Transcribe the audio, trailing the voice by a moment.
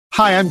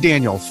Hi, I'm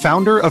Daniel,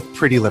 founder of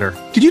Pretty Litter.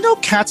 Did you know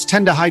cats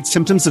tend to hide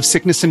symptoms of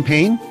sickness and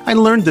pain? I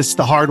learned this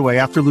the hard way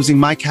after losing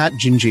my cat,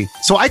 Gingy.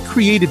 So I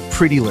created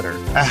Pretty Litter,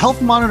 a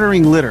health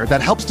monitoring litter that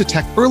helps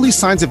detect early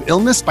signs of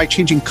illness by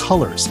changing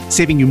colors,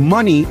 saving you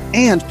money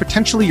and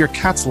potentially your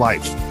cat's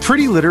life.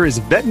 Pretty Litter is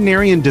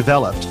veterinarian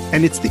developed,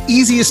 and it's the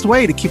easiest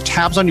way to keep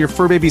tabs on your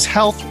fur baby's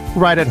health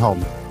right at home.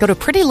 Go to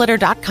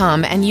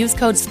prettylitter.com and use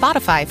code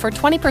SPOTIFY for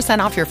 20%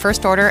 off your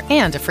first order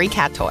and a free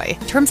cat toy.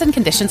 Terms and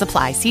conditions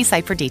apply. See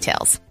site for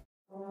details.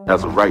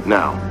 As of right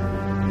now,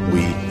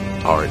 we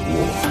are at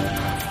war.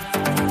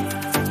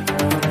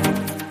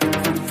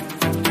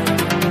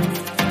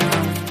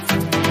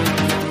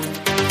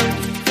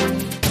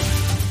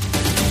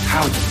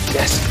 How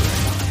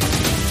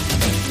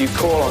desperate you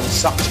call on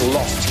such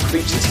lost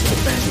creatures to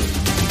defend you.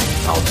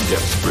 How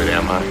desperate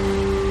am I?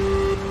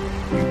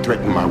 You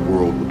threaten my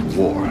world with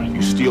war.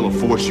 You steal a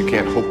force you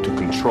can't hope to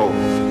control.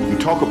 You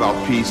talk about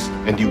peace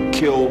and you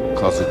kill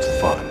because it's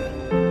fun.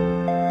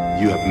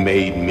 You have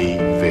made me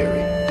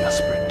very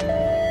desperate.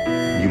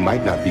 You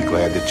might not be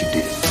glad that you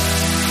did.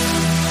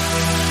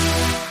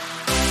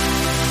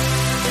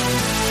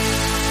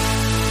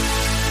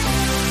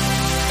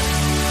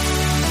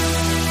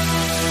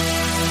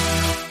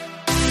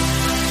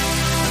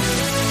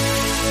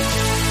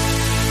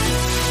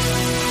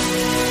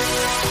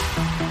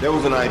 There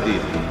was an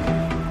idea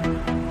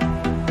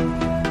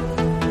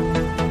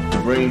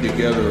to bring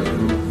together a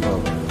group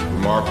of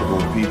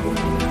remarkable people,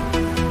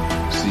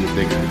 see if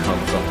they could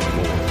become something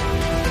more.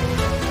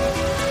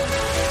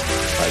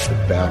 The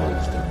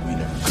battles that we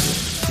never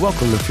could.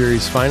 Welcome to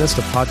Fury's Finest,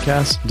 a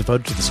podcast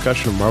devoted to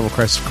discussion of Marvel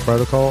Crisis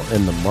Protocol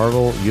and the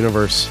Marvel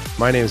Universe.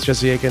 My name is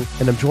Jesse Aiken,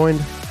 and I'm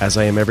joined, as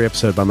I am every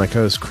episode, by my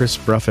co-host Chris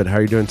Bruffett. How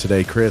are you doing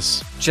today,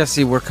 Chris?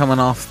 Jesse, we're coming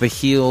off the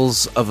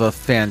heels of a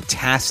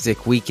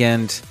fantastic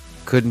weekend.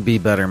 Couldn't be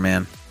better,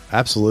 man.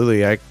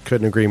 Absolutely. I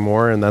couldn't agree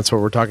more, and that's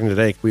what we're talking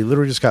today. We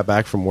literally just got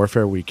back from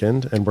Warfare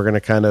Weekend, and we're going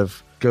to kind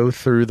of go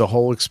through the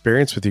whole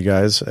experience with you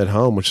guys at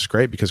home, which is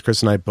great because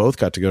Chris and I both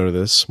got to go to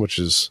this, which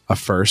is a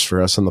first for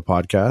us on the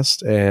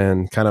podcast,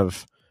 and kind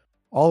of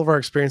all of our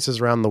experiences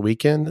around the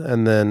weekend,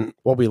 and then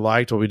what we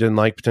liked, what we didn't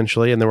like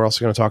potentially, and then we're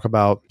also going to talk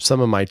about some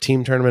of my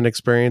team tournament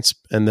experience,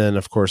 and then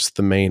of course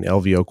the main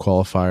LVO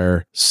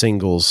qualifier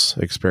singles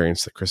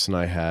experience that Chris and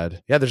I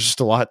had. Yeah, there's just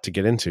a lot to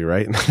get into,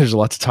 right? There's a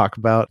lot to talk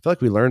about. I feel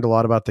like we learned a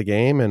lot about the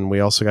game, and we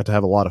also got to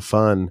have a lot of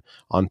fun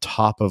on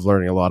top of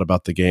learning a lot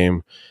about the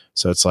game.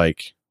 So it's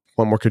like,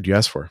 what more could you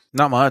ask for?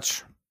 Not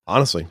much.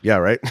 Honestly, yeah,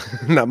 right?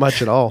 Not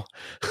much at all.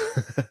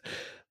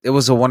 It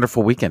was a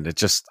wonderful weekend. It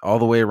just all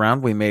the way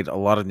around. We made a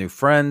lot of new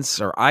friends,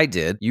 or I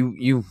did.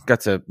 You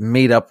got to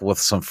meet up with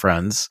some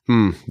friends.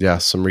 Yeah,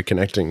 some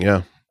reconnecting,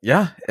 yeah.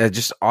 Yeah,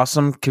 just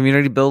awesome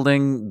community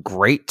building,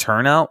 great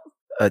turnout.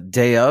 A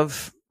day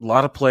of, a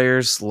lot of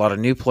players, a lot of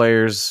new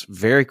players.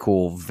 Very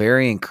cool,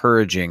 very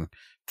encouraging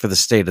for the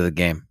state of the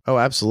game. Oh,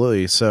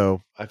 absolutely.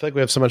 So I feel like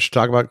we have so much to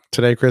talk about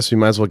today, Chris. We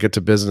might as well get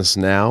to business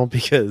now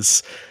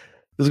because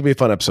this is going to be a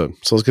fun episode.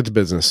 So let's get to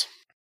business.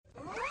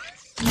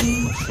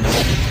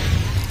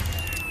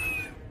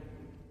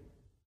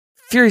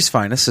 Fury's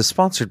Finest is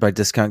sponsored by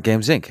Discount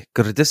Games Inc.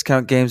 Go to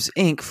Discount Games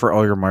Inc. for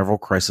all your Marvel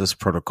Crisis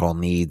Protocol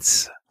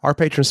needs. Our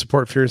patrons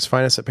support Fury's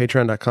Finest at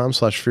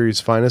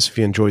patreon.com/Fury's Finest. If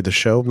you enjoyed the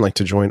show and like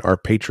to join our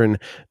patron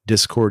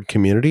Discord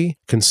community,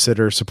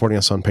 consider supporting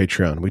us on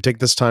Patreon. We take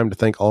this time to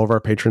thank all of our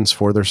patrons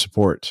for their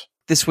support.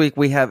 This week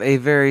we have a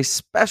very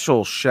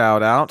special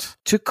shout out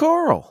to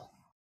Carl.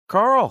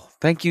 Carl,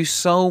 thank you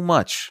so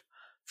much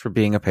for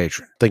being a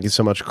patron. Thank you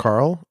so much,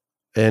 Carl.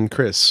 And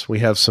Chris, we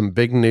have some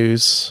big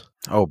news.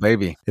 Oh,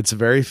 baby. It's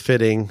very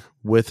fitting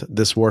with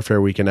this Warfare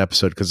Weekend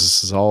episode because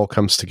this all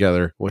comes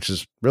together, which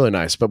is really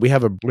nice. But we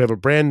have a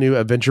brand new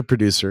adventure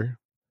producer.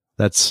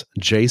 That's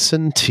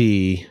Jason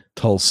T.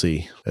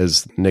 Tulsi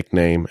as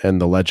nickname and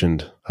the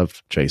legend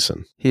of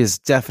Jason. He is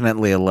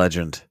definitely a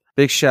legend.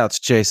 Big shouts,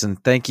 Jason.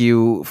 Thank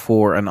you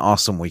for an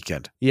awesome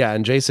weekend. Yeah,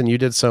 and Jason, you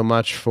did so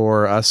much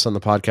for us on the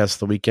podcast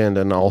the weekend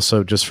and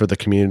also just for the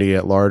community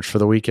at large for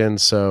the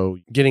weekend. So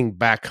getting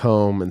back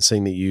home and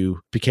seeing that you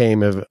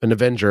became an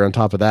Avenger on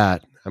top of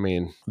that, I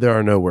mean, there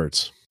are no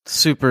words.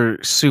 Super,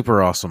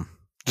 super awesome.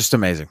 Just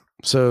amazing.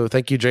 So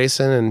thank you,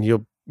 Jason, and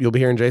you'll be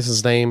hearing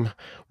Jason's name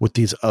with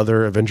these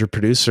other Avenger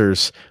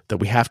producers that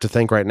we have to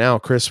thank right now.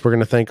 Chris, we're going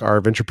to thank our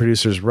Avenger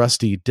producers,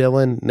 Rusty,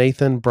 Dylan,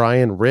 Nathan,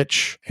 Brian,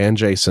 Rich, and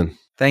Jason.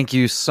 Thank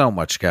you so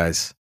much,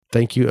 guys.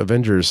 Thank you,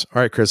 Avengers.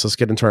 All right, Chris, let's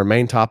get into our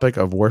main topic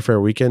of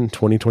Warfare Weekend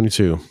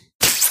 2022.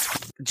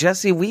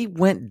 Jesse, we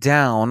went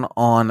down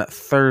on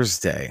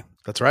Thursday.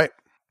 That's right.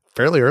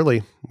 Fairly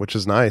early, which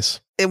is nice.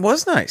 It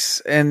was nice.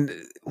 And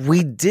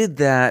we did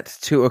that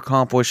to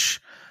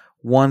accomplish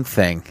one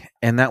thing,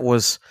 and that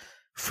was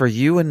for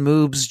you and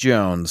Moobs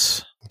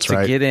Jones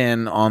to get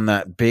in on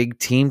that big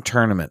team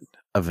tournament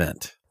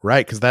event.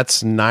 Right, because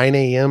that's 9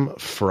 a.m.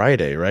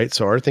 Friday, right?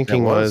 So our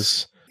thinking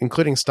was,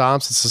 including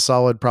stops, it's a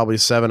solid probably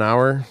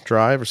 7-hour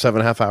drive or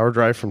 7.5-hour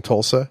drive from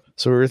Tulsa.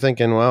 So we were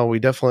thinking, well, we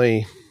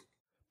definitely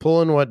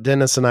pulling what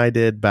Dennis and I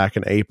did back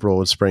in April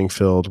in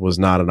Springfield was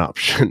not an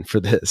option for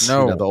this.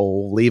 No. The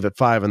whole leave at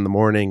 5 a.m.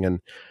 and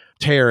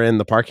tear in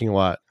the parking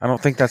lot. I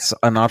don't think that's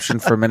an option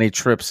for many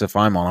trips if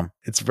I'm on them.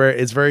 It's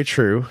very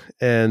true.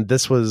 And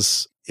it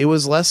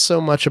was less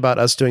so much about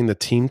us doing the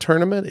team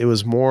tournament. It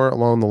was more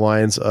along the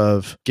lines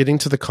of getting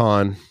to the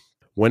con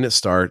when it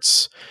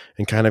starts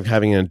and kind of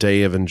having a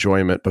day of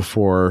enjoyment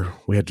before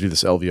we had to do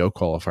this LVO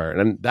qualifier.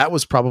 And that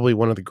was probably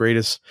one of the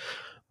greatest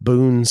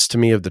boons to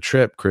me of the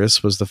trip,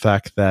 Chris, was the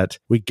fact that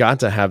we got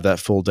to have that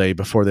full day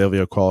before the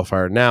LVO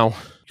qualifier. Now,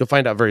 you'll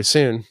find out very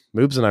soon,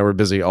 Moobs and I were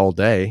busy all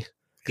day.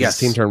 Yes.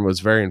 The team tournament was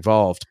very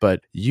involved,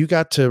 but you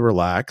got to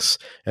relax.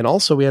 And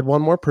also we had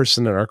one more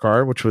person in our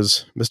car, which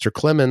was Mr.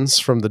 Clemens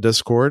from the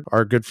Discord,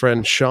 our good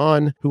friend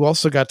Sean, who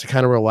also got to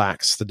kind of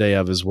relax the day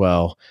of as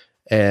well.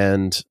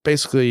 And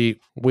basically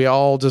we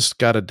all just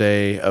got a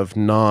day of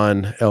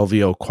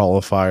non-LVO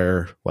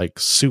qualifier, like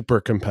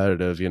super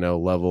competitive,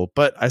 level.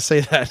 But I say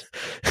that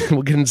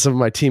we'll get into some of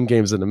my team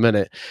games in a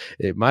minute.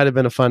 It might have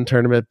been a fun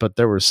tournament, but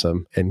there were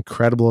some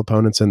incredible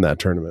opponents in that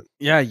tournament.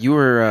 Yeah, you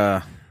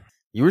were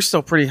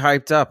still pretty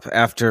hyped up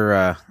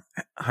after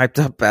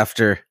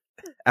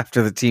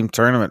the team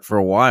tournament for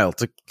a while.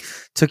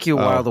 Took you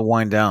a while to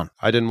wind down.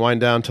 I didn't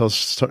wind down until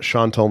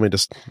Sean told me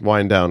to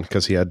wind down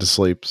because he had to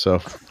sleep.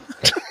 So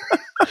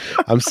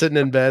I'm sitting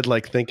in bed,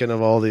 like thinking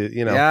of all the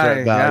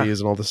threat values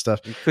and all this stuff.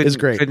 It's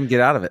great. Couldn't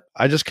get out of it.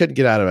 I just couldn't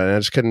get out of it. And I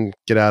just couldn't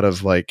get out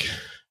of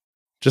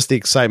just the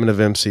excitement of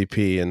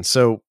MCP. And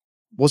so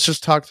let's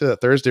just talk to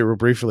that Thursday real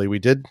briefly. We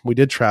did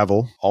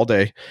travel all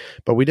day,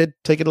 but we did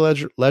take it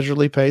a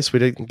leisurely pace. We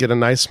did get a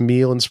nice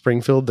meal in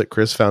Springfield that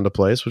Chris found a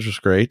place, which was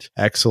great.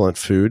 Excellent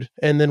food.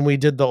 And then we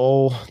did the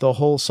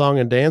whole song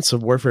and dance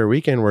of Warfare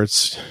Weekend, where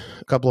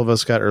a couple of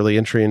us got early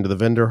entry into the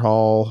vendor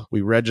hall.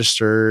 We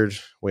registered,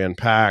 we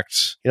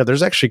unpacked.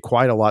 There's actually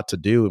quite a lot to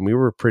do, and we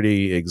were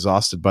pretty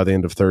exhausted by the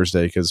end of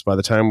Thursday, because by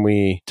the time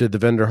we did the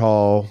vendor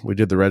hall, we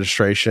did the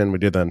registration, we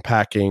did the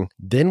unpacking,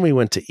 then we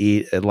went to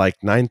eat at like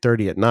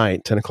 9:30 at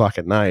night, 10 o'clock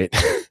at night.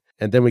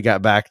 And then we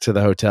got back to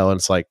the hotel and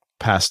it's like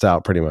passed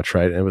out pretty much,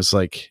 right?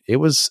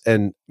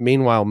 And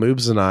meanwhile,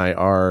 Moobs and I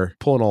are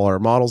pulling all our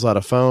models out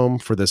of foam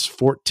for this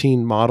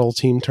 14 model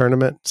team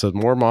tournament. So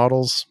more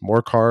models,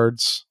 more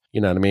cards, you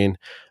know what I mean?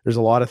 There's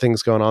a lot of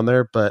things going on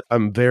there, but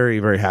I'm very,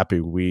 very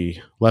happy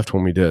we left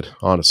when we did,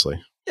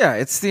 honestly. Yeah,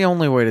 it's the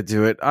only way to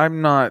do it.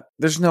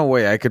 There's no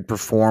way I could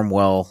perform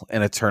well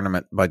in a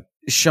tournament by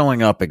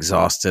showing up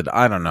exhausted.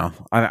 I don't know.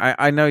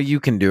 I know you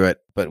can do it,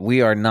 but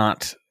we are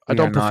not. I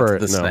don't prefer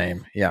it. The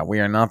same. Yeah, we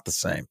are not the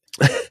same.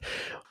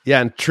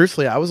 Yeah, and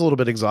truthfully, I was a little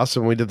bit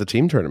exhausted when we did the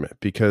team tournament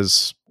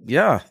because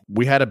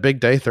we had a big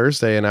day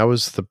Thursday, and I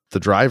was the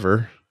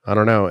driver. I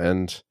don't know,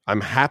 and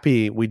I'm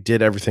happy we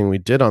did everything we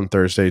did on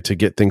Thursday to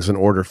get things in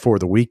order for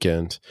the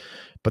weekend.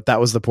 But that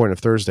was the point of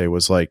Thursday,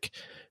 was like,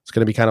 it's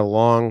going to be kind of a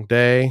long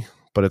day,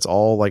 but it's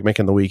all like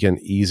making the weekend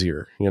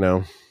easier.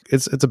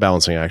 It's a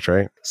balancing act,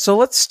 right? So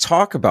let's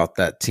talk about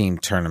that team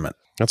tournament.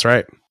 That's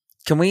right.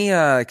 Can we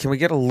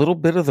get a little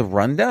bit of the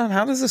rundown?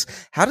 How does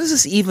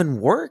this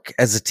even work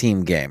as a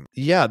team game?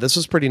 Yeah, this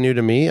was pretty new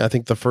to me. I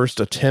think the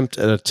first attempt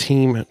at a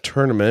team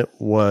tournament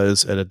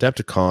was at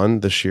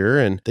Adepticon this year,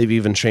 and they've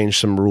even changed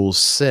some rules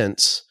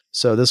since.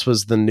 So this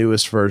was the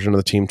newest version of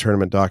the team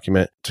tournament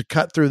document. To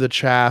cut through the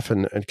chaff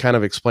and kind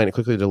of explain it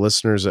quickly to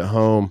listeners at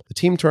home, the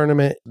team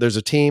tournament, there's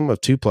a team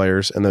of 2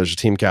 players and there's a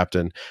team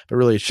captain, but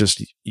really it's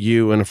just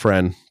you and a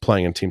friend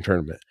playing in a team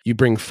tournament. You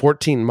bring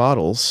 14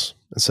 models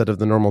instead of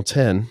the normal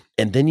 10,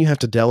 and then you have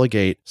to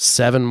delegate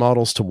 7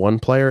 models to one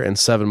player and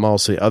 7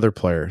 models to the other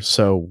player.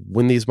 So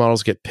when these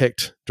models get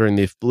picked during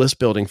the list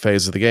building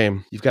phase of the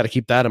game, you've got to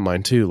keep that in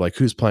mind too. Like,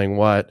 who's playing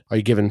what? Are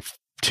you giving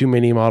too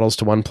many models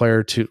to one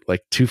player, too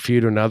few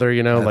to another?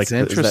 That's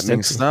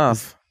interesting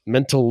stuff.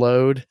 Mental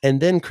load.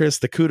 And then, Chris,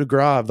 the coup de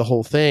grace of the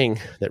whole thing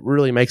that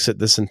really makes it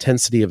this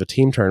intensity of a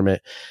team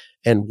tournament,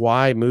 and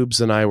why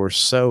Moobs and I were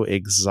so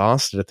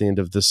exhausted at the end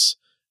of this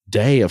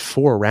day of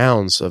 4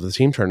 rounds of the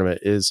team tournament,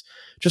 is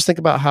just think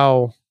about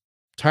how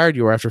tired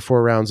you are after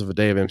 4 rounds of a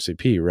day of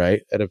MCP,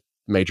 right? At a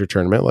major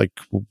tournament like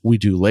we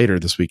do later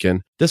this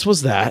weekend. This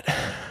was that,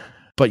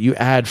 but you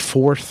add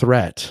 4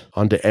 threat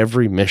onto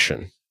every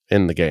mission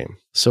in the game.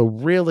 So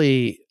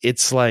really,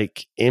 it's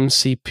like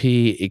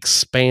MCP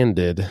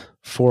expanded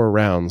 4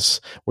 rounds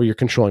where you're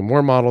controlling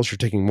more models, you're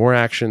taking more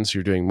actions,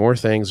 you're doing more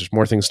things, there's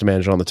more things to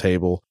manage on the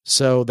table.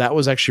 So that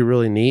was actually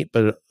really neat,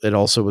 but it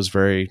also was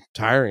very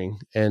tiring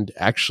and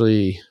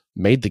actually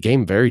made the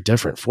game very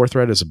different. 4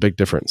 threat is a big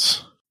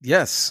difference.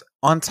 Yes.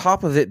 On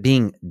top of it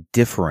being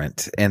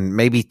different, and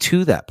maybe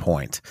to that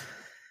point,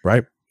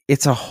 right?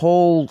 It's a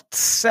whole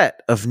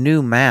set of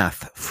new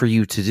math for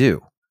you to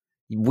do.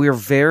 We're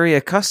very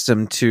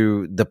accustomed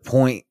to the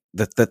point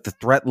that the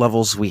threat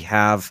levels we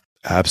have.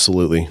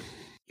 Absolutely.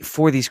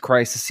 For these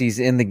crises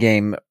in the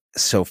game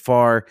so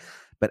far,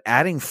 but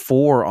adding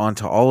 4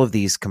 onto all of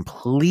these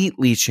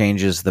completely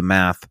changes the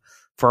math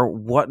for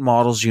what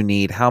models you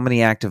need, how many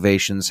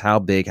activations, how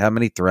big, how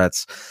many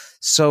threats.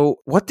 So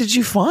what did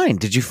you find?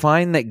 Did you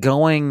find that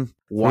going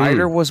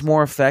wider was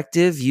more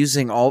effective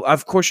using all.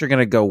 Of course, you're going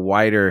to go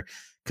wider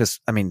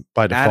because, I mean,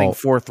 by default, adding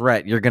 4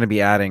 threat, you're going to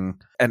be adding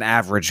an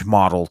average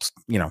model,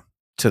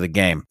 to the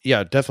game.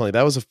 Yeah, definitely.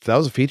 That was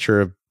a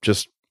feature of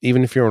just,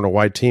 even if you're on a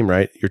wide team,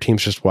 right? Your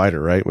team's just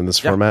wider, right? In this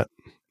format,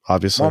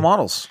 obviously. More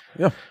models.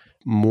 Yeah.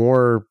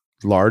 More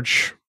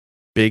large,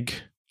 big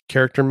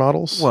character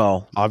models.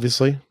 Well,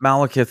 obviously.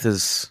 Malekith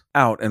is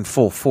out in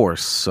full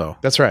force, so.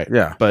 That's right.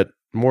 Yeah. But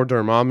more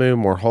Dormammu,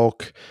 more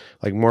Hulk,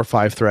 like more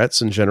 5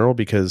 threats in general,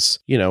 because,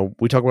 we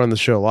talk about on the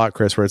show a lot,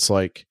 Chris, where it's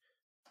like,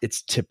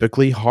 it's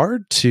typically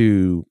hard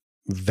to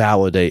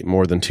validate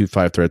more than 2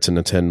 5 threats in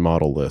a 10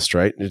 model list,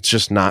 right? It's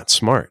just not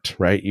smart,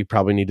 right? You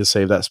probably need to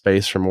save that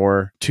space for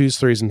more 2s,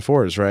 3s, and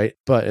 4s, right?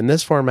 But in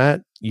this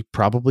format, you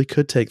probably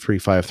could take 3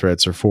 5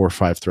 threats or 4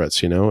 5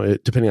 threats,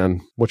 depending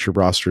on what your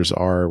rosters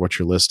are, what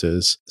your list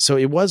is. So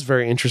it was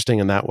very interesting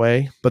in that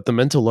way, but the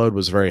mental load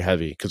was very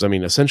heavy because,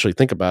 essentially,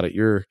 think about it.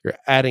 You're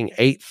adding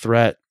 8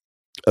 threat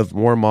of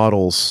more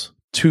models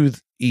to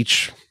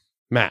each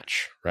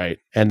match, right?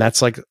 And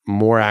that's like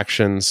more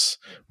actions,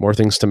 more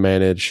things to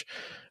manage.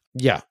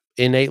 Yeah,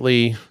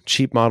 innately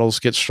cheap models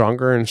get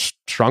stronger and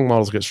strong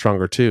models get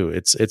stronger too.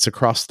 It's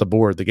across the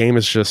board. The game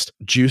is just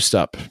juiced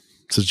up.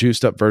 It's a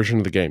juiced up version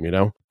of the game,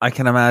 I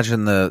can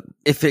imagine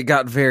if it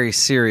got very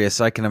serious,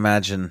 I can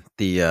imagine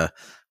the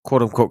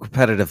quote unquote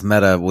competitive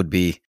meta would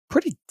be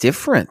pretty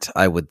different,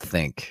 I would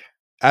think.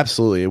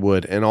 Absolutely, it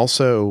would. And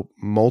also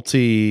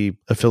multi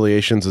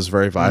affiliations is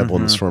very viable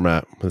in this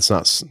format. It's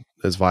not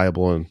as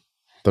viable in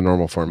the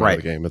normal format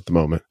of the game at the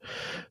moment.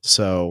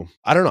 So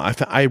I don't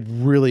know. I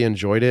really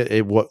enjoyed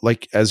it.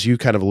 Like, as you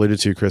kind of alluded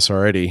to, Chris,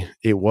 already,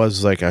 it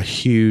was like a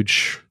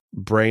huge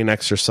brain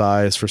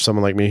exercise for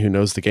someone like me who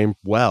knows the game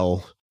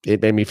well. It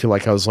made me feel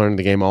like I was learning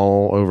the game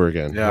all over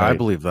again. Yeah, right? I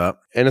believe that.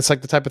 And it's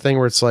like the type of thing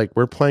where it's like,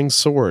 we're playing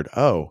Sword.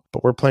 Oh,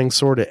 but we're playing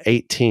Sword at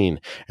 18.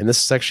 And this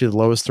is actually the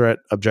lowest threat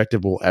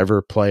objective we'll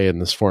ever play in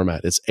this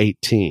format. It's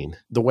 18.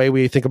 The way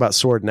we think about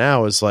Sword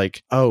now is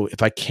like, oh,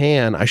 if I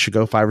can, I should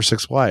go 5 or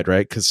 6 wide,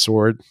 right? Because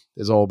Sword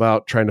is all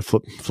about trying to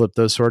flip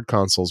those sword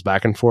consoles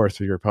back and forth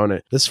with your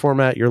opponent. This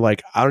format, you're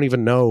like, I don't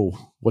even know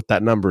what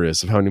that number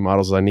is of how many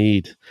models I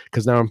need,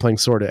 because now I'm playing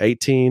Sword at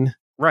 18.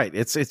 Right.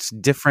 It's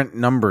different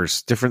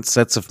numbers, different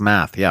sets of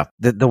math. Yeah.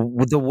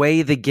 The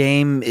way the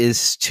game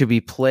is to be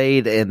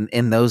played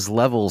in those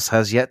levels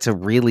has yet to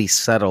really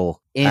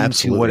settle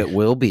into what it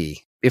will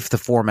be if the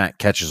format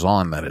catches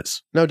on, that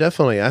is. No,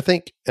 definitely. I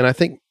think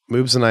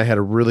Moobs and I had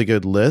a really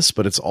good list,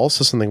 but it's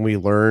also something we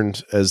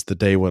learned as the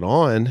day went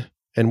on.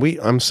 And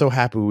I'm so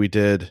happy we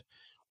did.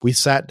 We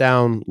sat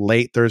down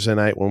late Thursday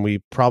night when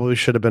we probably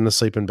should have been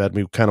asleep in bed.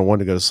 We kind of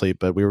wanted to go to sleep,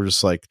 but we were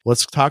just like,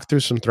 let's talk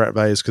through some threat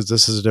values because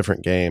this is a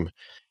different game.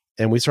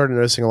 And we started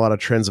noticing a lot of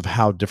trends of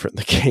how different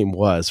the game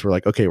was. We're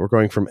like, okay, we're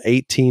going from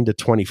 18 to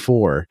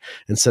 24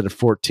 instead of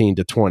 14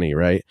 to 20,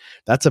 right?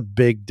 That's a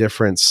big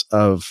difference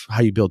of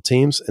how you build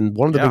teams. And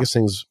one of the biggest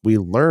things we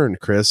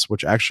learned, Chris,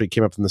 which actually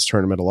came up in this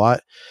tournament a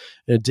lot,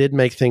 and it did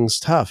make things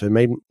tough. It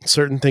made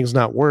certain things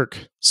not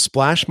work.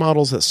 Splash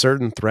models at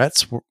certain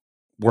threats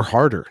were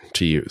harder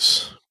to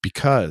use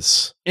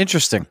because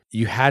interesting,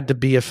 you had to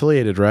be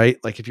affiliated, right?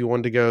 Like if you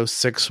wanted to go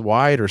 6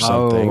 wide or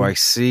something. Oh, I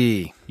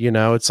see.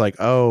 It's like,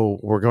 oh,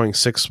 we're going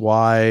 6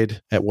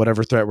 wide at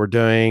whatever threat we're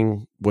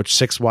doing, which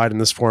 6 wide in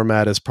this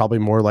format is probably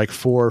more like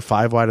 4 or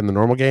 5 wide in the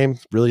normal game.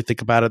 Really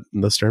think about it in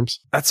those terms.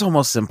 That's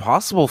almost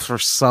impossible for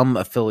some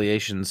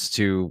affiliations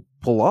to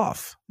pull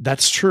off.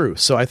 That's true.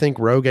 So I think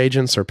rogue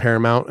agents are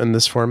paramount in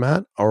this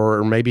format,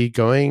 or maybe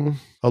going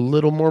a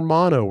little more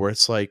mono where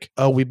it's like,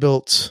 oh, we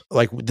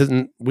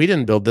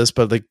didn't build this,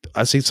 but like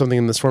I see something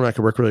in this format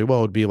could work really well.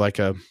 It would be like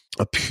a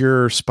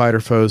pure Spider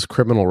Foes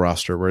criminal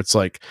roster where it's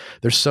like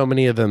there's so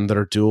many of them that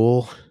are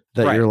dual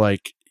that you're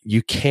like,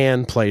 you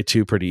can play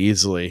 2 pretty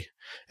easily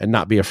and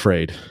not be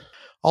afraid.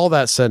 All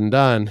that said and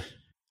done,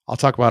 I'll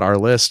talk about our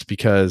list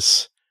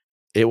because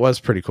it was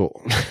pretty cool.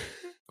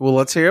 Well,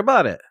 let's hear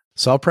about it.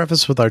 So I'll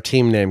preface with our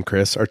team name,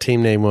 Chris. Our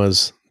team name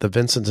was the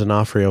Vincent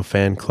D'Onofrio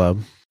Fan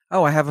Club.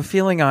 Oh, I have a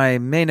feeling I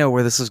may know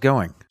where this is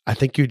going. I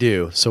think you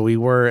do. So we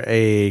were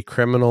a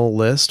criminal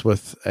list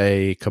with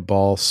a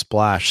Cabal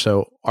splash.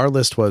 So our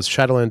list was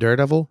Shadowland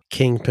Daredevil,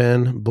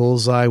 Kingpin,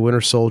 Bullseye,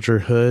 Winter Soldier,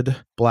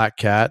 Hood, Black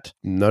Cat.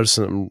 Notice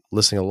I'm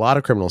listing a lot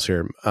of criminals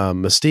here.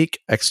 Mystique,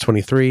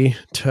 X-23,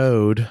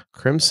 Toad,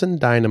 Crimson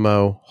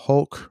Dynamo,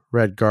 Hulk,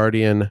 Red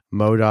Guardian,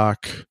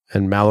 MODOK,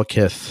 and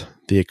Malekith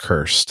the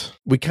Accursed.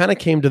 We kind of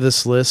came to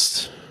this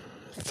list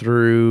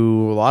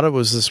through a lot of it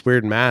was this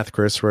weird math,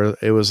 Chris, where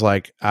it was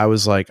like, I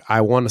was like,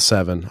 I want a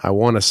 7, I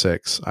want a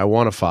 6, I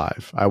want a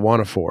 5, I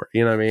want a 4.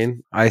 You know what I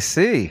mean? I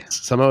see.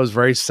 Some of it was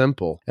very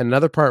simple. And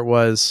another part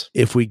was,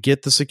 if we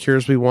get the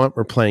secures we want,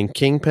 we're playing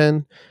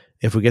Kingpin.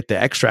 If we get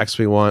the extracts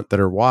we want that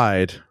are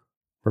wide,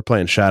 We're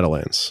playing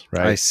Shadowlands,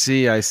 right? I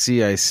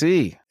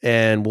see.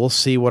 And we'll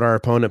see what our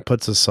opponent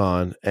puts us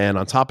on. And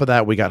on top of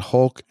that, we got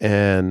Hulk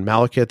and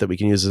Malekith that we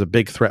can use as a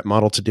big threat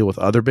model to deal with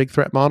other big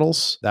threat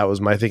models. That was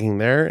my thinking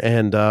there.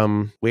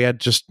 And we had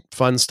just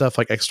fun stuff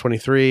like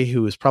X-23,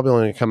 who is probably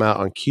only going to come out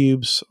on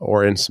cubes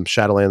or in some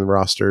Shadowland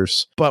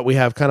rosters. But we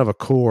have kind of a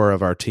core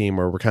of our team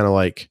where we're kind of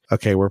like,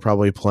 okay, we're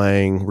probably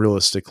playing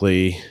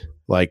realistically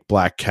like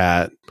Black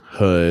Cat,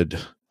 Hood,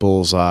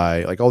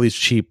 Bullseye, like all these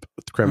cheap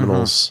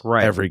criminals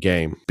every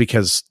game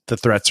because the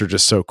threats are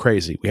just so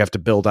crazy. We have to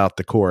build out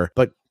the core.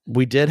 But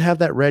we did have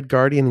that Red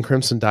Guardian and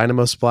Crimson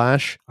Dynamo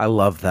splash. I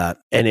love that.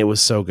 And it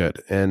was so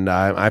good. And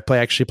I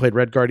actually played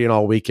Red Guardian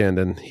all weekend,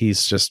 and he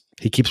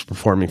keeps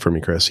performing for me,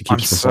 Chris. He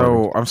keeps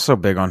performing. I'm so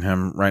big on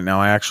him right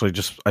now. I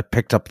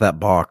picked up that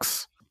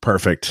box.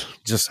 Perfect.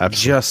 Just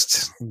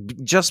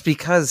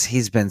because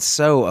he's been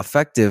so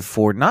effective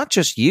for not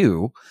just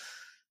you,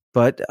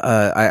 but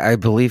I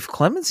believe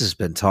Clemens has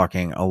been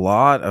talking a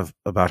lot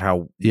about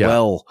how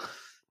well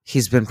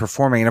he's been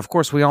performing. And of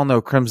course, we all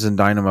know Crimson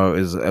Dynamo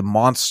is a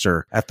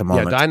monster at the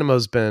moment. Yeah,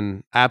 Dynamo's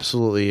been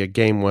absolutely a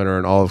game winner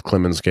in all of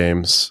Clemens'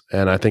 games.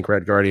 And I think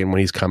Red Guardian, when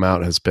he's come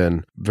out, has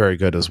been very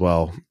good as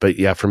well. But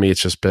yeah, for me,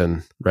 it's just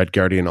been Red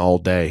Guardian all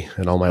day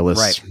and all my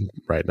lists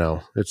right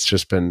now. It's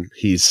just been,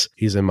 he's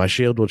in my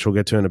Shield, which we'll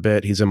get to in a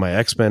bit. He's in my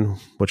X-Men,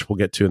 which we'll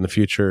get to in the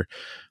future.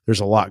 There's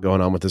a lot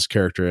going on with this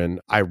character, and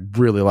I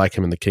really like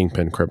him in the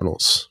Kingpin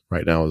Criminals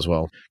right now as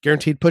well.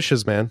 Guaranteed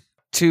pushes, man.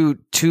 Too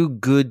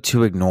good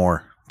to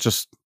ignore,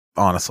 just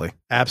honestly.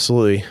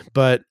 Absolutely.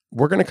 But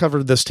we're going to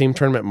cover this team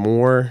tournament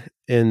more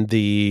in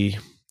the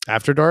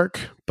After Dark,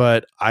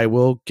 but I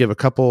will give a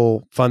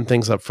couple fun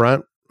things up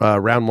front.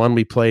 Round one,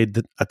 we played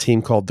a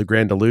team called the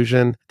Grand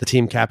Illusion. The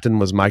team captain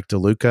was Mike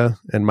DeLuca,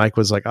 and Mike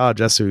was like,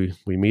 Jesse,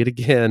 we meet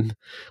again.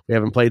 We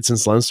haven't played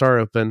since Lone Star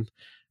Open.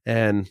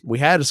 And we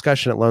had a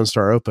discussion at Lone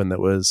Star Open that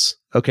was,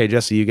 okay,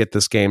 Jesse, you get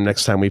this game.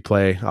 Next time we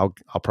play, I'll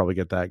probably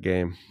get that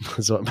game,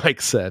 is what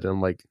Mike said. And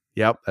I'm like,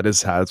 yep,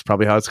 it's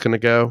probably how it's going to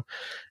go.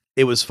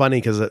 It was funny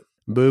because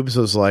Boobs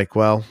was like,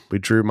 well, we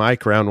drew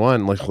Mike round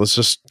one. Like, let's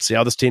just see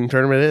how this team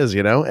tournament is,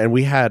 And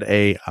we had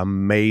a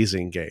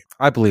amazing game.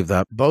 I believe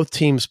that. Both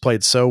teams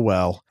played so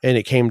well, and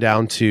it came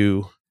down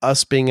to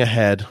us being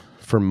ahead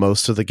for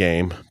most of the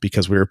game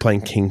because we were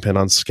playing Kingpin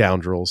on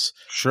Scoundrels.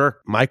 Sure.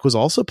 Mike was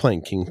also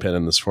playing Kingpin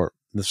in this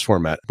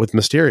format with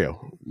Mysterio,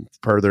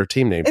 per their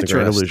team name, the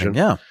Grand Illusion.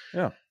 Yeah.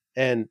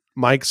 And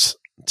Mike's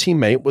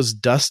teammate was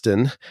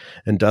Dustin,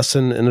 and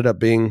Dustin ended up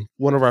being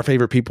one of our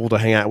favorite people to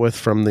hang out with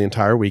from the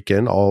entire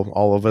weekend.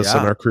 All of us in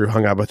our crew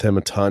hung out with him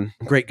a ton.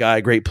 Great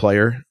guy, great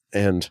player,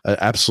 and an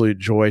absolute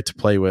joy to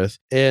play with.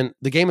 And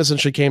the game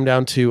essentially came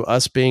down to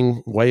us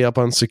being way up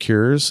on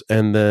secures,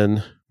 and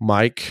then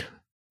Mike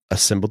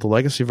assembled the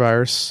Legacy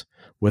Virus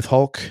with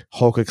Hulk.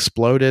 Hulk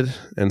exploded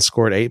and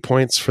scored 8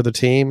 points for the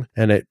team,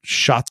 and it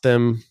shot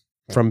them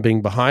from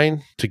being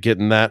behind to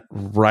getting that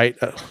right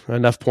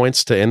enough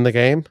points to end the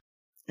game.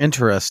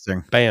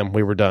 Interesting. Bam,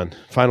 we were done.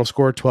 Final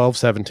score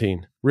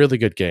 12-17. Really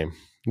good game.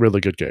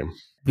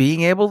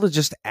 Being able to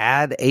just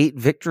add 8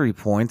 victory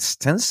points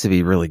tends to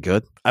be really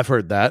good. I've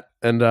heard that.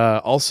 And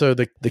also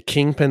the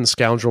Kingpin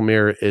Scoundrel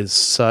Mirror is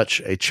such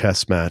a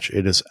chess match.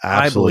 It is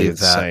absolutely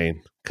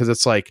insane. Because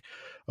it's like,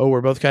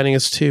 we're both counting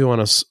as 2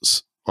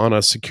 on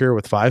a secure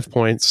with 5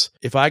 points.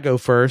 If I go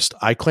first,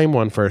 I claim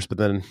one first, but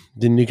then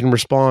you can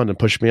respond and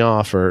push me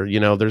off, or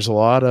there's a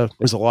lot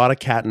of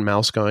cat and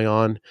mouse going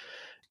on.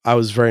 I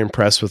was very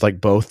impressed with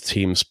like both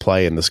teams'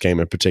 play in this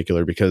game in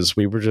particular, because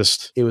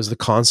it was the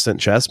constant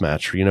chess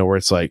match, where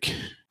it's like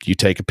you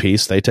take a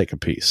piece, they take a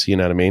piece, you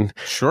know what I mean?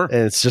 Sure.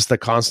 And it's just the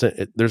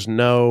constant, there's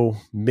no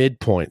mid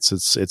points.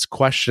 It's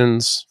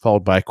questions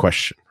followed by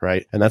question,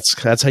 right? And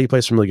that's how you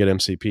play some really good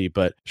MCP.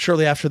 But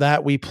shortly after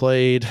that, we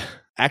played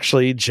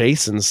actually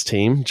Jason's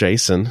team,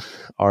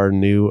 our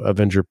new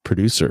Avenger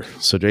producer.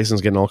 So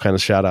Jason's getting all kinds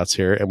of shout outs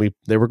here. And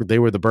they were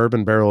the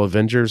Bourbon Barrel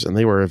Avengers, and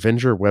they were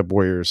Avenger Web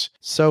Warriors.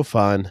 So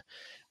fun.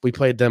 We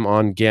played them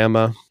on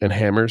Gamma and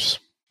Hammers.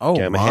 Oh,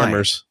 Gamma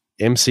Hammers.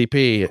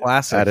 MCP.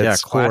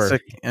 Classic.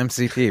 Classic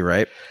MCP,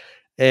 right?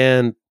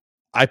 And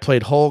I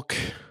played Hulk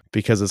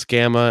because it's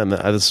Gamma, and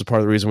this is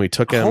part of the reason we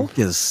took him. Hulk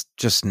is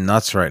just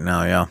nuts right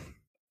now, yeah.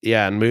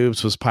 Yeah, and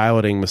Moobs was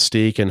piloting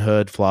Mystique and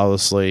Hood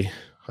flawlessly.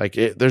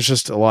 There's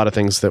just a lot of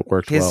things that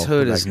worked well. His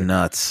Hood is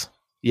nuts.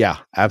 Yeah,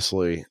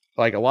 absolutely.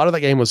 Like, a lot of that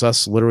game was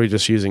us literally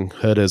just using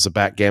Hood as a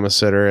back gamma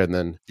sitter, and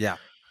then,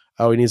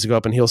 he needs to go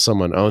up and heal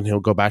someone. And he'll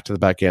go back to the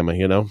back gamma,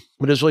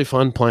 But it was really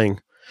fun playing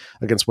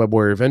against Web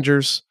Warrior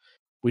Avengers.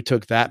 We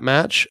took that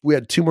match. We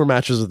had 2 more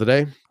matches of the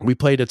day. We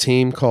played a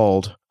team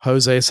called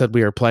Jose said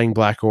we are playing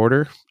Black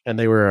Order, and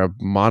they were a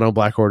mono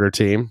Black Order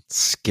team.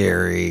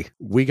 Scary.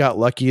 We got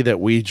lucky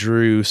that we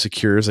drew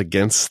secures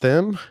against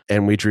them,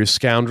 and we drew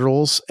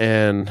Scoundrels,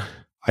 and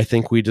I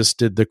think we just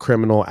did the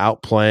criminal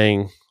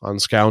outplaying on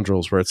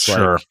Scoundrels, where it's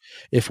like,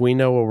 if we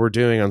know what we're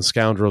doing on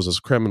Scoundrels as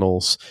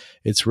criminals,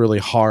 it's really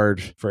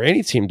hard for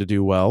any team to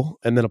do well.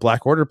 And then a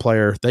Black Order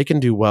player, they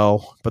can do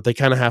well, but they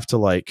kind of have to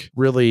like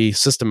really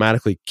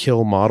systematically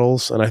kill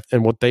models.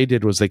 And what they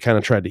did was they kind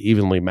of tried to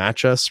evenly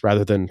match us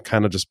rather than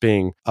kind of just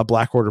being a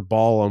Black Order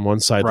ball on one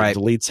side that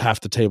deletes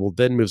half the table,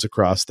 then moves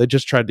across. They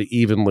just tried to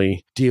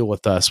evenly deal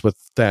with us, with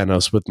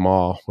Thanos, with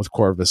Maw, with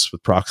Corvus,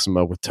 with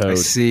Proxima, with Toad. I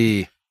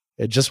see.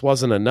 It just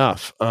wasn't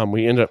enough.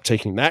 We ended up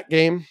taking that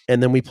game,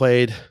 and then we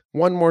played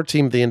one more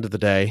team at the end of the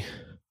day,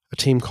 a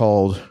team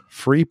called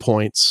Free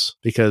Points,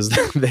 because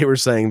they were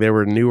saying they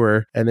were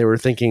newer, and they were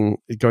thinking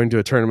going to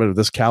a tournament of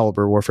this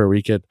caliber, Warfare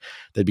Weekend,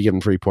 they'd be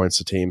giving free points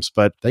to teams.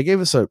 But they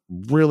gave us a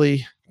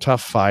really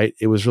tough fight.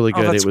 It was really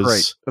good. That's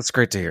great. That's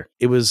great to hear.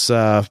 It was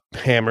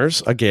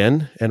Hammers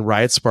again and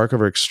Riot Spark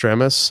over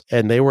Extremis,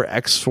 and they were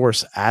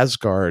X-Force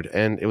Asgard,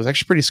 and it was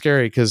actually pretty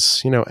scary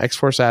because,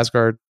 X-Force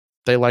Asgard,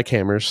 they like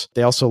hammers.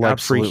 They also like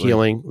free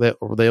healing.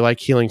 They like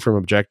healing from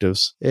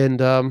objectives. And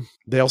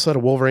they also had a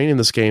Wolverine in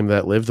this game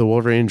that lived the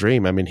Wolverine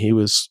dream. I mean, he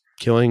was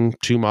killing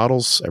 2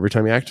 models every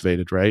time he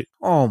activated, right?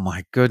 Oh,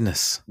 my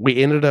goodness.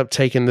 We ended up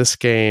taking this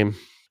game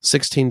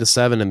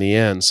 16-7 in the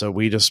end. So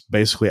we just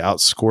basically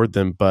outscored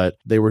them, but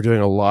they were doing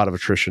a lot of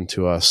attrition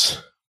to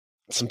us.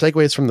 Some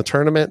takeaways from the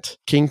tournament.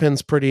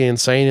 Kingpin's pretty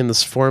insane in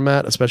this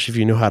format, especially if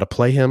you know how to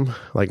play him,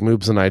 like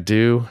Moobs and I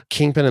do.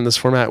 Kingpin in this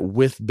format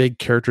with big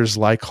characters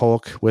like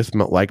Hulk,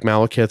 like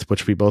Malekith,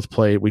 which we both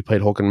played. We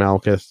played Hulk and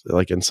Malekith,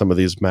 like in some of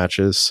these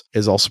matches,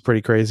 is also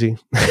pretty crazy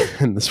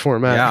in this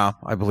format. Yeah,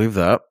 I believe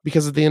that.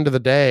 Because at the end of the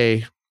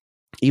day,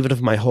 even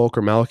if my Hulk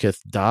or Malekith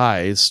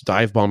dies,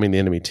 dive bombing the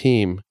enemy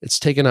team, it's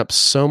taken up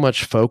so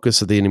much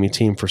focus of the enemy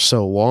team for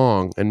so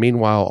long. And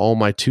meanwhile, all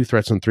my 2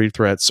 threats and 3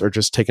 threats are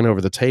just taking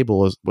over the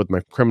table with my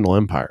criminal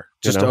empire.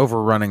 Just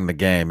overrunning the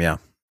game, yeah.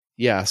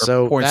 Yeah,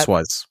 so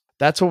points-wise.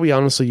 That's what we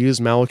honestly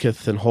used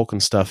Malekith and Hulk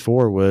and stuff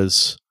for,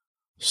 was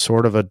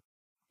sort of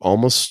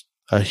almost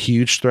a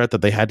huge threat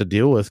that they had to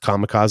deal with,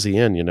 Kamikaze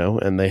in,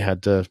 and they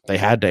had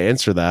to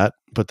answer that.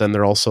 But then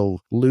they're also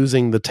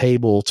losing the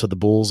table to the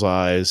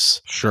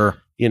bullseyes. Sure.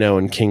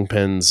 And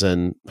Kingpins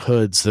and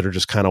Hoods that are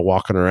just kind of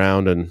walking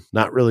around and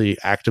not really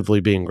actively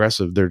being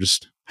aggressive. They're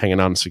just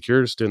hanging on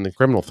secures, doing the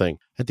criminal thing.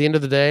 At the end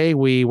of the day,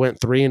 we went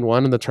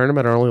 3-1 in the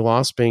tournament. Our only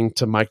loss being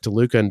to Mike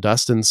DeLuca and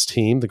Dustin's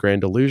team, the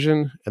Grand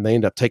Illusion, and they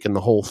end up taking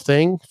the whole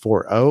thing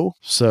 4-0.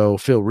 So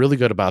feel really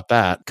good about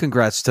that.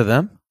 Congrats to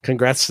them.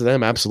 Congrats to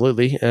them,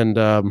 absolutely. And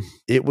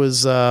it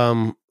was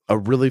a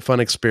really fun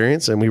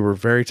experience, and we were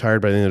very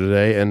tired by the end of the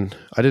day. And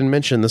I didn't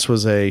mention this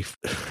was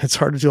it's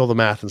hard to do all the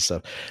math and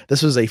stuff.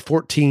 This was a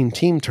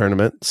 14-team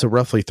tournament, so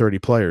roughly 30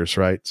 players,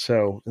 right?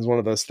 So it's one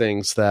of those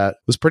things that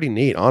was pretty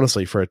neat,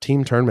 honestly, for a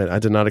team tournament. I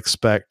did not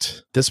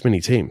expect this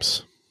many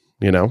teams.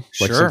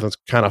 Something's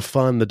kind of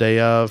fun the day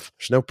of.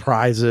 There's no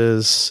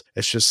prizes.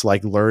 It's just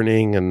like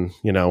learning and,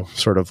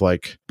 sort of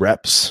like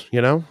reps,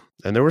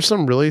 And there were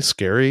some really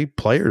scary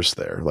players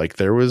there. Like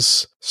there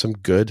was some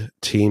good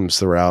teams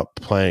throughout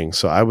playing.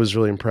 So I was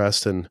really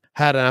impressed and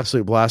had an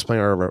absolute blast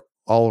playing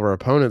all of our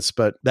opponents.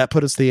 But that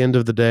put us the end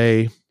of the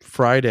day.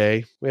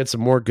 Friday, we had some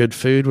more good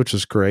food, which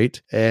was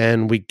great.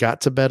 And we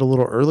got to bed a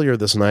little earlier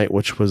this night,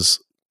 which was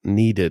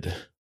needed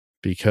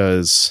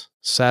because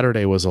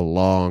Saturday was a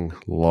long,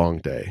 long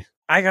day.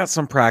 I got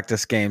some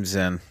practice games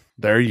in.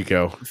 There you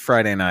go.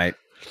 Friday night.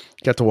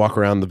 Got to walk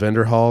around the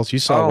vendor halls. You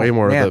saw way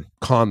more of the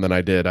con than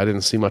I did. I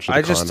didn't see much of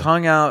the con. I just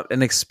hung out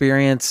and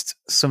experienced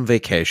some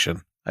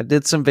vacation. I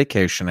did some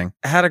vacationing.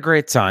 I had a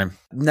great time.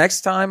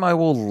 Next time, I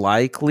will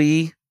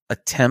likely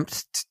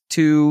attempt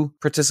to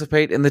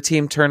participate in the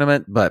team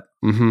tournament, but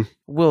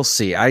we'll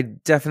see. I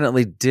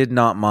definitely did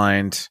not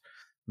mind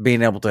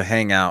being able to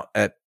hang out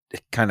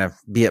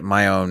be at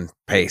my own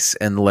pace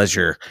and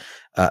leisure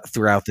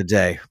throughout the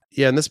day.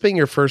 Yeah, and this being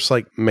your first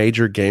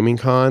major gaming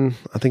con,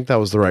 I think that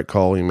was the right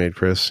call you made,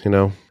 Chris.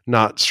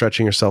 Not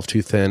stretching yourself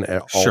too thin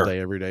all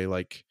day, every day.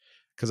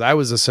 Because I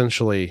was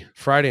essentially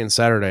Friday and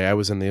Saturday, I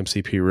was in the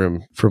MCP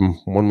room from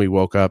when we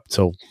woke up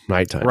till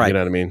nighttime. Right. You know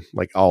what I mean?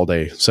 All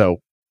day. So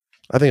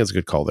I think it's a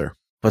good call there.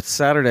 But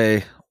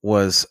Saturday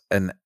was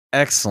an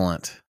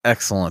excellent,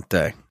 excellent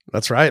day.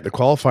 That's right. The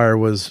qualifier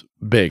was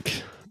big.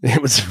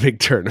 It was a big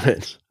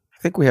tournament.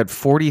 I think we had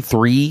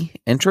 43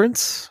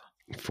 entrants.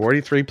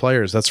 43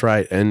 players, that's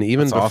right. And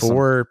even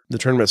before the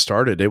tournament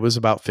started, it was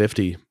about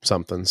 50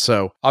 something.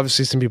 So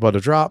obviously some people had to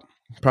drop.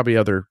 Probably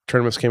other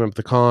tournaments came up at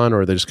the con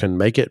or they just couldn't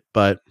make it.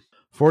 But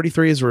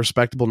 43 is a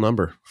respectable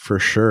number for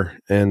sure.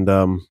 And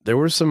there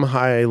were some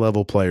high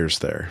level players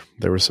there.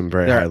 There were some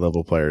very high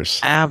level players.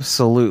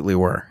 Absolutely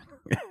were.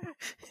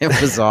 It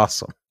was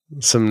awesome.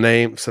 Some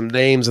names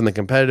in the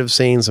competitive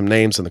scene, some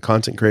names in the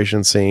content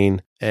creation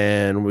scene,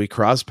 and we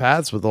crossed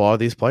paths with a lot of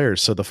these players.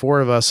 So the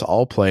 4 of us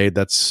all played.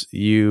 That's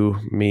you,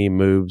 me,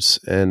 Moobs,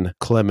 and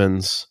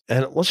Clemens.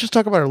 And let's just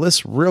talk about our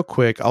list real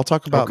quick. I'll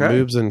talk about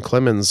Moobs and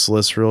Clemens'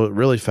 list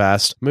really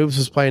fast. Moobs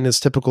was playing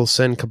his typical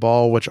Sin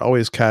Cabal, which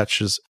always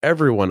catches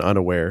everyone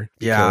unaware.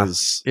 Yeah,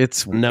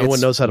 because no one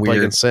knows how to play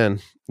against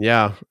Sin.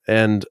 Yeah,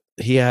 and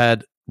he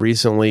had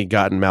recently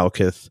gotten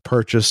Malekith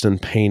purchased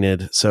and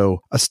painted. So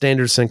a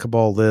standard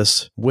Syncobol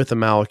list with a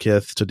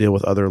Malekith to deal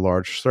with other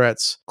large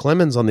threats.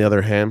 Clemens, on the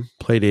other hand,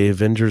 played a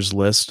Avengers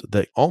list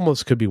that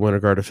almost could be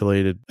Winterguard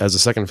affiliated as a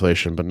second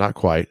affiliation, but not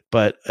quite.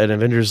 But an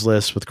Avengers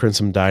list with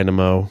Crimson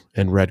Dynamo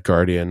and Red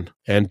Guardian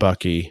and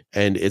Bucky.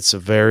 And it's a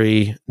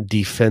very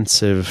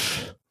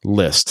defensive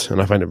list,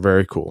 and I find it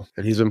very cool.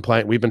 And he's been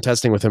playing, we've been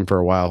testing with him for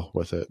a while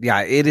with it.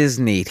 Yeah, it is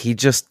neat. He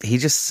just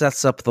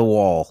sets up the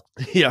wall.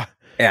 Yeah.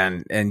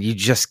 And you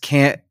just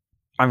can't,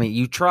 I mean,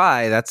 you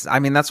try. That's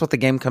what the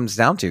game comes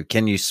down to.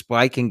 Can you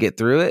spike and get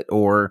through it,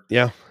 or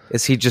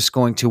is he just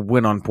going to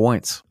win on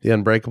points? The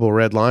unbreakable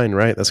red line,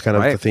 right? That's kind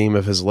of the theme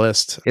of his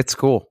list. It's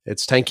cool.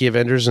 It's tanky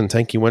Avengers and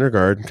tanky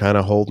Winterguard kind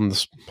of holding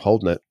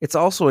it. It's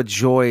also a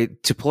joy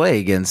to play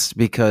against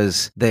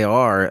because they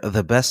are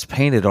the best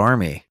painted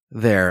army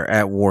there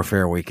at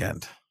Warfare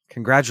Weekend.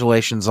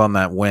 Congratulations on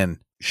that win.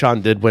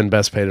 Sean did win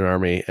Best Painted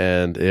Army,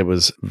 and it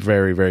was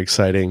very, very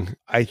exciting.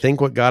 I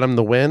think what got him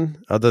the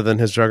win, other than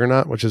his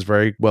Juggernaut, which is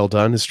very well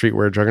done, his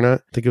Streetwear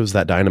Juggernaut, I think it was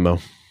that Dynamo.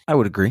 I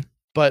would agree.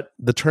 But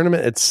the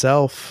tournament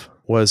itself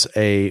was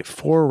a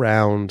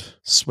 4-round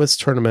Swiss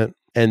tournament,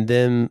 and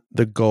then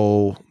the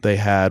goal they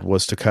had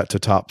was to cut to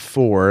top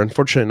 4.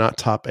 Unfortunately, not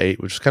top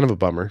 8, which is kind of a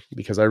bummer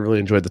because I really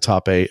enjoyed the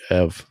top 8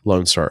 of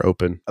Lone Star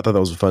Open. I thought that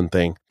was a fun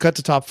thing. Cut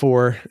to top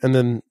 4, and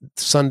then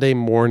Sunday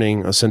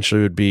morning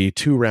essentially would be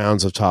 2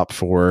 rounds of top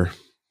 4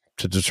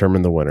 to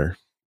determine the winner.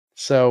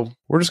 So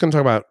we're just going to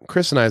talk about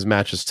Chris and I's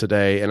matches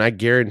today, and I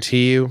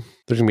guarantee you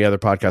there's going to be other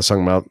podcasts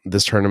talking about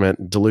this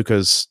tournament.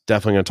 DeLuca's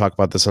definitely going to talk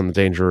about this on the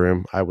Danger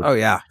Room. Oh,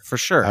 yeah, for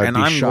sure. I would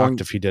be shocked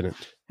if he didn't.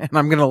 And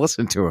I'm going to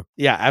listen to him.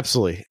 Yeah,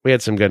 absolutely. We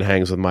had some good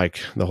hangs with Mike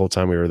the whole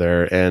time we were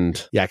there.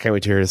 And yeah, I can't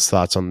wait to hear his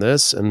thoughts on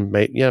this. And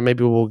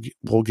maybe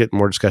we'll get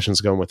more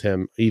discussions going with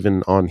him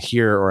even on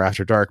here or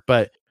after dark.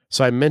 But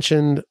so I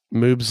mentioned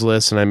Moob's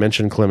list and I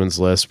mentioned Clemens'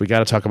 list. We got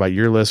to talk about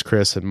your list,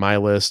 Chris, and my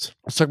list.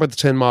 Let's talk about the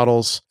 10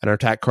 models and our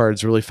attack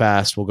cards really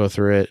fast. We'll go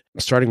through it.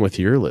 Starting with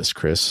your list,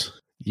 Chris.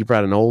 You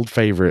brought an old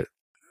favorite.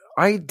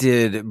 I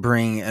did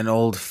bring an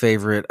old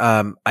favorite.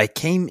 I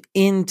came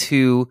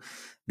into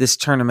this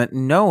tournament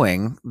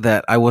knowing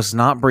that I was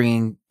not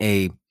bringing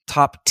a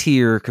top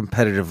tier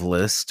competitive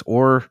list,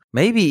 or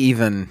maybe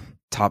even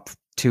top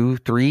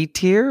 2-3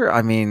 tier.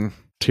 I mean,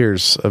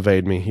 tiers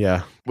evade me.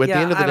 Yeah. At the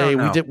end of the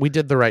day, we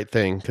did the right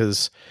thing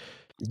because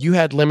you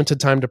had limited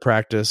time to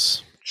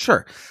practice.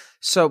 Sure.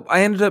 So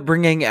I ended up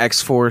bringing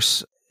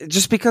X-Force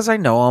just because I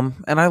know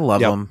them and I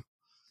love them.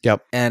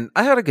 Yep. And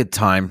I had a good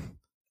time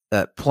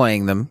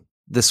playing them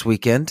this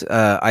weekend.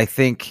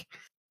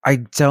 I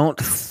don't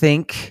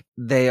think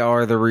they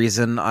are the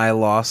reason I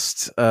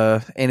lost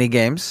any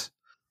games.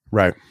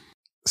 Right.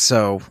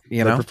 So,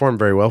 they performed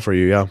very well for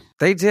you, yeah.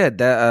 They did.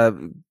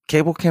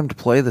 Cable came to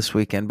play this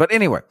weekend. But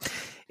anyway,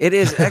 it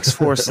is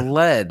X-Force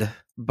led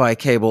by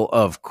Cable,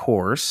 of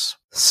course,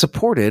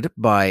 supported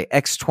by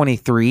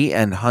X-23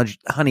 and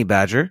Honey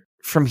Badger.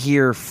 From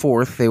here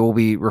forth, they will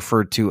be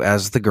referred to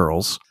as the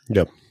girls.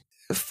 Yep.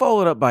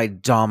 Followed up by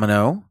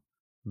Domino,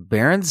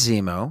 Baron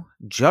Zemo,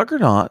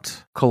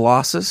 Juggernaut,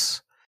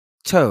 Colossus,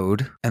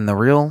 Toad, and the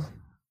real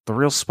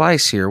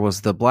spice here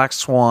was the Black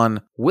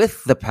Swan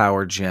with the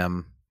Power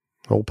Gem.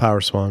 Old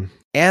Power Swan.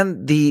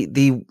 And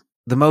the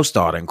most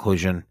odd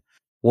inclusion,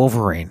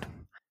 Wolverine.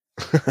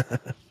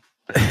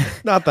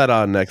 Not that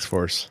odd in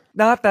X-Force.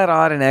 Not that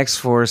odd in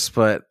X-Force,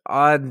 but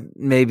odd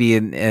maybe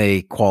in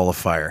a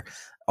qualifier.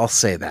 I'll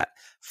say that.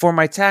 For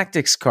my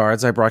tactics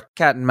cards, I brought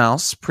Cat and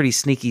Mouse, Pretty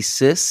Sneaky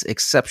Sis,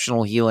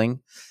 Exceptional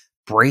Healing,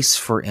 Brace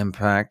for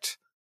Impact,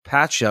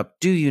 Patch Up,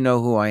 Do You Know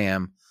Who I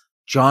Am,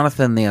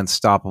 Jonathan the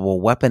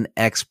Unstoppable, Weapon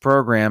X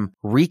Program,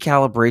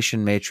 Recalibration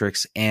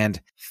Matrix, and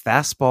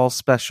Fastball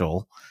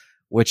Special,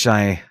 which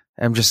I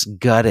am just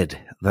gutted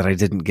that I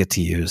didn't get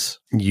to use.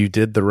 You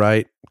did the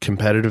right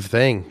competitive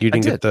thing. You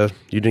didn't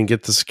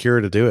get the Secure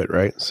to do it,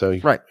 right? So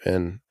right.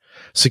 And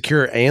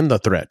Secure and the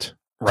threat.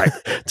 Right.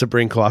 To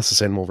bring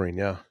Colossus and Wolverine,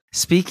 yeah.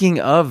 Speaking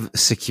of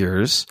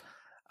Secures,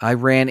 I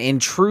ran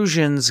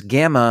Intrusions,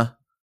 Gamma,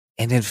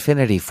 and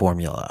Infinity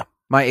Formula.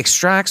 My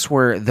extracts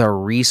were the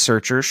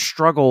Researcher,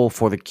 Struggle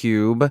for the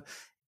Cube,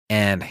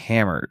 and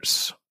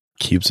Hammers.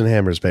 Cubes and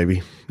Hammers,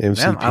 baby. MCP.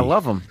 Man, I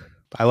love them.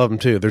 I love them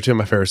too. They're two of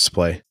my favorites to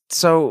play.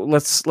 So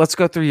let's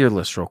go through your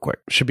list real quick.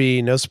 Should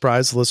be no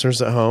surprise to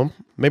listeners at home.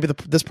 Maybe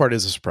this part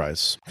is a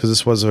surprise because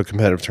this was a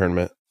competitive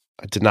tournament.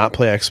 I did not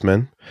play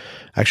X-Men.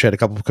 I actually had a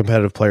couple of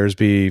competitive players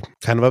be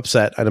kind of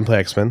upset I didn't play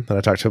X-Men. Then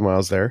I talked to them while I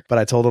was there. But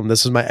I told them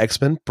this is my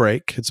X-Men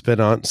break. It's been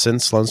on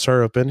since Lone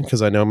Star Open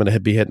because I know I'm going to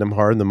be hitting them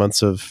hard in the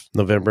months of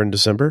November and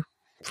December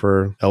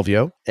for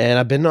LVO. And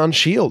I've been on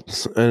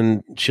Shields.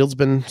 And Shields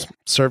been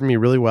serving me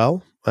really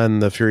well in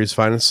the Furious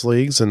Finest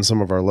leagues and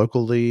some of our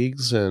local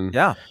leagues. And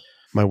yeah,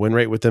 my win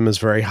rate with them is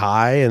very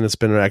high. And it's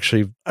been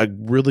actually a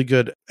really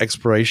good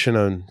exploration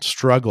and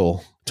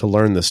struggle to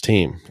learn this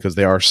team because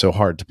they are so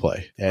hard to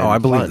play. And I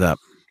believe that.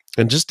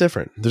 And just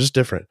different. They're just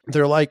different.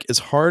 They're like, it's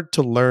hard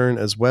to learn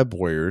as Web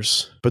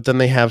Warriors, but then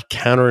they have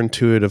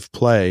counterintuitive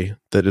play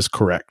that is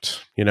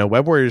correct.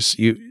 Web Warriors,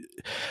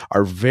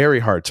 are very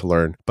hard to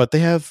learn, but they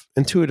have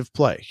intuitive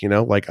play.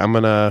 Like I'm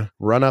going to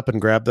run up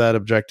and grab that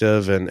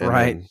objective and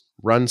then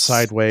run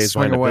sideways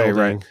Swing behind a away,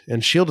 building. right.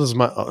 And shield is a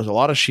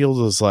lot of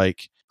shield is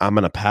like, I'm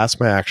going to pass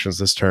my actions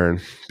this turn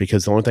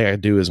because the only thing I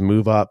can do is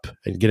move up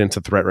and get into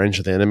threat range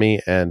of the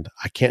enemy. And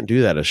I can't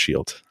do that as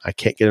shield. I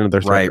can't get into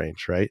their threat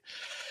range, right?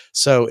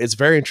 So it's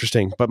very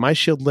interesting. But my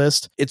shield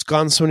list, it's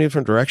gone so many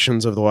different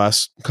directions over the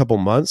last couple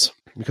months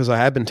because I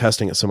have been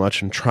testing it so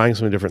much and trying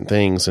so many different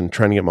things and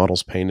trying to get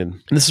models painted.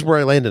 And this is where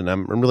I landed. And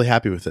I'm really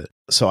happy with it.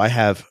 So I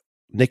have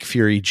Nick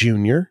Fury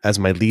Jr. as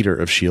my leader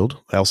of shield.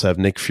 I also have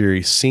Nick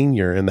Fury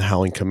Sr. in the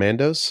Howling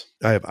Commandos.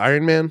 I have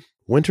Iron Man,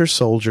 Winter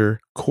Soldier,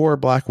 Core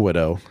Black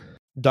Widow,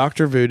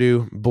 Dr.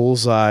 Voodoo,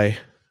 Bullseye,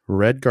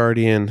 Red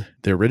Guardian,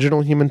 the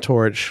original Human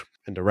Torch,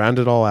 and to round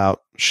it all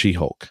out,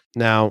 She-Hulk.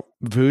 Now,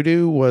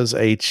 Voodoo was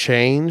a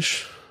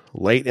change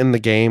late in the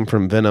game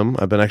from Venom.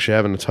 I've been actually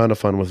having a ton of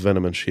fun with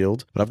Venom and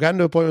S.H.I.E.L.D., but I've gotten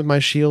to a point with my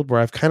S.H.I.E.L.D.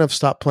 where I've kind of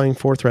stopped playing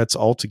 4 threats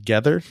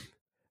altogether.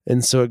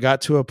 And so it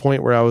got to a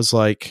point where I was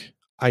like,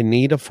 I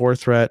need a 4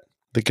 threat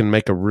that can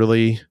make a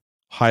really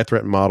high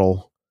threat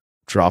model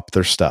drop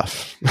their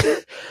stuff.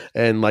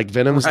 And like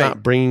Venom's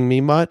not bringing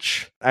me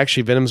much.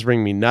 Actually, Venom's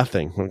bringing me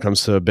nothing when it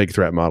comes to a big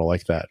threat model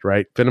like that,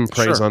 right? Venom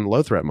preys on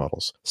low threat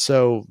models.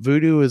 So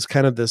Voodoo is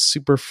kind of this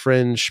super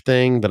fringe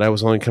thing that I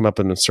was only come up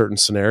in a certain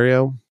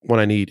scenario when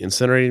I need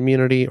incinerated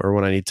immunity or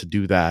when I need to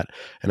do that.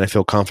 And I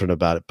feel confident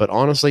about it. But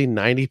honestly,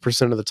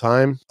 90% of the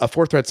time, a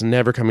 4 threat's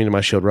never coming to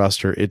my shield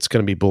roster. It's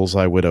going to be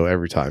Bullseye Widow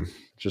every time.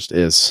 It just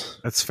is.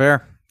 That's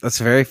fair. That's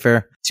very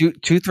fair.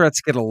 Two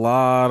threats get a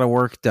lot of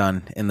work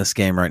done in this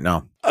game right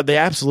now. They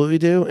absolutely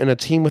do. And a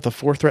team with a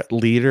 4 threat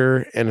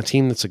leader and a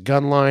team that's a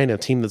gun line, a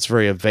team that's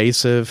very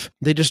evasive,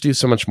 they just do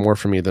so much more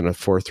for me than a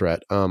 4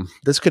 threat.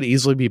 This could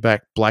easily be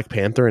back Black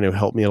Panther and it would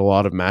help me in a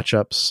lot of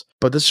matchups.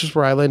 But this is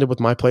where I landed with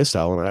my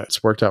playstyle and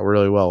it's worked out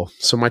really well.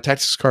 So my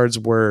tactics cards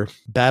were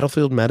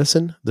Battlefield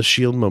Medicine, the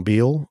Shield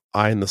Mobile,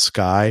 Eye in the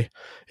Sky,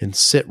 and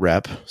Sit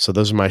Rep. So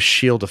those are my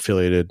Shield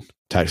affiliated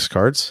tactics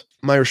cards.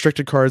 My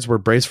restricted cards were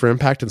Brace for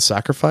Impact and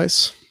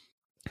Sacrifice.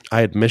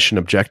 I had Mission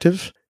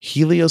Objective,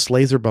 Helios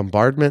Laser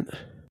Bombardment,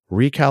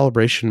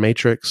 Recalibration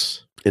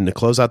Matrix, and to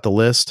close out the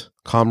list,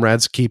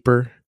 Comrades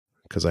Keeper,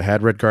 because I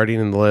had Red Guardian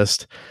in the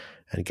list,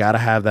 and gotta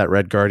have that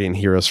Red Guardian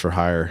Heroes for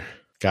Hire.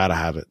 Gotta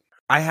have it.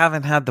 I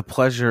haven't had the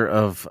pleasure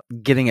of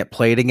getting it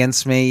played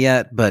against me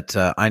yet, but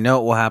I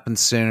know it will happen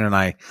soon, and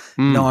I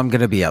know I'm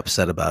going to be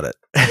upset about it.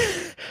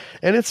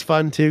 And it's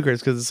fun too, Chris,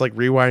 because it's like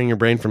rewiring your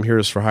brain from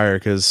Heroes for Hire,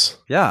 because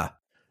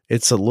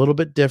it's a little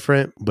bit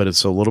different, but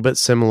it's a little bit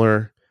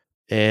similar.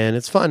 And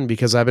it's fun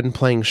because I've been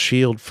playing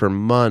S.H.I.E.L.D. for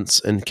months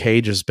and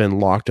Cage has been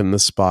locked in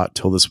this spot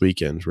till this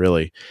weekend,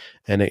 really.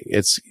 And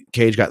it's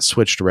Cage got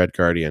switched to Red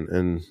Guardian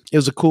and it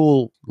was a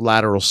cool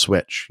lateral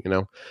switch,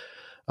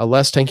 a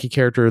less tanky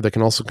character that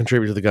can also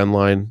contribute to the gun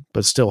line,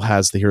 but still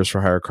has the Heroes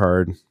for Hire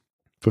card,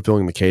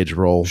 fulfilling the Cage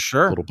role a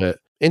little bit.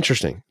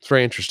 Interesting. It's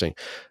very interesting.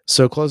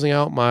 So closing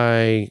out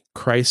my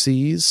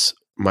crises,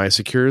 my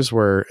secures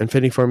were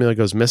Infinity Formula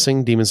Goes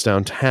Missing, Demons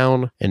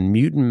Downtown, and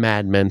Mutant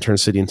Madmen Turn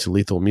City into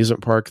Lethal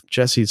Amusement Park,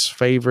 Jesse's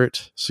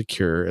favorite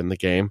secure in the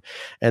game.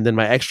 And then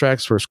my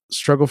extracts were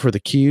Struggle for the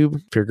Cube,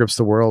 Fear Grips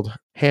the World,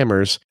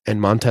 Hammers, and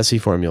Montesi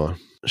Formula.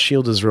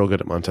 S.H.I.E.L.D. is real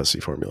good at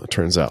Montesi Formula, it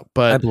turns out.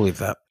 But I believe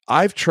that.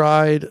 I've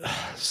tried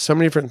so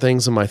many different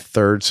things in my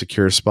third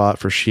secure spot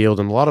for S.H.I.E.L.D.,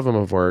 and a lot of them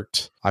have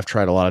worked. I've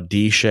tried a lot of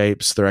D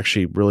shapes. They're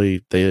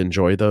actually they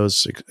enjoy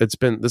those. This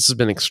has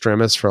been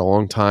Extremis for a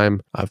long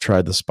time. I've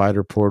tried the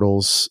Spider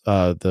Portals,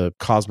 the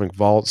Cosmic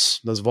Vaults.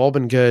 Those have all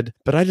been good,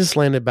 but I just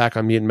landed back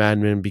on Mutant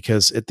Madmen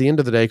because at the end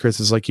of the day, Chris,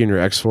 it's like you and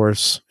your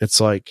X-Force. It's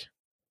like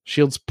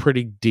S.H.I.E.L.D's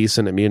pretty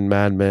decent at Mutant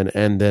Madmen,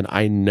 and then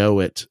I know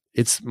it.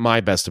 It's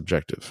my best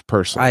objective,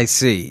 personally. I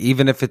see.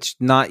 Even if it's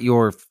not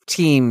your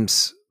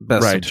team's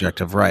best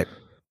objective, right?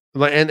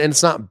 And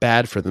it's not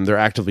bad for them. They're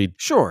actively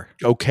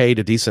okay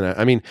to decent.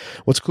 I mean,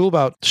 what's cool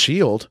about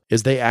S.H.I.E.L.D.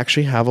 is they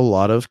actually have a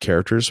lot of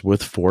characters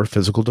with 4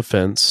 physical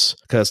defense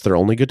because they're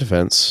only good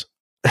defense.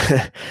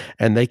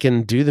 And they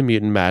can do the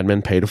Mutant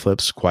Madmen pay to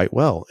flips quite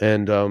well.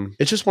 And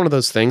it's just one of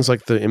those things,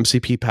 like the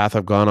MCP path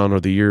I've gone on over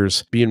the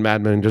years. Mutant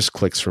Madmen just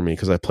clicks for me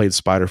because I played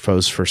Spider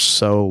Foes for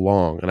so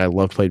long and I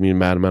loved playing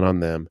Mutant Madmen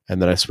on them.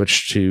 And then I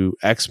switched to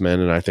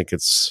X-Men, and I think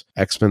it's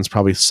X-Men's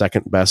probably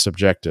second best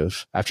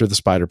objective after the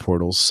Spider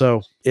Portals.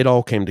 So it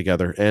all came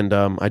together. And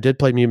I did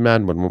play Mutant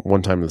Madmen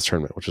one time in this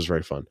tournament, which was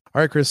very fun.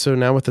 All right, Chris. So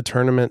now with the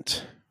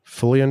tournament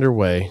fully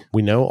underway,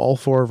 we know all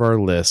 4 of our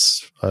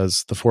lists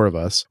as the 4 of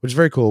us, which is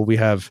very cool. We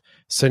have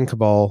Sin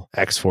Cabal,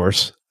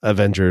 X-Force,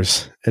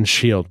 Avengers, and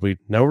S.H.I.E.L.D. We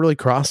no really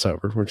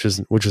crossover, which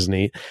is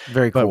neat.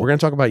 Very cool. But we're going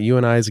to talk about you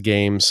and I's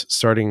games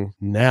starting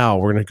now.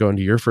 We're going to go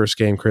into your first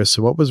game, Chris.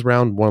 So what was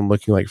round 1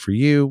 looking like for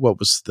you? And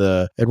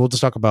we'll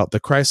just talk about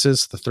the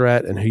crisis, the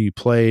threat, and who you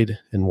played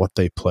and what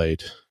they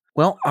played.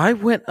 Well, I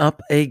went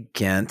up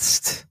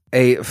against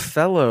a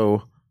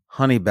fellow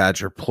Honey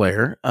Badger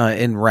player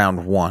in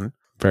round 1.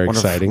 Very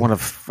exciting.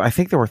 I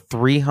think there were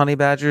 3 honey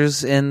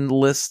badgers in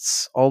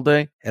lists all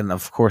day. And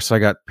of course, I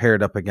got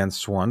paired up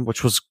against one,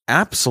 which was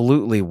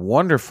absolutely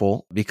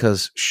wonderful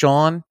because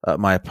Sean,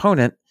 my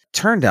opponent,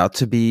 turned out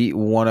to be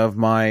one of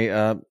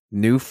my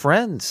new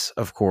friends,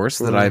 of course,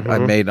 that I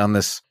made on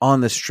this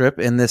trip.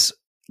 And this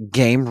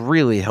game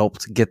really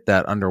helped get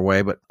that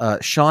underway. But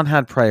Sean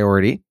had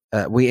priority.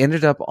 We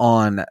ended up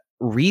on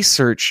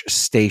Research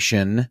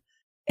Station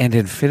and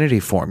Infinity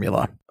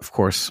Formula. Of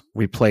course,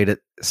 we played at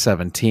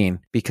 17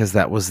 because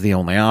that was the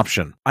only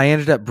option. I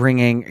ended up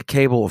bringing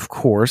Cable, of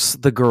course,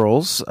 the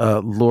girls,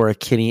 Laura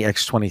Kinney,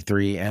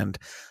 X23, and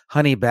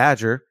Honey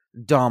Badger,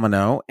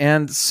 Domino.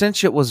 And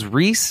since it was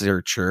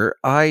Researcher,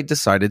 I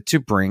decided to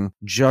bring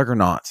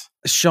Juggernaut.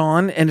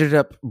 Sean ended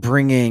up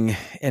bringing,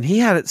 and he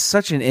had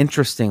such an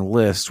interesting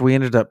list. We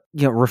ended up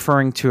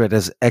referring to it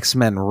as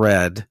X-Men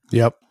Red.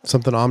 Yep.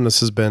 Something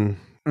Omnis has been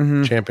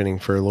championing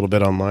for a little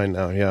bit online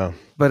now. Yeah.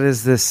 But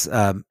is this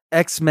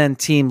X-Men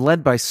team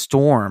led by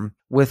Storm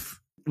with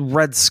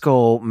Red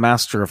Skull,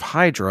 Master of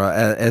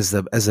Hydra, as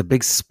a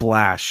big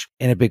splash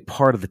and a big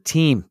part of the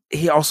team.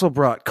 He also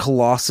brought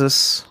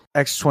Colossus,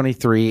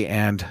 X23,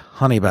 and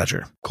Honey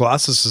Badger.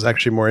 Colossus is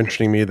actually more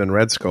interesting to me than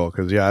Red Skull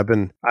because I've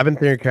been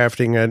theory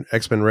crafting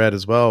X-Men Red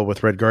as well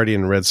with Red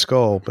Guardian and Red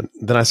Skull, but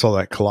then I saw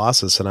that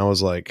Colossus and I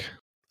was like,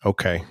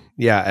 okay,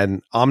 yeah,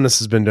 and Omnis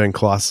has been doing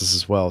Colossus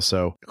as well,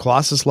 so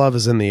Colossus love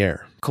is in the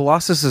air.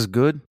 Colossus is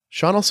good.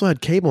 Sean also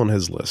had Cable in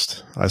his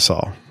list, I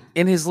saw.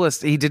 In his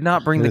list, he did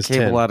not bring the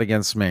Cable 10 out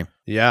against me.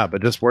 Yeah,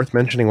 but just worth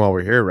mentioning while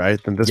we're here, right?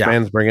 Then this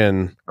man's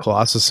bringing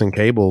Colossus and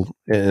Cable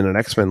in an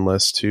X-Men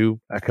list to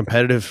a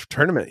competitive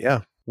tournament,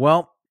 yeah.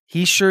 Well,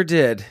 he sure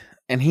did,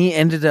 and he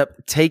ended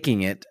up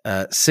taking it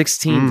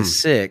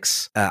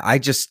 16-6. I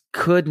just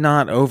could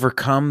not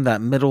overcome that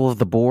middle of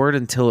the board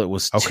until it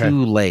was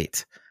too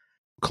late.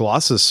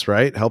 Colossus,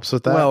 right? Helps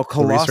with that? Well,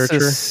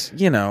 Colossus,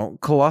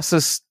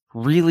 Colossus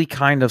really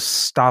kind of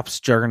stops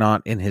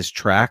Juggernaut in his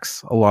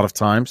tracks a lot of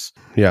times.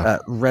 Yeah.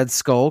 Red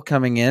Skull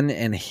coming in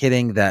and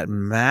hitting that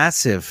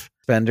massive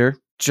spender.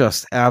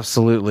 Just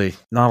absolutely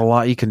not a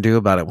lot you can do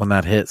about it when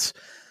that hits.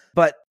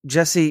 But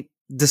Jesse,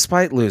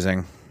 despite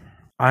losing,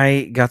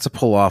 I got to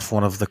pull off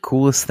one of the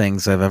coolest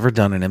things I've ever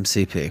done in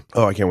MCP.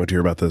 Oh, I can't wait to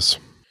hear about this.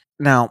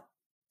 Now,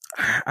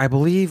 I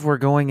believe we're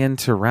going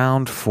into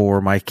round 4.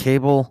 My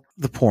Cable,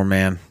 the poor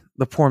man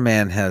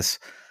has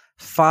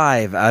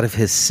 5 out of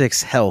his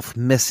 6 health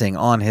missing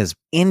on his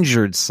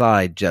injured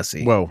side,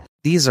 Jesse. Whoa.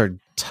 These are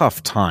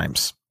tough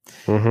times.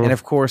 And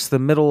of course, the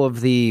middle of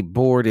the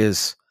board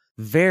is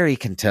very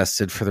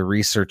contested for the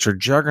Researcher.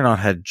 Juggernaut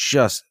had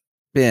just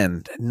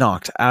been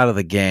knocked out of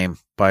the game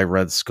by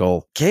Red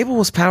Skull. Cable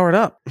was powered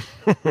up.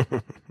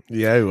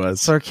 Yeah, he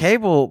was. So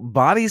Cable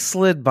body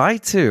slid by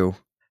 2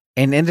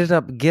 and ended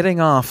up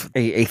getting off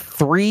a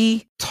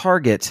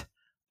 3-target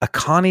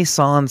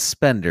Akane-san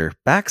Spender,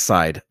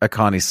 backside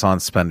Akane-san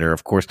Spender,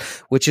 of course,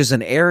 which is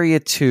an area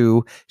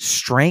 2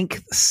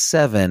 strength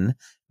 7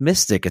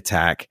 mystic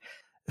attack.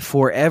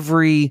 For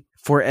every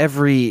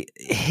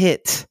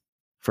hit,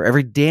 for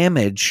every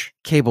damage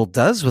Cable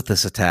does with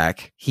this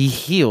attack, he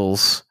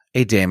heals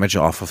a damage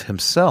off of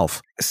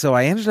himself. So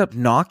I ended up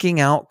knocking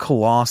out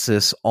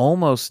Colossus,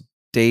 almost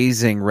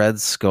dazing Red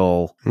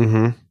Skull.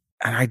 And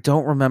I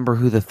don't remember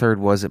who the third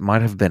was. It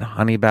might have been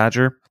Honey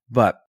Badger,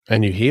 but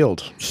and you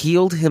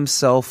healed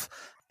himself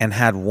and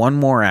had one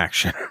more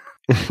action.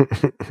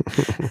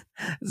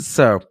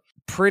 So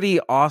pretty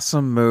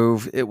awesome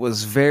move. It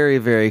was very,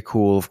 very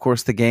cool. Of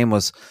course, the game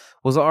was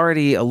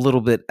already a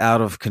little bit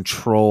out of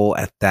control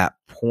at that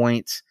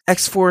point.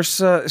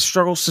 X-Force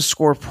struggles to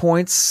score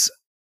points.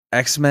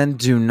 X-Men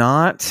do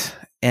not.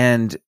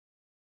 And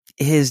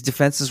his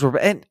defenses were...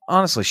 And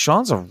honestly,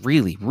 Sean's a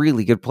really,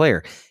 really good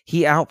player.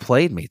 He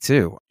outplayed me,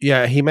 too.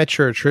 Yeah, he met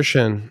your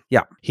attrition.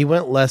 Yeah. He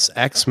went less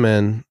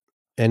X-Men,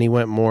 and he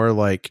went more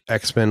like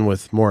X-Men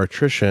with more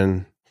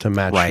attrition to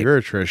match your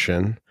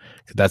attrition.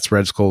 That's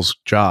Red Skull's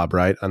job,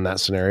 right, on that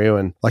scenario.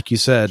 And like you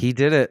said... He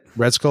did it.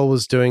 Red Skull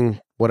was doing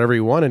whatever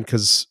he wanted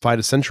because Fight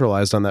is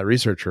centralized on that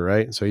Researcher,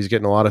 right? So he's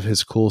getting a lot of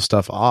his cool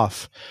stuff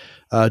off.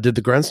 Did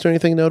the Grunts do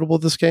anything notable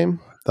this game?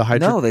 The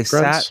Hydra No, they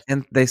Grunts?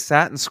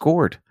 sat and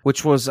scored,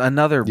 which was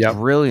another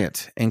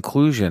brilliant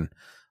inclusion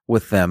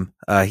with them.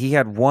 He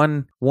had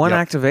one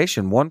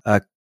activation, one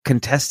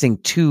contesting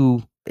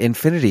 2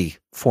 Infinity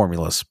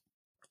formulas.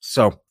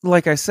 So,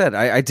 like I said,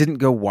 I didn't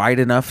go wide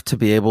enough to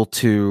be able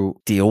to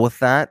deal with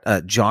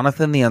that.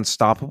 Jonathan the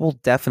Unstoppable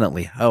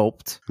definitely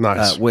helped.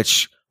 Nice.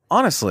 Which,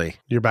 honestly,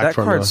 You're back that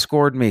from card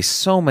scored me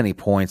so many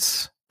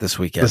points this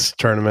weekend. This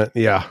tournament,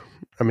 yeah.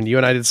 I mean, you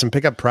and I did some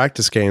pickup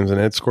practice games, and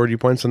it scored you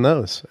points in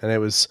those. And it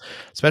was,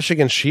 especially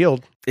against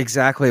Shield.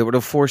 Exactly. It would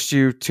have forced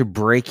you to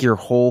break your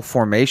whole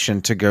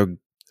formation to go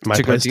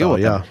deal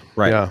with them.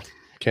 Right. Yeah.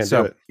 Can't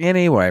do it.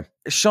 Anyway,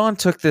 Sean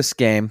took this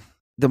game.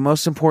 The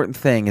most important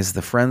thing is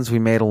the friends we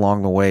made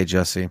along the way,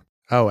 Jesse.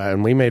 Oh,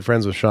 and we made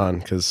friends with Sean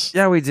because...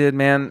 Yeah, we did,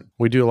 man.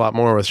 We do a lot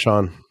more with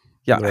Sean.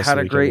 Yeah, I had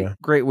a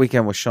great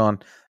weekend with Sean.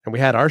 And we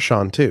had our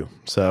Sean, too.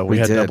 So we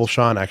had double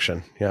Sean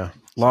action. Yeah.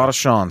 A lot of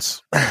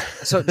Sean's.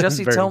 So,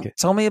 Jesse,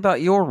 tell me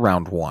about your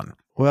round one.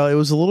 Well, it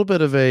was a little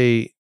bit of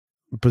a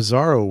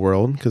bizarro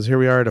world because here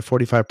we are at a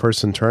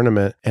 45-person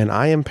tournament, and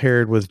I am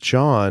paired with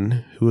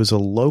John, who is a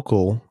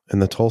local in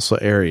the Tulsa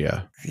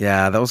area.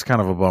 Yeah, that was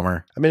kind of a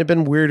bummer. I mean, it'd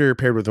been weirder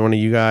paired with one of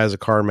you guys, a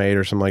car mate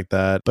or something like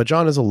that. But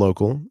John is a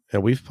local,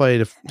 and we've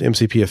played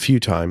MCP a few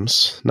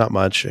times. Not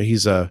much.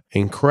 He's a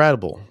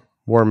incredible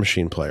War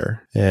Machine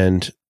player,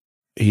 and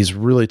he's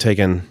really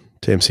taken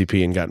to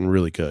MCP and gotten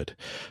really good.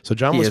 So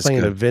John was playing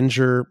an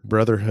Avenger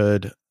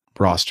Brotherhood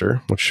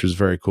roster, which was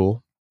very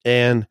cool.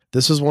 And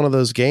this is one of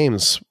those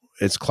games.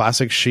 It's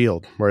classic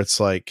Shield, where it's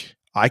like,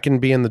 I can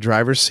be in the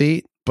driver's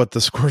seat, but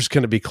the score's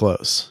going to be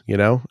close, you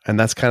know? And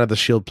that's kind of the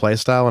Shield play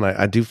style, and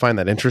I do find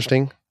that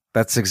interesting.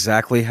 That's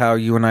exactly how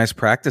you and I's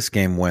practice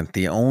game went.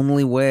 The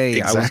only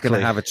way I was going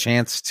to have a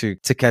chance to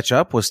catch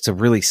up was to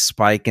really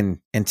spike and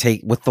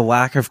take, with the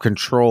lack of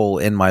control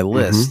in my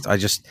list, I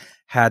just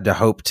had to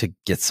hope to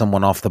get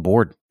someone off the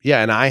board.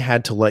 Yeah, and I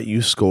had to let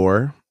you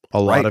score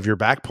a lot of your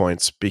back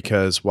points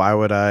because why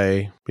would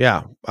I?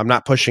 Yeah, I'm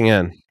not pushing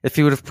in. If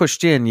you would have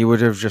pushed in, you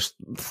would have just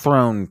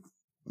thrown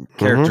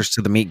characters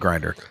to the meat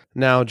grinder.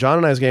 Now, John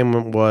and I's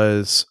game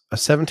was a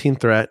 17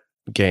 threat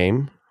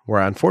game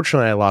where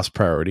unfortunately I lost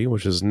priority,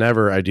 which is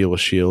never ideal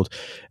with Shield,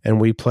 and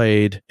we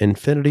played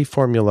Infinity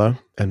Formula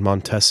and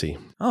Montesi.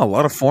 Oh, a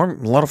lot of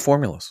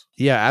formulas.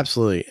 Yeah,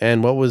 absolutely.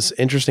 And what was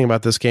interesting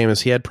about this game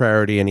is he had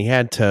priority and he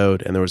had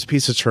Toad, and there was a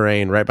piece of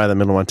terrain right by the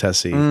middle of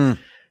Montesi.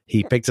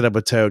 He picked it up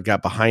with Toad,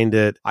 got behind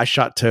it. I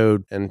shot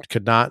Toad and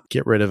could not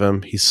get rid of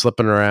him. He's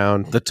slipping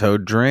around. The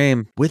Toad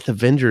Dream. With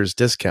Avengers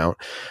discount.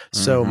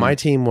 So my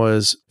team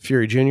was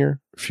Fury Jr.,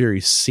 Fury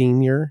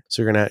Senior.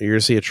 So you're gonna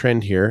see a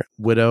trend here.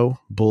 Widow,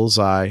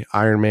 Bullseye,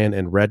 Iron Man,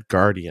 and Red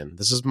Guardian.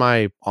 This is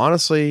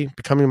honestly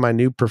becoming my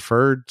new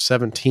preferred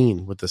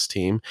 17 with this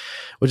team,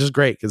 which is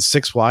great. It's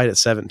 6 wide at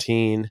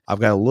 17.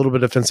 I've got a little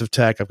bit of offensive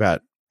tech. I've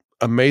got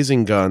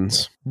amazing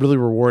guns, really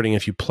rewarding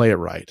if you play it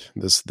right.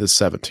 This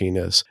 17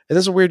 is. And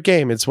this is a weird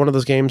game. It's one of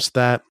those games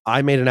that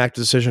I made an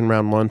active decision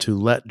round one to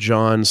let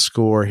John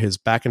score his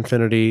back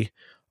infinity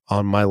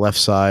on my left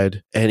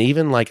side. And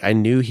even like I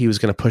knew he was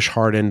going to push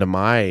hard into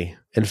my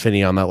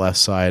infinity on that left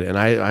side. And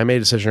I made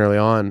a decision early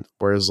on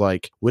where it's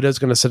like, Widow's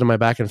going to sit in my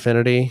back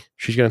infinity.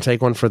 She's going to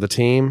take one for the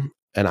team.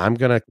 And I'm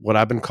going to, what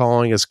I've been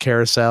calling is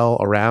carousel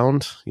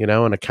around, in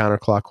a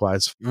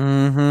counterclockwise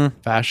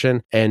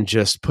fashion and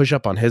just push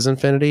up on his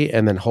infinity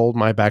and then hold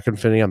my back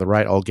infinity on the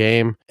right all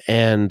game.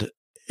 And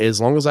as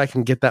long as I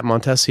can get that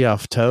Montesi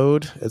off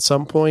Toad at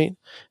some point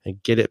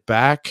and get it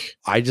back,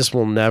 I just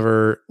will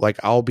never,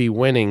 I'll be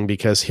winning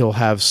because he'll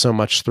have so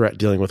much threat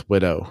dealing with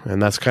Widow.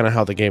 And that's kind of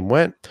how the game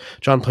went.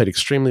 John played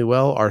extremely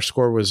well. Our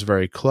score was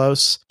very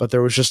close, but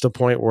there was just a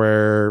point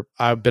where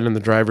I've been in the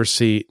driver's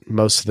seat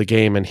most of the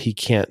game and he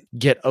can't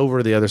get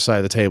over the other side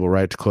of the table,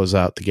 right, to close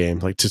out the game,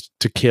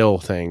 to kill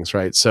things,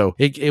 right? So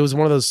it was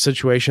one of those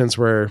situations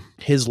where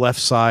his left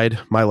side,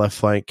 my left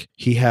flank,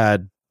 he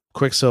had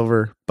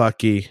Quicksilver,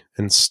 Bucky,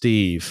 and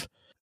Steve.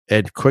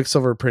 And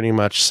Quicksilver pretty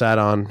much sat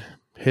on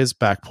his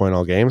back point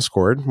all game,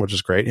 scored, which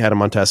is great. He had a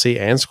Montesi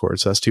and scored,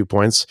 so that's 2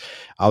 points.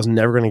 I was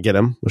never going to get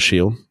him with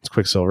Shield. It's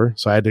Quicksilver,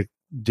 so I had to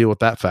deal with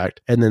that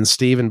fact. And then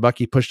Steve and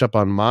Bucky pushed up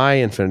on my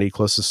infinity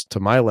closest to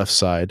my left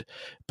side,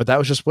 but that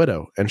was just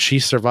Widow, and she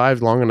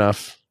survived long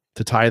enough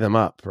to tie them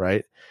up,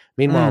 right?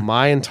 Meanwhile,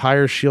 my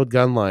entire Shield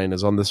gun line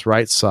is on this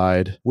right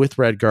side with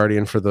Red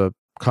Guardian for the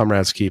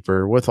Comrade's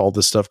Keeper with all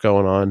this stuff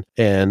going on,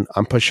 and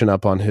I'm pushing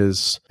up on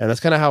his, and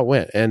that's kind of how it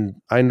went. And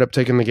I ended up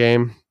taking the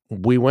game.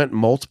 We went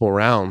multiple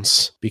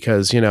rounds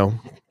because,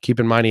 keep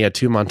in mind he had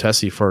 2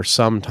 Montesi for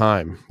some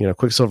time.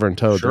 Quicksilver and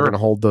Toad, they're going to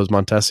hold those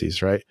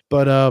Montesis, right?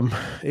 But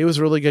it was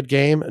a really good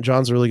game.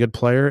 John's a really good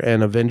player,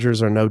 and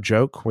Avengers are no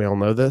joke. We all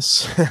know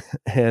this.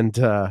 And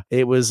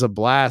it was a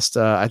blast.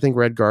 I think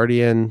Red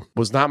Guardian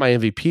was not my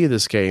MVP of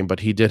this game, but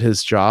he did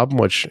his job,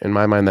 which in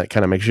my mind, that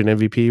kind of makes you an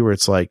MVP, where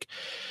it's like,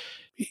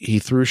 he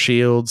threw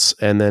shields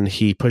and then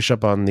he pushed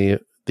up on the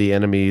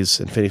enemy's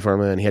Infinity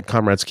Formula, and he had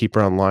Comrade's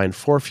Keeper online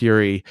for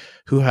Fury,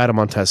 who had a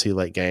Montesi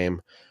late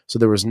game. So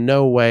there was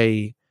no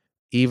way,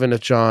 even if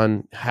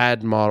John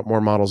had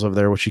more models over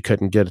there, which he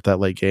couldn't get at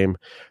that late game,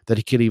 that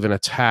he could even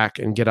attack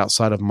and get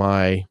outside of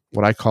my,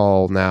 what I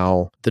call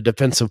now, the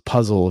defensive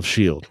puzzle of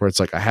Shield, where it's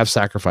like, I have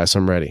Sacrifice,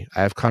 I'm ready.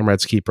 I have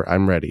Comrade's Keeper,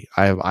 I'm ready.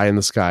 I have Eye in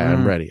the Sky,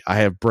 I'm ready. I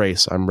have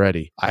Brace, I'm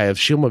ready. I have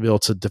Shield Mobile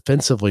to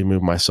defensively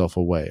move myself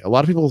away. A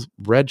lot of people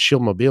read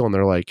Shield Mobile and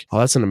they're like, oh,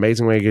 that's an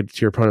amazing way to get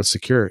to your opponent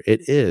secure.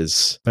 It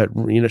is. But,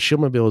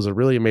 Shield Mobile is a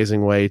really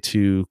amazing way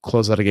to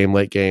close out a game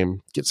late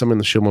game, get someone in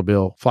the Shield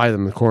Mobile, fly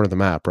them in the corner of the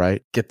map,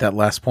 right? Get that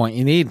last point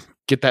you need.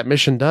 Get that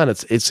mission done.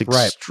 It's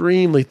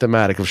extremely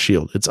thematic of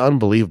Shield. It's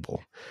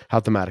unbelievable how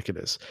thematic it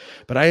is.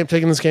 But I am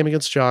taking this game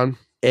against John,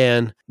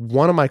 and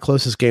one of my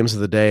closest games of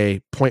the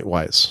day,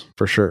 point-wise,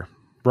 for sure.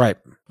 Right.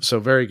 So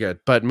very good.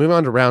 But moving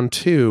on to round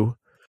 2,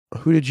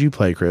 who did you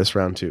play, Chris,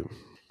 round 2?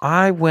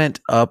 I went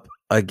up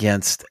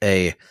against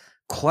a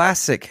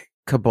classic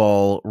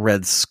Cabal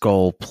Red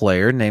Skull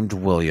player named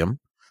William.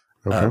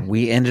 Okay.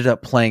 We ended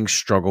up playing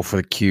Struggle for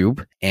the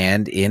Cube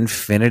and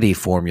Infinity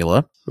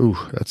Formula. Ooh,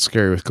 that's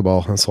scary with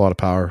Cabal. That's a lot of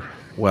power.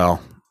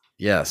 Well,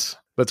 yes.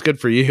 But it's good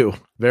for you.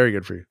 Very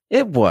good for you.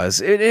 It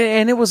was.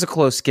 And it was a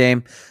close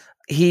game.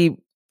 He,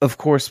 of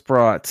course,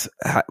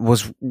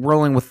 was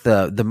rolling with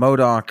the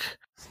MODOK,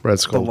 Red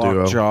Skull the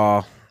duo.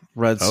 Lockjaw,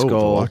 Red The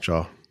Skull,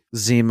 Lockjaw.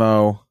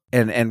 Zemo,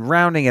 and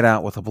rounding it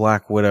out with a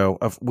Black Widow.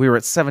 We were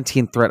at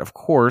 17 threat, of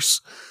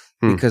course,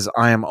 because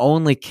I am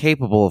only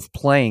capable of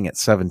playing at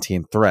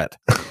 17 threat.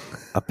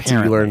 Apparently.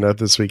 So you learned that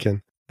this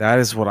weekend. That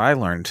is what I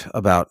learned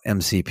about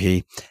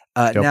MCP.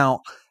 Yep.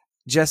 Now,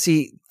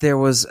 Jesse, there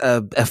was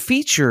a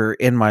feature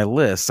in my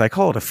list. I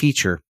call it a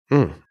feature.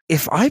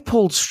 If I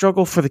pulled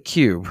Struggle for the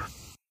Cube,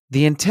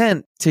 the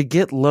intent to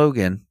get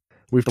Logan,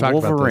 We've the talked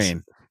about this.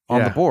 Wolverine,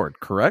 on the board,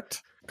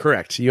 correct?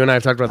 Correct. You and I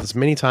have talked about this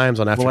many times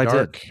on After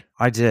Dark.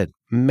 I did.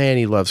 Man,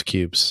 he loves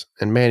cubes,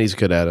 and man, he's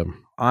good at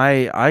them.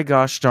 I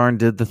gosh darn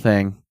did the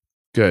thing.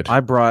 Good. I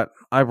brought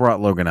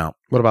Logan out.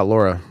 What about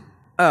Laura?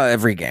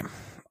 Every game.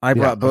 I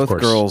brought both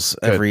girls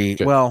every.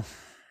 Good. Well,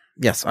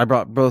 yes, I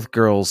brought both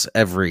girls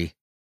every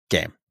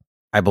game,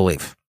 I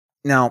believe.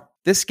 Now,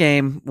 this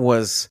game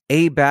was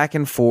a back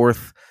and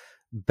forth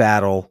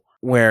battle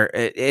where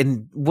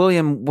and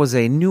William was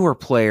a newer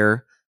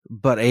player,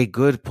 but a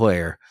good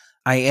player.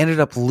 I ended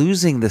up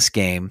losing this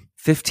game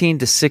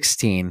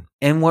 15-16.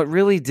 And what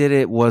really did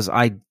it was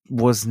I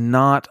was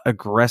not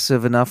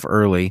aggressive enough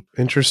early.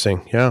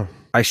 Interesting. Yeah.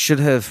 I should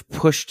have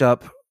pushed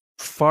up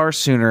far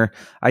sooner.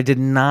 I did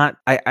not.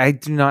 I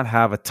do not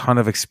have a ton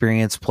of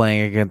experience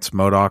playing against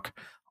MODOK,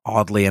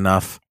 oddly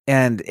enough.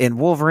 And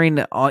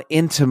Wolverine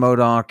into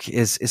MODOK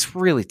is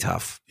really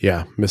tough.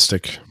 Yeah.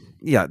 Mystic.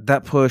 Yeah,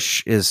 that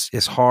push is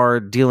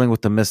hard. Dealing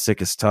with the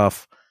Mystic is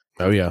tough.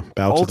 Oh, yeah.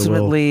 Bow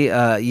Ultimately,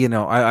 to the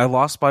will. I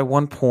lost by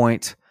 1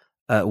 point.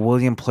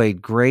 William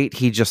played great.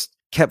 He just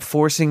kept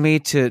forcing me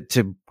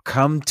to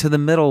come to the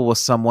middle with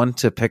someone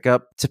to pick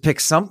up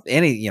a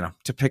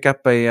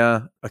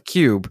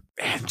cube,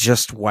 and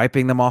just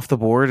wiping them off the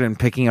board and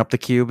picking up the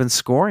cube and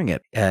scoring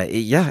it.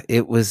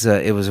 It was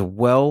a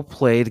well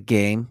played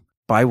game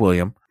by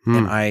William,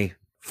 and I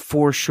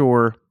for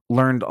sure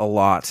learned a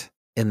lot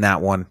in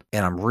that one,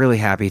 and I'm really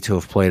happy to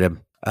have played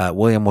him.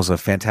 William was a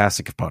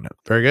fantastic opponent.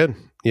 Very good.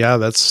 Yeah,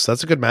 that's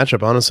a good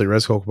matchup, honestly.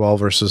 Red Skull Cabal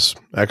versus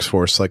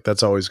X-Force. Like,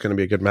 that's always going to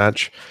be a good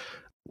match.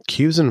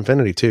 Cubes and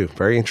Infinity, too.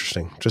 Very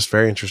interesting. Just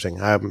very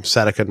interesting. I'm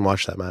sad I couldn't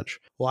watch that match.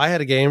 Well, I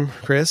had a game,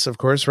 Chris, of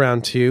course,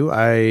 round 2.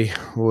 I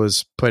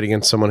was played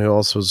against someone who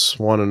also was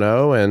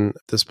 1-0, and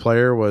this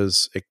player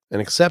was an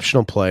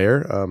exceptional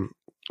player.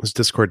 His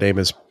Discord name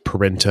is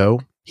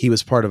Parento. He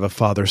was part of a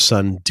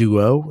father-son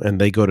duo, and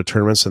they go to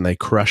tournaments and they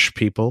crush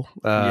people.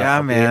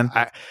 Yeah, man.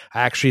 I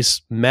actually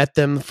met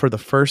them for the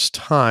first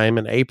time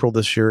in April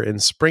this year in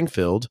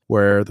Springfield,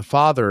 where the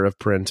father of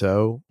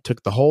Parento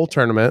took the whole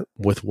tournament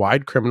with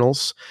Wide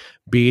Criminals,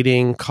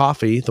 beating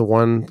Coffee, the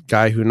one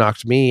guy who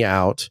knocked me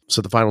out.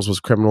 So the finals was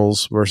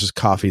Criminals versus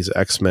Coffee's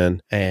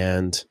X-Men,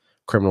 and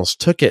Criminals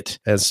took it.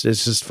 It's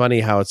just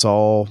funny how it's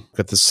all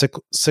got this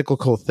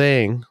cyclical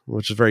thing,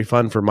 which is very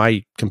fun for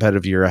my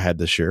competitive year I had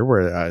this year,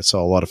 where I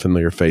saw a lot of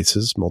familiar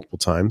faces multiple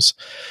times.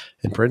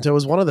 And Parento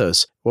was one of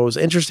those. What was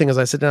interesting is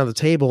I sit down at the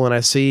table and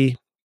I see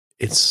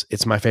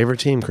it's my favorite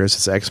team, Chris.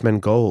 It's X-Men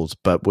Gold,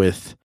 but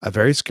with a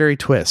very scary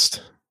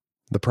twist.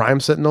 The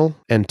Prime Sentinel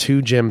and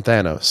 2 Gem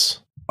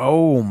Thanos.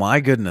 Oh, my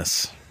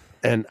goodness.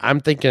 And I'm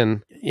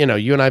thinking,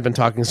 you and I have been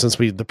talking since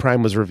the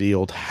Prime was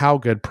revealed, how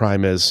good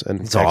Prime is and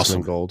it's X-Men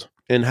awesome. Gold.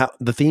 And how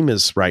the theme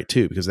is right,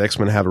 too, because the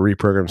X-Men have a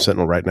reprogrammed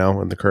Sentinel right now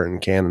in the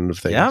current canon of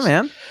things. Yeah,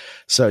 man.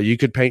 So you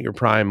could paint your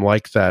Prime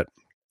like that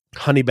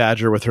Honey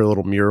Badger with her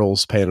little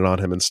murals painted on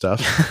him and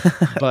stuff.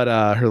 But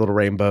her little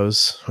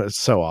rainbows. It's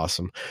so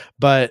awesome.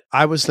 But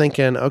I was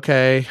thinking,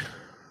 okay,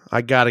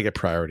 I got to get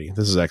priority.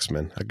 This is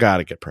X-Men. I got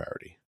to get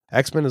priority.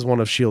 X-Men is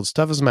one of S.H.I.E.L.D.'s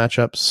toughest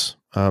matchups.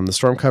 The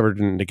Storm Cover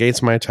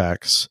negates my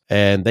attacks,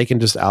 and they can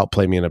just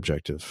outplay me in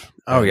objective.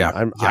 Oh,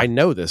 yeah. I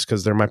know this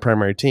because they're my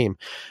primary team.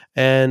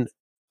 And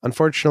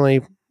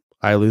unfortunately,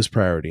 I lose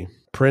priority.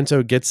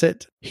 Parento gets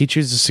it. He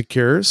chooses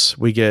Secures.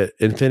 We get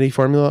Infinity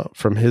Formula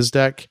from his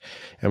deck,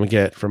 and we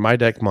get, from my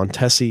deck,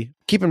 Montesi.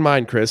 Keep in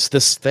mind, Chris,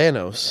 this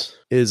Thanos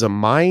is a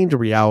mind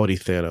reality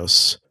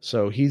Thanos.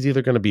 So he's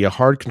either going to be a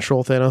hard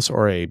control Thanos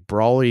or a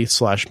brawly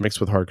 / mixed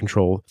with hard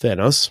control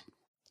Thanos.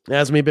 It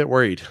has me a bit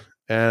worried.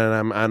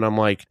 And I'm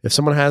like, if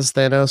someone has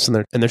Thanos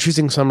and they're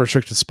choosing some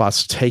restricted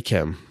spots to take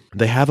him,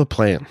 they have a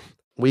plan.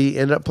 We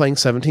end up playing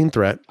 17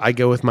 threat. I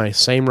go with my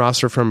same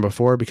roster from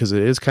before because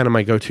it is kind of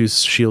my go-to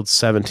Shield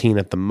 17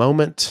 at the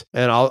moment.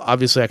 And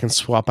obviously I can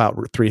swap out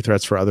 3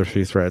 threats for other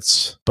 3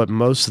 threats, but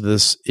most of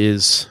this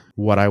is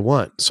what I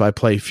want. So I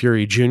play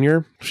Fury Jr.,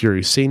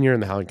 Fury Sr.,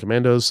 and the Howling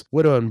Commandos,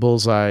 Widow and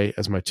Bullseye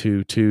as my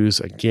 2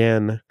 2s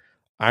again,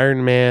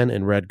 Iron Man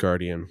and Red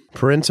Guardian.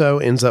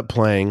 Parento ends up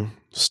playing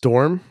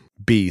Storm,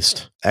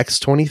 Beast,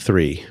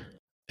 X-23,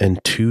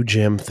 and 2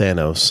 Gem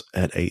Thanos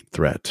at 8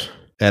 threat.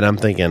 And I'm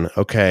thinking,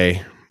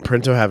 okay,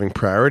 Parento having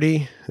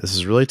priority, this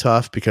is really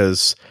tough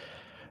because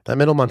that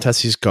middle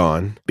Montesi's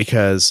gone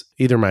because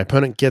either my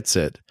opponent gets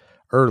it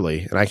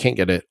early and I can't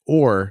get it,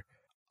 or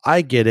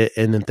I get it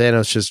and then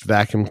Thanos just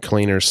vacuum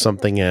cleaners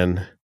something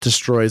in,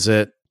 destroys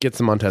it, gets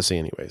the Montesi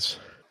anyways.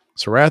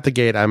 So right at the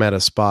gate, I'm at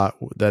a spot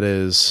that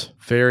is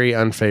very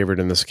unfavored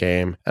in this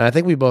game. And I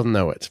think we both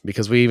know it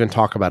because we even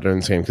talk about it in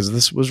this game, because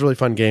this was a really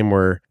fun game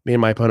where me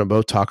and my opponent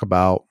both talk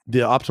about the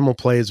optimal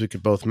plays we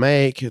could both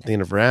make at the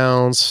end of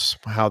rounds,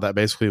 how that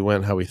basically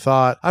went, how we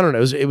thought. I don't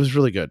know. It was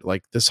really good.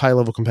 Like this high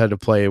level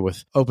competitive play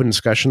with open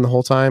discussion the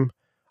whole time.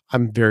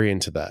 I'm very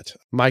into that.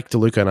 Mike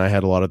DeLuca and I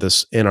had a lot of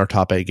this in our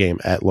top 8 game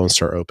at Lone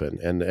Star Open,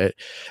 and it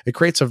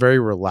creates a very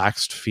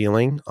relaxed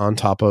feeling on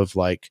top of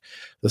like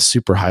the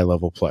super high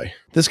level play.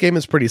 This game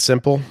is pretty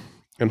simple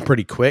and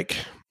pretty quick.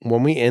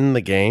 When we end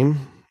the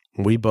game,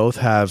 we both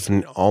have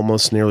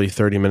almost nearly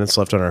 30 minutes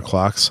left on our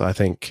clocks. I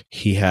think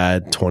he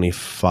had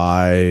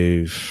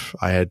 25,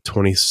 I had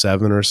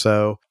 27 or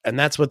so. And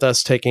that's with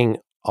us taking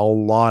a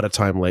lot of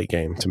time late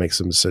game to make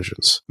some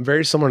decisions.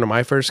 Very similar to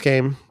my first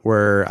game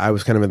where I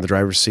was kind of in the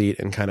driver's seat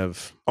and kind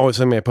of always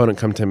letting my opponent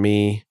come to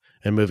me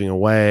and moving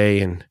away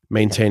and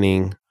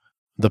maintaining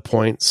the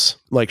points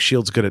like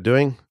Shield's good at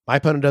doing. My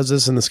opponent does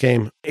this in this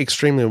game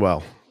extremely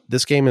well.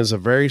 This game is a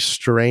very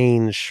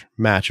strange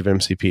match of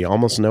MCP.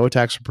 Almost no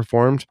attacks are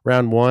performed.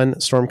 Round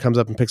 1, Storm comes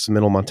up and picks the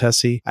middle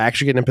Montesi. I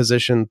actually get in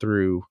position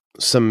through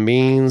some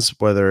means,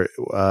 whether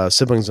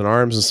siblings in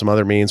arms and some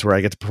other means where I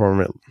get to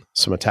perform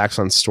some attacks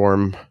on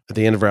Storm at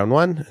the end of round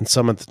 1 and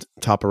some at the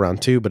top of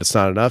round 2, but it's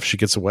not enough. She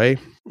gets away.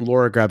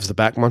 Laura grabs the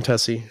back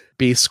Montesi.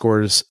 Beast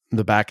scores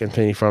the back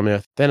Infinity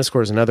Formula. Thanos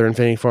scores another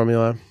Infinity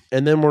Formula.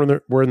 And then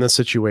we're in this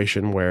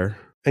situation where,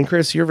 and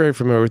Chris, you're very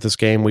familiar with this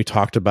game. We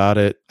talked about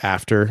it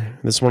after.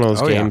 This is one of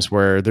those games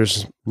where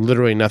there's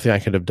literally nothing I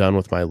could have done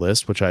with my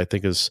list, which I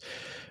think is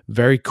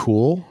very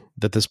cool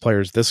that this player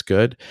is this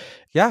good.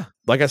 Yeah.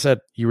 Like I said,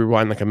 you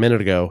rewind like a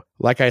minute ago.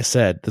 Like I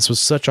said, this was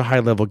such a high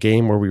level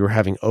game where we were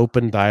having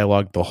open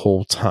dialogue the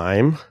whole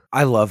time.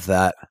 I love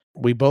that.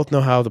 We both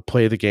know how to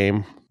play the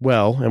game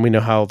well, and we know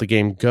how the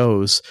game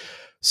goes.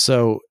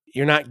 So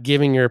you're not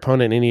giving your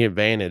opponent any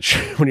advantage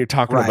when you're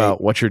talking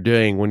about what you're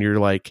doing. When you're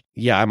like,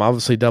 yeah, I'm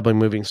obviously doubly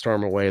moving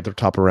Storm away at the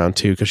top of round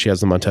 2 because she has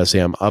the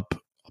Montesi. I'm up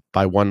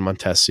by 1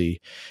 Montesi,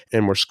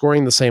 and we're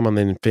scoring the same on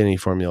the Infinity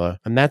Formula.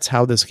 And that's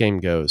how this game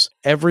goes.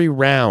 Every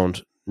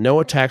round, no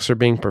attacks are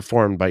being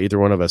performed by either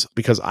one of us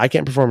because I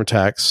can't perform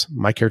attacks.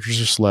 My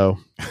characters are slow,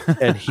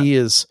 and he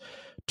is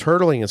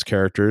turtling his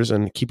characters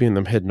and keeping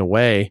them hidden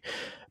away,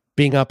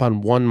 being up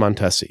on 1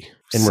 Montesi.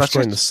 And we're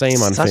scoring the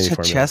same on Infinity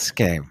Formula. Such a chess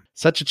game.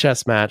 Such a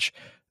chess match.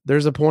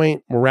 There's a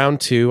point where round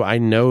 2, I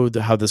know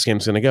how this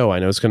game's going to go. I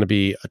know it's going to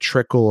be a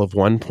trickle of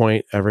 1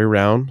 point every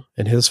round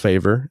in his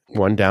favor,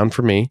 1 down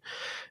for me.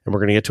 And we're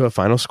going to get to a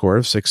final score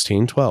of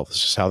 16-12.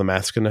 It's just how the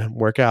math's going to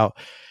work out.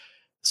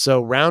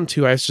 So round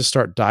 2, I just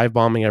start dive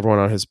bombing everyone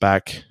on his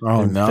back.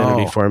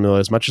 Infinity Formula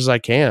as much as I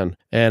can.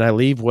 And I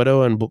leave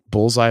Widow and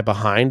Bullseye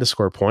behind to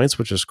score points,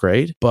 which is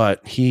great.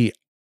 But he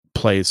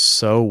plays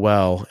so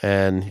well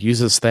and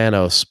uses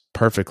Thanos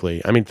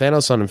perfectly. I mean,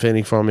 Thanos on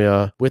Infinity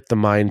Formula with the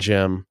Mind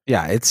Gem.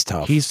 Yeah, it's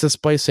tough. He's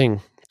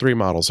displacing 3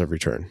 models every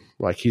turn.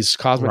 Like he's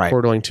Cosmic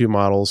Portaling 2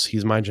 models.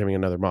 He's Mind Gemming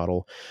another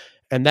model.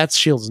 And that's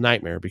Shield's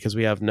nightmare because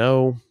we have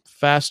no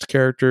fast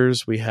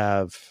characters. We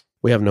have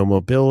no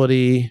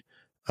mobility.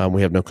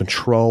 We have no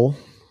control.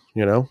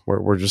 You know,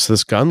 we're just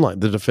this gun line,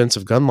 the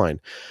defensive gun line.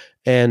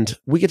 And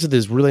we get to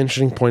these really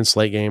interesting points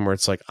late game where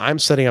it's like, I'm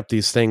setting up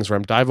these things where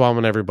I'm dive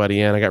bombing everybody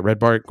in. I got Red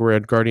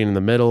Guardian in the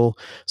middle,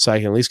 so I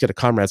can at least get a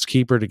Comrade's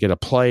Keeper to get a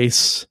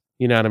place.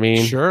 You know what I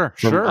mean? Sure.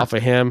 Off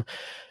of him.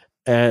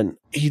 And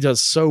he does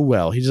so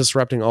well. He's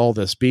disrupting all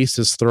this. Beast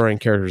is throwing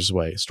characters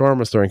away. Storm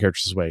is throwing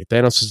characters away.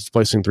 Thanos is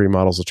displacing 3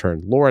 models a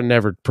turn. Laura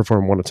never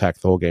performed 1 attack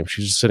the whole game.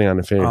 She's just sitting on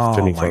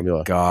Infinity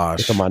Formula.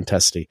 Gosh. With a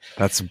Montesi.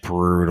 That's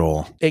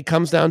brutal. It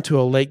comes down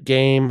to a late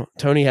game.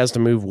 Tony has to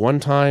move 1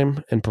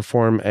 time and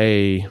perform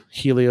a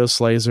Helios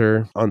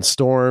laser on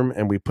Storm,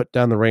 and we put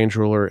down the range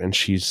ruler, and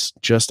she's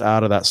just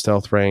out of that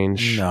stealth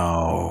range.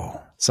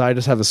 No. So I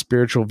just have a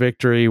spiritual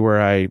victory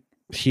where I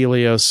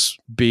Helios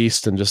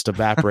Beast and just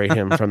evaporate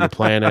him from the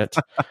planet.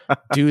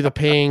 Do the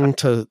ping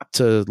to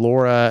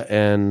Laura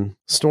and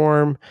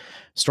Storm.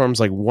 Storm's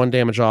like 1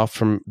 damage off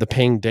from the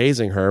ping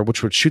dazing her,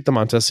 which would shoot the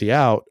Montesi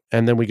out,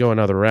 and then we go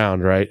another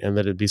round, right? And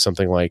then it'd be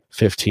something like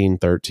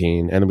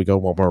 15-13, and then we go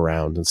 1 more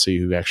round and see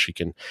who actually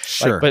can.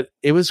 Sure. But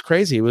it was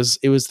crazy. It was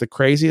the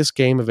craziest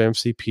game of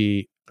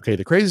MCP. Okay,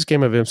 the craziest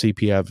game of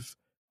MCP I've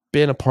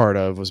been a part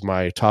of was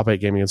my top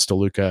 8 game against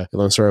DeLuca at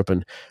Lone Star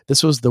Open.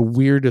 This was the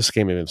weirdest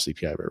game of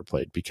MCP I've ever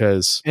played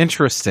because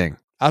interesting.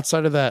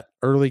 Outside of that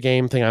early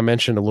game thing I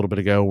mentioned a little bit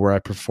ago where I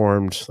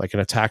performed like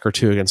an attack or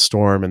 2 against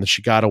Storm and then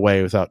she got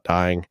away without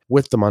dying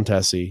with the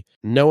Montesi,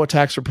 no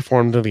attacks were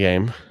performed in the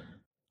game.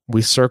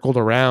 We circled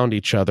around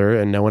each other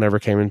and no one ever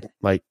came in,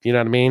 like, you know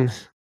what I mean?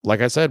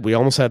 Like I said, we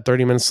almost had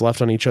 30 minutes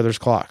left on each other's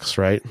clocks,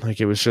 right? Like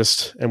it was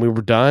just, and we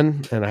were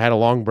done and I had a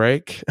long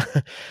break.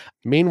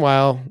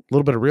 Meanwhile, a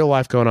little bit of real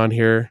life going on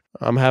here.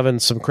 I'm having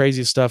some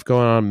crazy stuff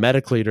going on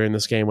medically during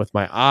this game with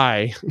my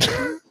eye.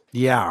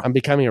 Yeah. I'm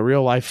becoming a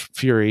real life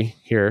Fury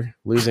here,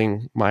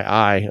 losing my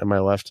eye on my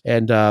left.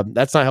 And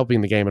that's not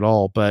helping the game at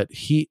all. But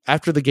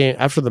after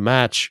the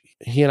match,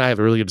 he and I have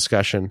a really good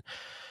discussion.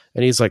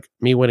 And he's like,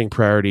 me winning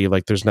priority,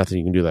 like there's nothing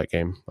you can do that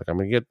game. Like I'm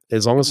going to get,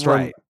 as long as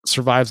Storm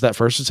survives that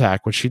first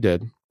attack, which she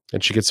did,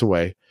 and she gets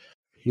away.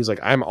 He's like,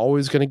 I'm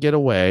always going to get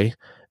away.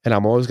 And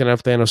I'm always going to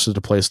have Thanos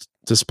to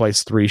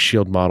displace 3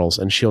 shield models,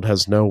 and shield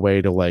has no way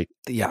to like.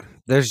 Yeah,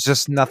 there's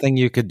just nothing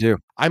you could do.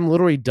 I'm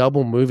literally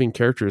double moving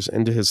characters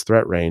into his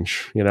threat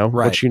range,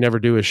 which you never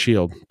do as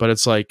shield. But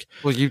it's like,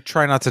 well, you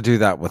try not to do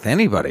that with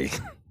anybody.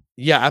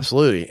 Yeah,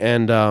 absolutely,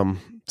 and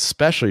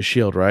especially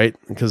shield, right?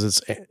 Because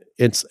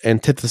it's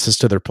antithesis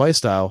to their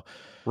playstyle,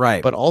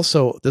 right? But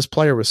also, this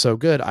player was so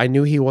good, I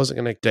knew he wasn't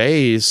going to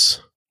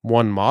daze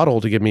one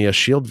model to give me a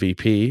shield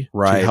VP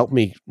to help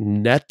me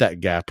net that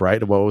gap,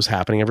 right, of what was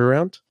happening every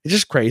round. It's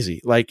just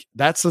crazy. Like,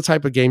 that's the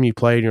type of game you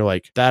play and you're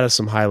like, that is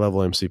some high level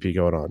MCP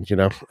going on,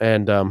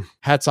 And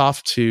hats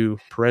off to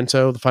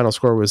Parento. The final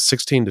score was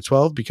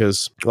 16-12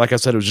 because, like I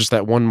said, it was just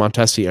that one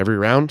Montesi every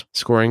round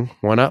scoring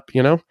 1 up,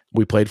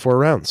 We played 4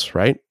 rounds,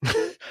 right?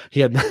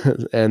 He had,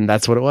 and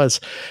that's what it was.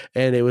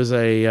 And it was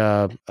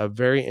a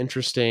very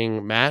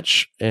interesting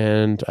match.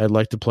 And I'd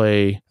like to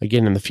play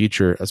again in the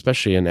future,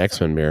 especially in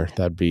X-Men Mirror.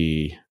 That'd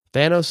be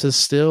Thanos is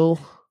still,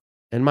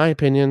 in my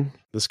opinion,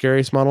 the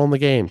scariest model in the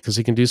game because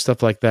he can do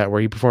stuff like that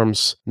where he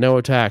performs no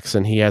attacks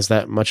and he has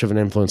that much of an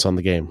influence on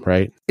the game,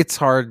 right? It's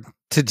hard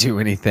to do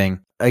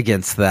anything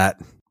against that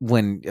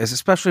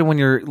especially when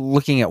you're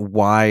looking at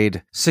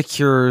wide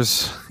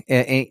secures,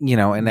 and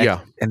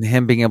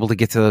him being able to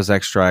get to those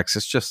extracts.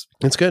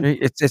 It's good.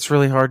 It's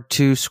really hard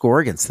to score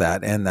against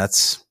that, and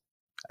that's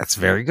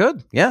very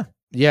good. Yeah.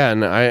 Yeah,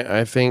 and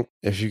I think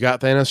if you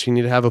got Thanos, you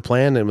need to have a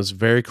plan. It was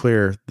very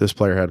clear this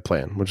player had a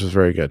plan, which was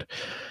very good.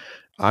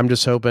 I'm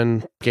just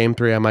hoping game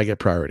 3 I might get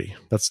priority.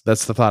 That's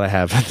the thought I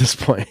have at this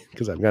point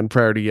because I haven't gotten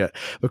priority yet.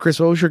 But Chris,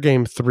 what was your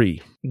game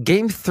 3?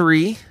 Game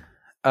 3,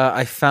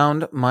 I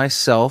found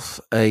myself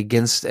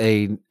against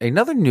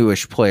another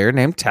newish player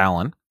named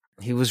Talon.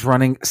 He was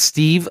running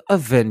Steve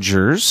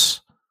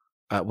Avengers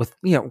with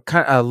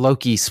kind of a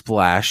Loki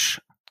splash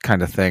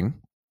kind of thing.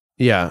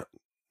 Yeah,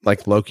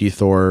 like Loki,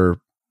 Thor,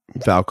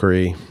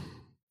 Valkyrie.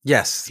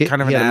 Yes,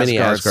 kind of an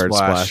Asgard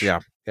splash.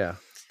 Yeah.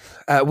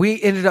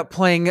 We ended up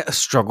playing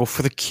Struggle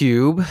for the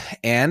Cube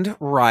and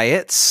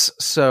Riots.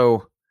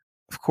 So,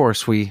 of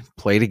course, we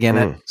played again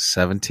at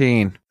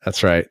 17.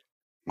 That's right.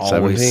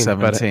 Always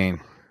 17.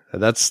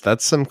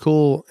 That's some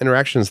cool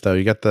interactions, though.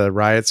 You got the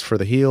Riots for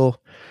the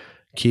heal,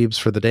 Cubes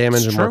for the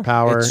damage and more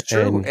power. It's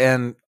true.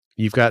 And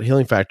you've got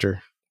healing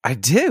factor. I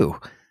do,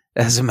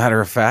 as a matter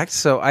of fact.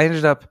 So I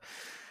ended up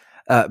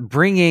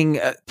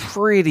bringing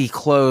pretty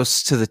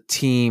close to the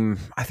team.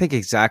 I think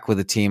exactly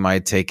the team I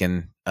had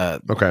taken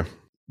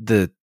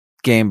the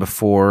game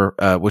before,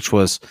 which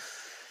was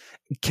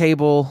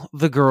Cable,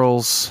 the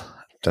girls.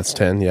 That's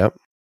 10, yep.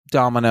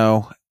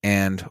 Domino,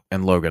 and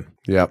Logan.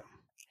 Yep.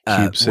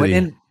 Cube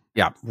City.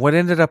 What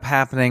ended up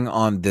happening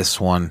on this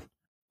one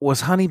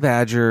was Honey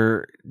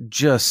Badger,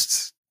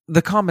 just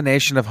the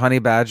combination of Honey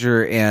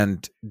Badger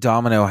and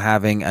Domino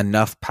having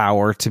enough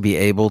power to be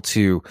able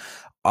to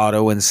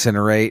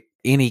auto-incinerate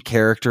any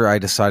character I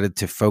decided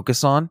to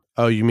focus on.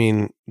 Oh, you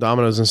mean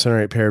Domino's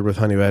Incinerate paired with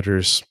Honey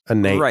Badger's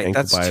innate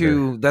ankle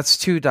biter. That's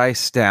 2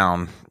 dice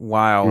down,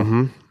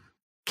 while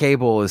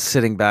Cable is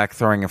sitting back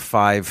throwing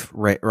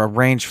a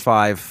range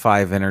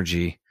 5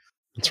 energy.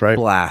 That's right.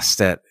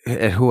 Blast at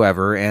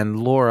whoever, and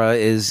Laura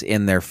is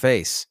in their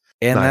face.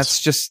 And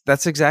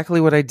that's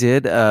exactly what I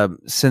did.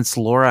 Since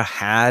Laura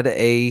had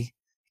a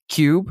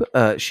cube,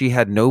 she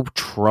had no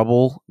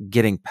trouble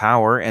getting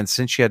power, and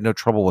since she had no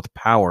trouble with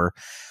power,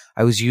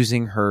 I was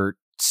using her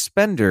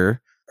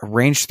spender, a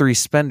range 3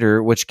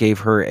 spender, which gives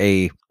her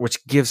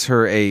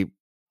a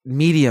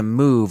medium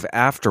move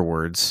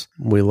afterwards.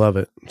 We love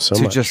it so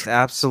much. To just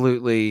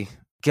absolutely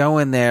go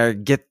in there,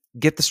 get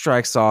the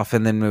strikes off,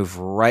 and then move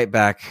right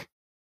back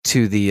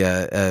to the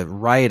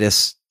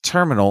Riotous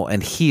terminal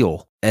and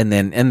heal, and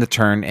then end the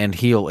turn and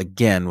heal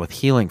again with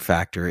healing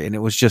factor. And it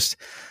was just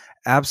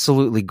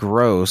absolutely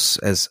gross,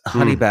 as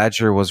Honey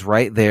Badger was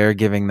right there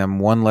giving them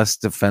 1 less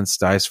defense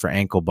dice for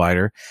ankle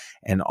biter,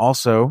 and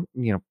also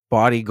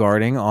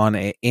bodyguarding on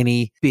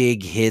any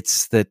big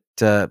hits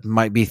that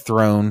might be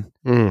thrown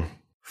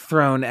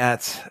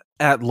at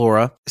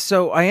Laura.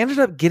 So I ended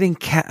up getting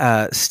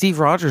Steve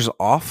Rogers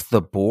off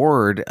the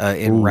board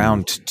in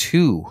round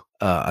 2.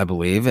 I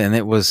believe, and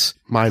it was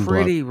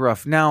pretty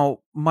rough.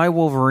 Now, my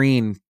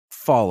Wolverine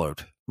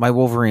followed. My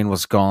Wolverine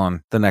was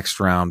gone the next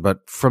round, but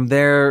from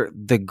there,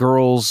 the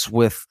girls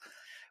with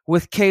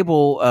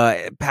Cable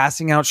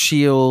passing out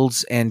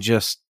shields and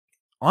just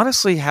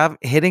honestly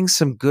hitting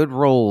some good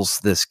rolls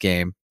this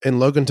game.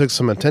 And Logan took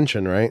some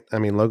attention, right? I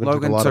mean, Logan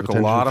took a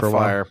lot of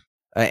fire.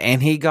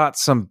 And he got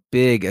some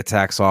big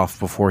attacks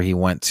off before he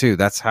went too.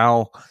 That's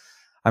how.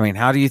 I mean,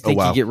 how do you think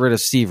you get rid of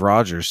Steve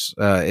Rogers?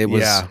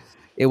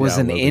 It was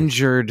an Logan.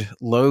 Injured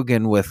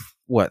Logan with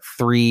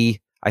 3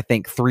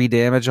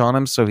 damage on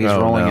him. So he's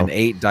rolling an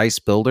 8 dice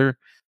builder.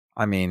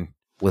 I mean,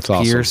 with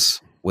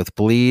Pierce, with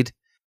bleed.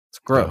 It's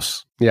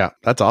gross. Yeah,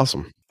 that's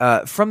awesome.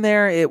 From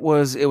there, it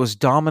was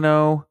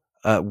Domino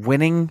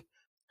winning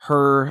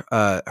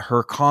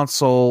her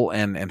console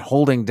and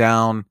holding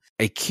down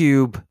a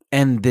cube,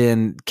 and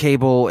then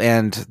Cable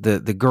and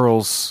the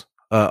girls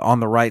on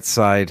the right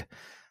side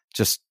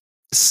just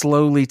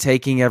slowly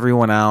taking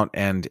everyone out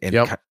and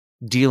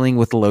dealing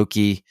with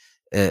Loki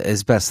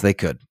as best they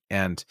could.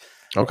 And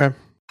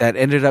that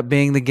ended up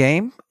being the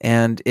game,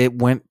 and it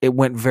went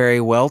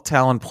very well.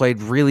 Talon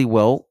played really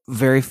well,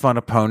 very fun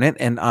opponent,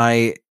 and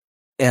I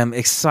am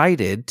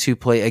excited to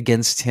play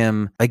against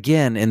him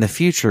again in the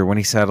future when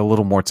he's had a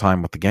little more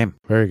time with the game.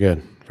 Very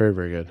good. Very,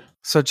 very good.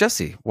 So,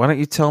 Jesse, why don't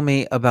you tell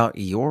me about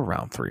your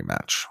round 3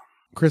 match?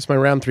 Chris, my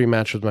round 3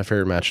 match was my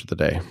favorite match of the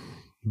day.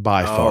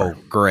 By far.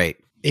 Oh, great.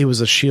 It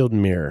was a shield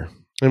mirror.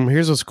 And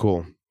here's what's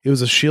cool. It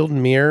was a shield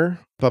mirror,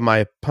 but my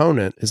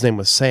opponent, his name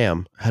was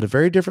Sam, had a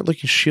very different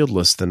looking shield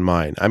list than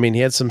mine. I mean, he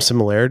had some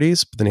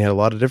similarities, but then he had a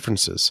lot of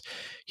differences.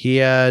 He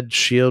had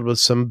shield with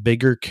some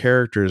bigger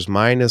characters.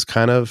 Mine is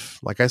kind of,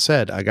 like I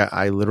said,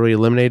 I literally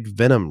eliminated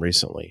Venom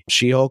recently.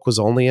 She-Hulk was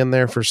only in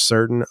there for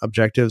certain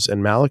objectives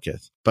and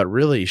Malekith. But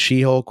really,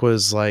 She-Hulk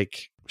was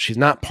like, she's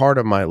not part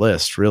of my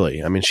list,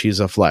 really. I mean, she's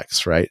a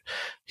flex, right?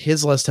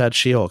 His list had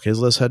She-Hulk. His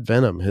list had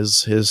Venom.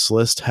 His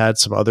list had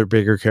some other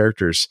bigger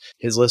characters.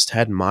 His list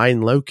had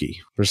mine, Loki.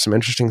 There's some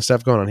interesting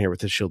stuff going on here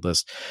with his shield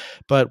list.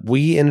 But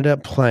we ended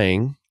up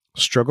playing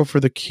Struggle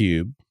for the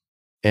Cube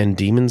and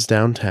Demons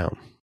Downtown.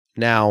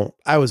 Now,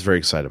 I was very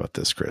excited about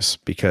this, Chris,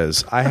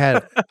 because I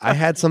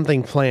had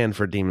something planned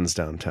for Demons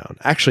Downtown.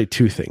 Actually,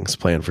 2 things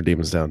planned for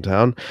Demons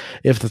Downtown.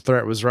 If the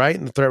threat was right,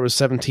 and the threat was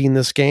 17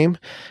 this game,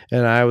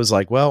 and I was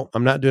like, well,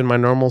 I'm not doing my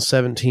normal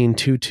 17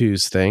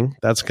 2-2s thing.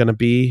 That's going to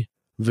be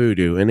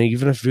Voodoo. And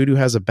even if Voodoo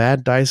has a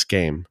bad dice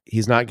game,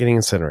 he's not getting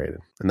incinerated,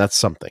 and that's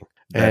something.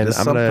 And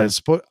I'm going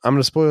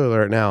to spoil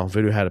alert now.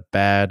 Voodoo had a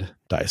bad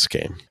dice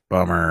game.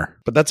 Bummer.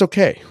 But that's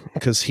okay,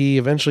 because he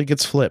eventually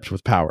gets flipped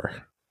with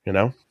power. You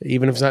know,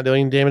 even if it's not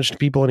doing damage to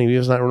people and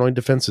he's not rolling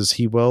defenses,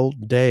 he will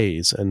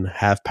daze and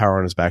have power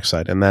on his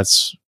backside. And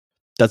that's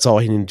all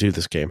he needed to do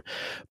this game.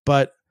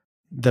 But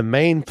the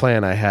main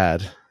plan I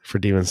had for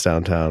Demons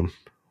Downtown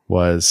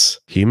was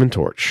Human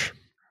Torch.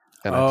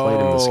 And I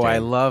played him this game. I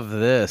love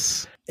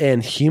this.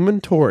 And Human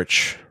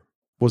Torch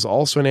was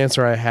also an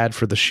answer I had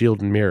for the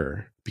Shield and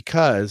Mirror,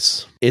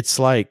 because it's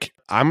like,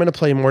 I'm going to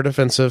play more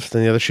defensive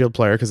than the other Shield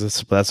player,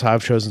 because that's how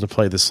I've chosen to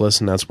play this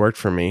list, and that's worked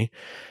for me.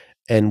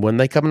 And when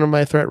they come into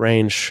my threat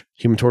range,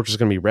 Human Torch is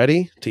going to be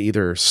ready to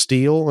either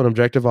steal an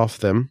objective off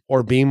them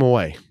or beam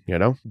away,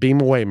 beam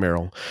away,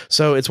 Meryl.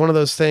 So it's one of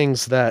those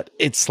things that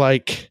it's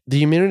like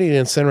the immunity to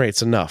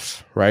incinerate's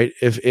enough, right?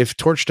 If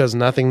Torch does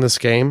nothing this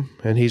game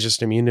and he's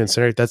just immune to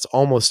incinerate, that's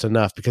almost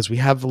enough, because we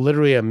have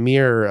literally a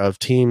mirror of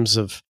teams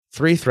of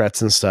 3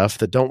 threats and stuff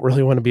that don't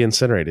really want to be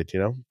incinerated,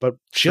 But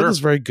Shield is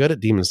very good at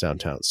Demons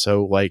Downtown.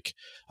 So like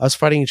us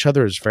fighting each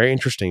other is very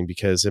interesting,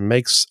 because it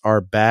makes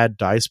our bad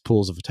dice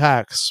pools of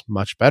attacks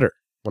much better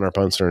when our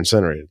opponents are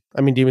incinerated.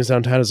 I mean, Demons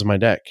Downtown is in my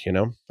deck,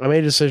 I made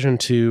a decision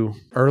to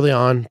early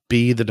on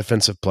be the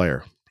defensive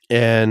player.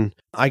 And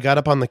I got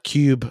up on the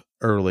cube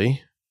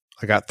early.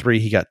 I got 3,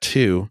 he got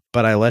 2,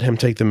 but I let him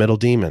take the middle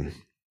demon.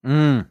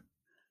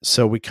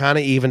 So we kind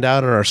of evened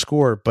out on our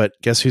score, but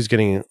guess who's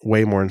getting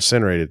way more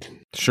incinerated?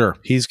 Sure.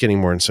 He's getting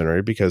more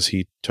incinerated because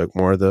he took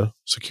more of the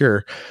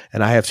secure,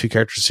 and I have 2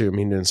 characters who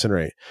immune to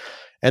incinerate.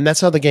 And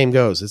that's how the game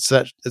goes. It's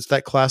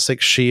that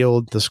classic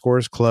Shield. The score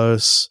is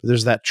close.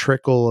 There's that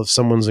trickle of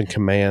someone's in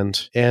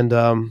command. And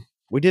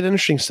we did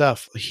interesting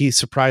stuff. He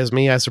surprised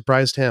me. I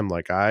surprised him.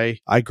 Like I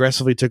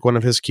aggressively took one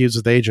of his cubes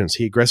with agents.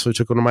 He aggressively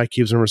took one of my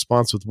cubes in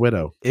response with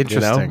Widow.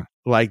 Interesting.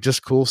 Like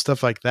just cool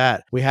stuff like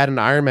that. We had an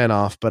Iron Man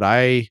off, but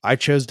I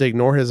chose to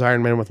ignore his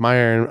Iron Man with my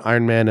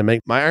Iron Man, and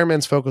make my Iron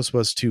Man's focus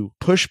was to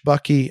push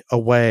Bucky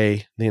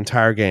away the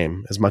entire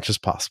game as much as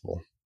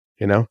possible.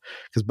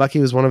 Because Bucky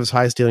was one of his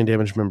highest dealing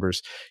damage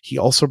members. He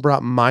also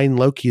brought mine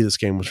Loki this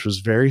game, which was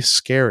very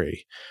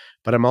scary.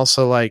 But I'm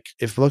also like,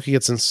 if Loki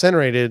gets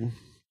incinerated,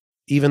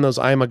 even those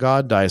I am a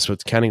God dice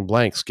with counting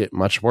blanks get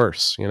much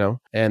worse,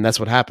 And that's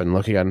what happened.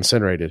 Loki got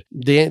incinerated.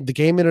 The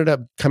game ended up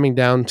coming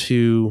down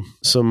to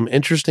some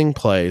interesting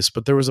plays,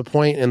 but there was a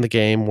point in the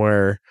game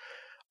where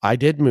I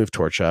did move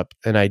Torch up,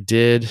 and I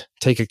did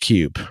take a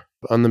cube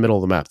on the middle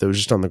of the map that was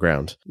just on the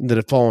ground that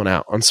had fallen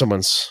out on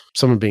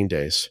someone being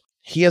dazed.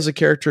 He has a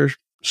character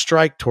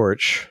strike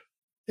Torch,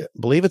 I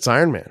believe it's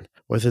Iron Man,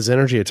 with his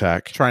energy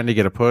attack. Trying to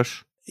get a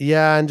push?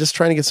 Yeah, and just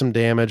trying to get some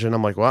damage. And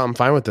I'm like, well, I'm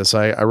fine with this.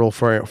 I roll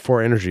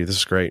 4 energy. This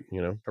is great.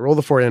 I roll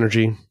the 4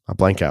 energy. I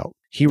blank out.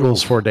 He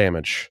rolls 4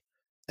 damage.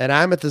 And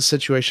I'm at this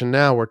situation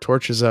now where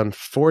Torch is on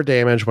 4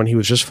 damage when he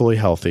was just fully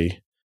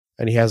healthy,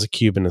 and he has a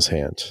cube in his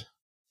hand.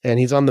 And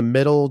he's on the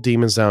middle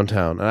Demons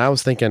Downtown. And I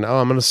was thinking,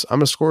 I'm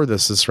gonna score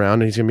this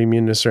round, and he's gonna be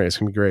immune to this. It's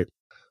gonna be great.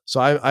 So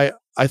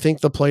I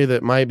think the play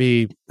that might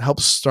be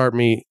helps start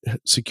me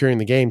securing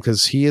the game,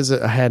 because he is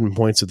ahead in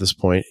points at this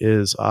point,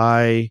 is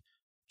I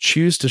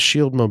choose to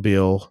shield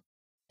mobile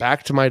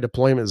back to my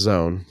deployment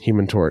zone,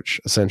 Human Torch,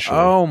 essentially.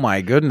 Oh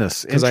my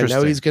goodness! Because I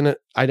know he's gonna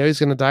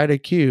die to a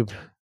cube,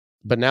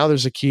 But now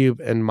there's a cube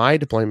in my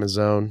deployment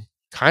zone,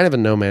 kind of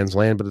in no man's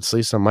land, but it's at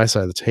least on my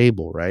side of the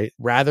table, right?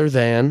 Rather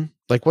than,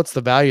 like, what's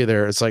the value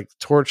there? It's like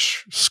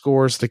Torch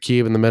scores the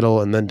cube in the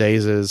middle and then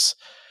dazes,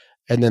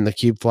 and then the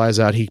cube flies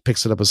out, he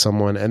picks it up with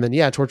someone, and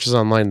then, Torch is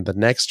online the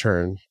next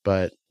turn,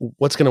 but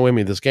what's going to win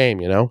me this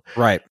game,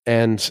 Right.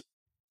 And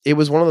it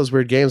was one of those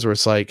weird games where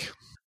it's like,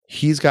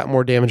 he's got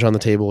more damage on the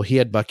table. He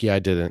had Bucky, I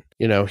didn't.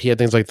 He had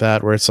things like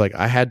that where it's like,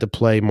 I had to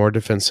play more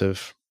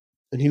defensive,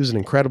 and he was an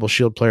incredible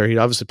shield player. He'd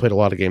obviously played a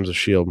lot of games of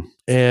shield,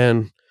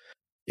 and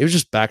it was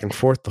just back and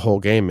forth the whole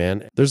game,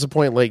 man. There's a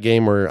point late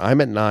game where I'm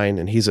at 9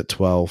 and he's at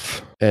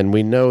 12. And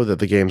we know that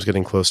the game's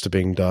getting close to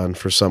being done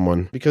for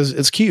someone because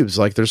it's cubes.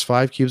 Like there's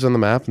 5 cubes on the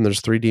map and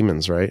there's 3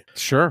 demons, right?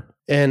 Sure.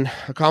 And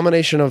a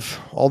combination of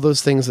all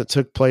those things that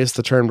took place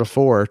the turn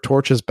before,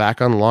 Torch is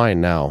back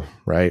online now,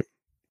 right?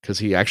 Because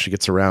he actually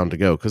gets around to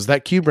go. Because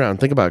that cube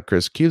round, think about it,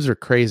 Chris, cubes are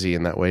crazy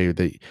in that way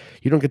that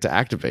you don't get to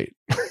activate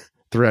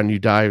the round you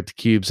die with the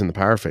cubes in the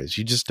power phase.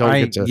 You just don't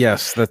get to.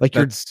 Yes, that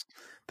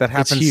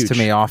happens to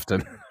me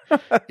often.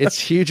 It's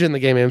huge in the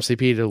game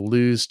MCP to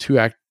lose two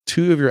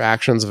of your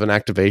actions of an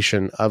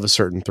activation of a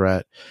certain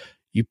threat.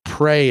 You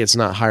pray it's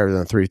not higher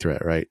than a 3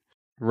 threat, right?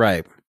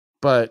 Right.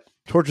 But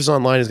Torch is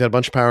online. He's got a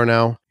bunch of power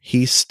now.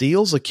 He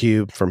steals a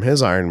cube from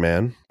his Iron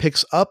Man,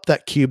 picks up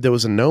that cube that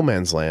was in no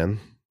man's land,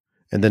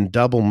 and then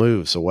double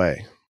moves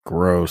away.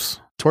 Gross.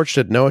 Torch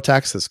did no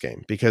attacks this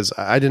game because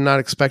I did not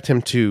expect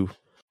him to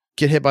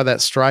get hit by that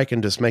strike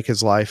and just make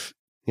his life,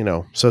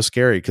 so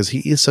scary because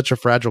he is such a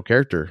fragile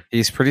character.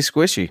 He's pretty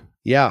squishy.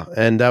 Yeah,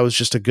 and that was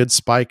just a good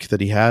spike that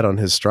he had on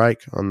his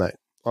strike on that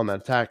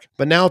attack.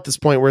 But now at this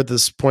point, we're at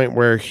this point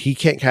where he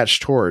can't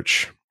catch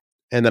Torch,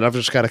 and then I've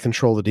just got to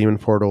control the demon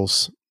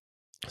portals.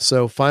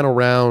 So final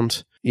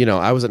round,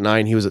 I was at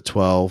 9, he was at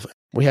 12.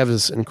 We have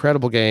this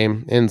incredible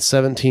game in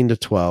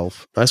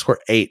 17-12. I scored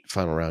 8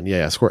 final round.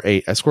 Yeah, I scored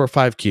 8. I scored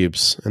 5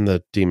 cubes in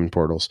the demon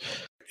portals.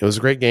 It was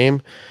a great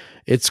game.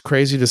 It's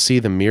crazy to see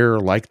the mirror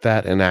like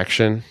that in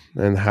action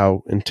and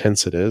how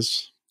intense it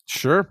is.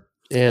 Sure.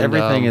 And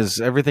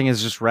everything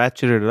is just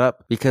ratcheted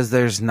up because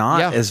there's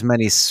not as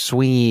many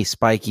swingy,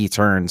 spiky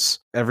turns.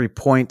 Every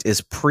point is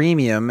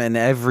premium, and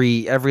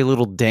every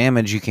little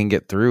damage you can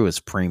get through is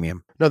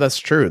premium. No, that's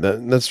true.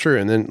 That's true.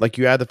 And then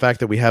you add the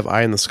fact that we have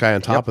Eye in the Sky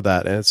on top of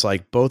that, and it's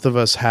like both of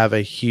us have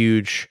a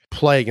huge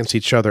play against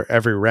each other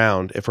every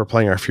round if we're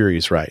playing our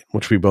Furies right,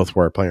 which we both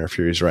were playing our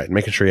Furies right, and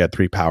making sure you had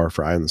 3 power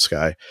for Eye in the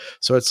Sky.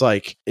 So it's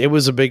like it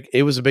was a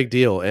big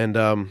deal. And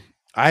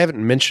I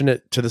haven't mentioned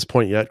it to this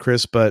point yet,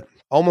 Chris, but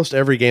almost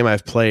every game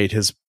I've played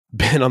has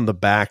been on the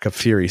back of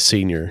Fury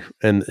Senior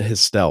and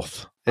his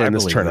stealth in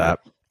this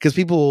tournament. Because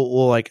people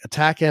will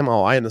attack him.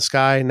 Oh, Eye in the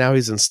Sky. Now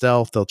he's in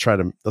stealth. They'll try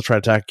to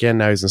attack again.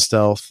 Now he's in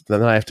stealth.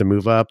 Then I have to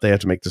move up. They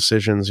have to make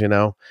decisions.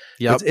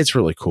 Yep. It's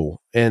really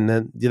cool. And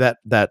then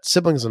that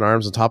Siblings in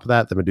Arms on top of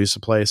that, the Medusa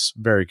place,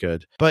 very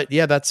good. But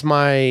yeah, that's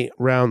my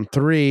round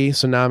 3.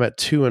 So now I'm at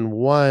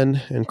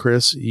 2-1. And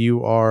Chris,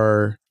 you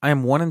are. I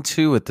am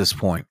 1-2 at this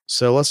point.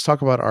 So let's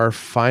talk about our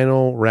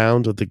final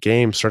round of the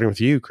game, starting with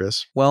you,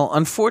 Chris. Well,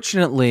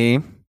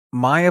 unfortunately,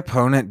 my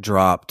opponent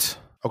dropped.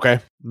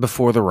 Okay.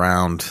 Before the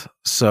round.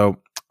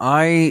 So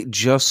I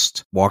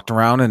just walked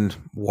around and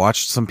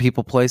watched some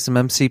people play some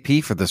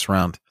MCP for this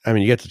round. I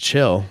mean, you get to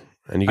chill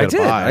and you got a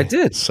buy. I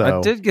did. So.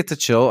 I did get to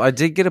chill. I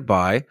did get a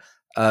buy,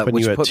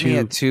 which put me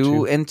at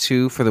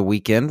 2-2 for the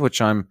weekend, which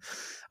I'm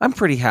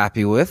pretty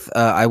happy with.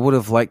 I would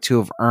have liked to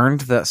have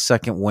earned that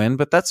second win,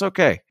 but that's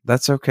okay.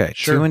 That's okay.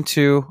 Sure.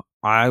 2-2.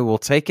 I will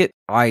take it.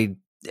 I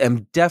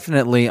am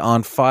definitely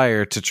on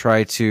fire to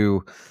try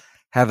to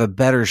have a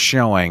better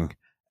showing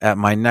at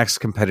my next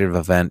competitive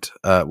event,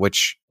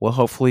 which will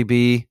hopefully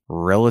be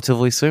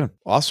relatively soon.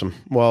 Awesome.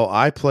 Well,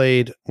 I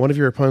played one of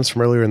your opponents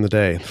from earlier in the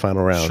day, the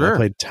final round. Sure. I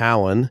played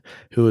Talon,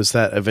 who is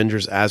that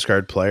Avengers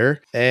Asgard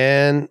player,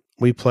 and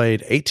we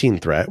played 18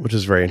 Threat, which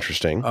is very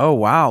interesting. Oh,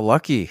 wow.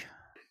 Lucky.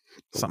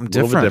 Something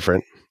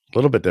different. A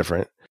little bit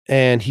different.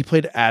 And he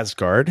played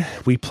Asgard.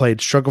 We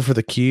played Struggle for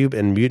the Cube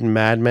and Mutant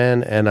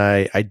Madman, and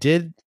I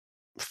did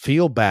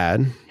feel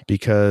bad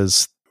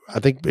because I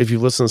think if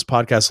you've listened to this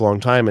podcast a long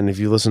time, and if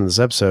you listen to this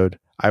episode,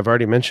 I've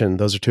already mentioned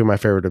those are 2 of my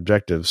favorite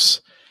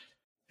objectives.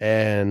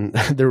 And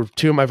there were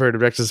 2 of my favorite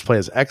objectives to play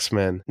as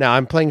X-Men. Now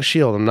I'm playing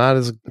Shield.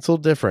 It's a little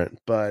different,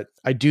 but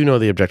I do know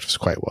the objectives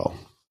quite well.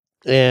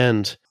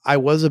 And I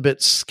was a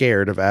bit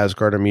scared of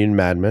Asgard and Mutant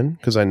Madmen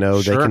because I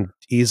know they can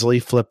easily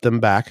flip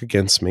them back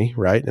against me,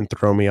 right? And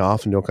throw me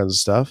off and do all kinds of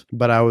stuff.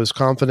 But I was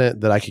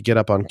confident that I could get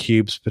up on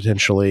cubes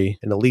potentially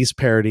and at least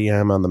parity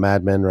him on the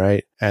Madmen,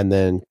 right? And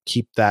then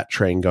keep that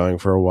train going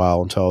for a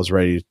while until I was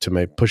ready to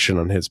make push in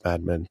on his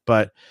Madmen.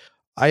 But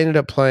I ended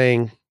up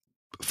playing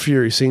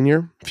Fury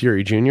Senior,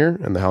 Fury Junior,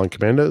 and the Howling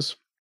Commandos.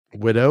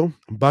 Widow,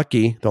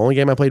 Bucky, the only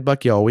game I played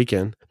Bucky all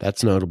weekend,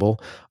 that's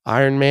notable,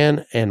 Iron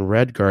Man, and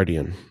Red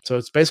Guardian. So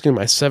it's basically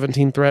my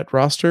 17 threat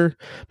roster,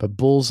 but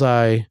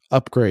Bullseye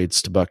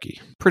upgrades to Bucky.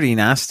 Pretty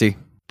nasty.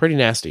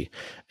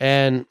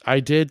 And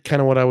I did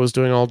kind of what I was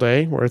doing all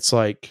day, where it's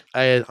like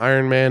I had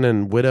Iron Man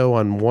and Widow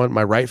on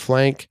my right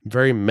flank,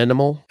 very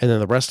minimal, and then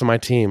the rest of my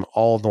team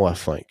all on the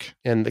left flank.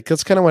 And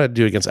that's kind of what I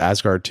do against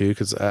Asgard too,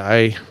 because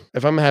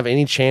if I'm gonna have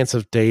any chance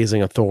of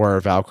dazing a Thor or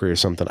Valkyrie or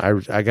something,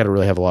 I got to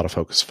really have a lot of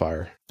focus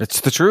fire.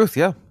 It's the truth,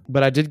 yeah.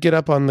 But I did get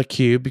up on the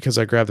cube because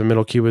I grabbed the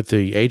middle cube with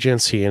the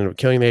agents. He ended up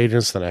killing the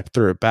agents. Then I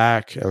threw it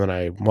back, and then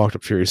I walked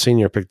up Fury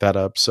Senior, picked that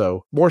up.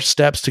 So more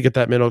steps to get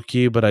that middle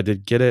cube, but I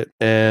did get it.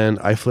 And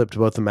I flipped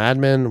both the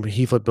madmen.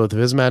 He flipped both of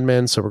his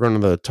madmen. So we're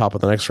going to the top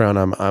of the next round.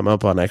 I'm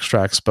up on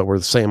extracts, but we're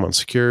the same on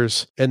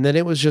secures. And then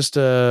it was just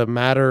a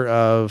matter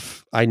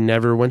of I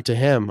never went to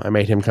him. I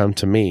made him come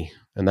to me.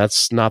 And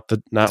that's not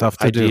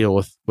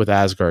ideal with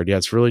Asgard. Yeah,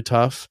 it's really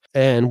tough.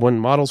 And when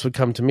models would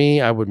come to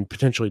me, I would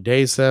potentially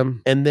daze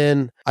them. And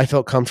then I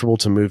felt comfortable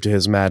to move to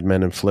his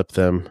madmen and flip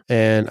them.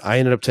 And I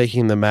ended up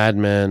taking the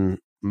madmen,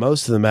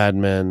 most of the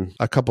madmen,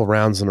 a couple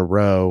rounds in a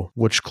row,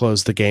 which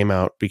closed the game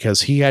out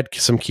because he had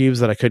some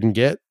cubes that I couldn't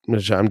get.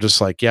 Which I'm just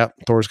like, yeah,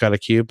 Thor's got a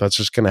cube. That's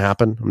just going to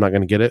happen. I'm not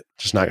going to get it.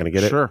 Just not going to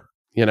get it. Sure.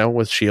 You know,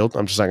 with shield,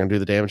 I'm just not going to do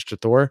the damage to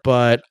Thor.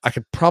 But I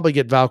could probably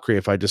get Valkyrie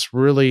if I just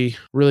really,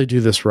 really do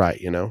this right,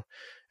 you know.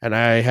 And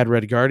I had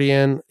Red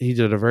Guardian. He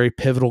did a very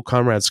pivotal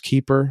Comrade's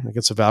Keeper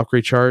against a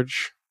Valkyrie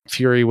charge.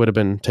 Fury would have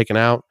been taken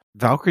out.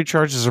 Valkyrie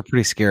charges are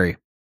pretty scary.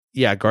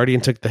 Yeah,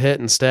 Guardian took the hit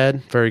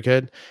instead. Very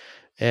good.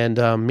 And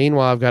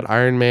meanwhile, I've got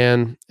Iron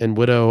Man and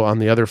Widow on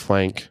the other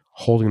flank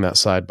holding that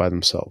side by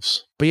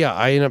themselves. But yeah,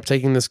 I ended up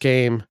taking this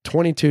game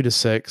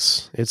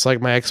 22-6. It's like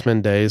my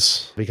X-Men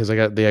days because I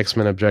got the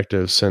X-Men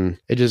objectives and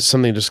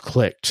something just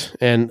clicked.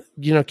 And,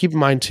 you know, keep in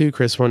mind too,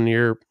 Chris, when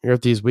you're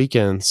at these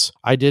weekends,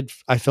 I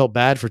felt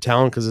bad for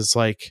Talon because it's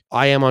like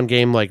I am on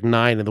game like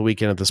 9 of the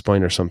weekend at this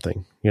point or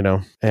something, you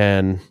know,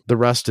 and the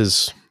rest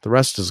is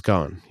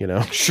gone, you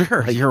know.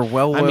 Sure. You're a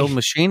well-oiled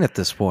machine at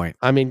this point.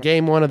 I mean,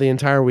 game 1 of the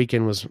entire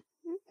weekend was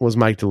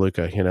Mike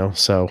DeLuca, you know,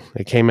 so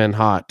it came in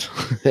hot.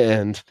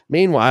 And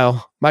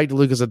meanwhile, Mike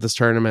DeLuca's at this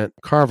tournament,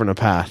 carving a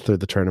path through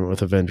the tournament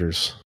with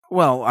Avengers.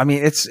 Well, I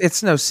mean,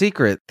 it's no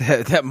secret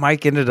that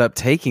Mike ended up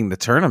taking the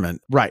tournament.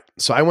 Right.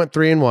 So I went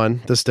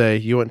 3-1 this day.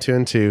 You went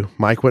 2-2.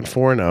 Mike went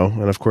 4-0.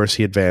 And of course,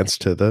 he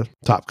advanced to the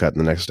top cut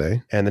the next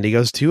day. And then he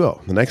goes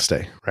 2-0 the next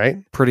day, right?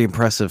 Pretty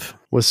impressive.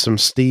 With some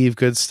Steve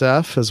good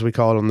stuff, as we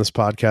call it on this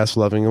podcast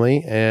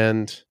lovingly,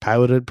 and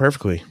piloted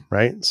perfectly,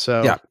 right?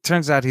 So yeah,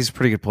 turns out he's a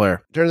pretty good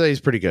player. Turns out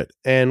he's pretty good.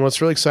 And what's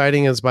really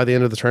exciting is by the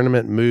end of the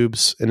tournament,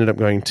 Moobs ended up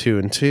going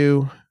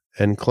 2-2,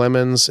 and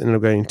Clemens ended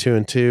up going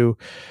 2-2.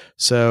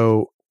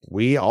 So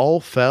we all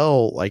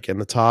fell like in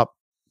the top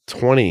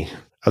 20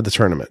 of the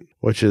tournament,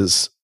 which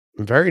is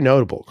very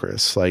notable,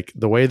 Chris. Like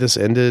the way this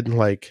ended,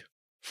 like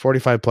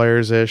 45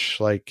 players-ish,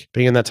 like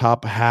being in that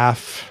top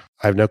half,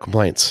 I have no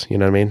complaints. You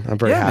know what I mean? I'm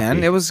very happy. Yeah,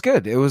 man, it was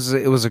good. It was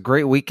a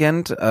great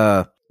weekend.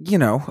 You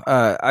know,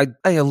 I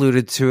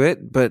alluded to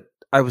it, but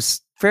I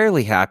was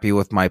fairly happy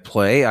with my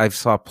play. I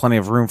saw plenty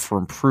of room for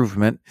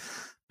improvement,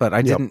 but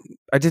I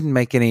didn't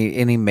make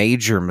any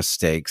major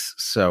mistakes.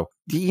 So,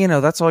 you know,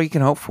 that's all you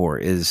can hope for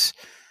is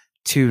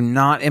to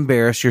not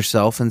embarrass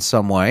yourself in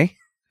some way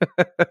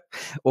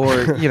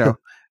or, you know,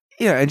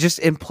 and just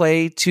in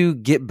play to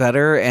get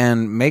better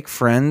and make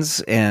friends.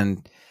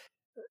 And,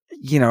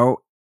 you know,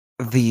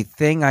 the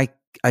thing I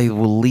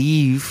will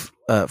leave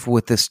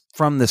with this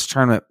from this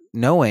tournament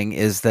knowing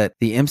is that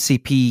the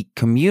MCP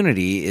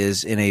community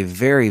is in a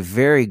very,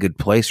 very good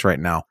place right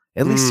now,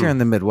 at least here in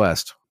the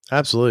Midwest.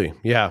 Absolutely.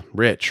 Yeah.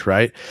 Rich,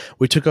 right?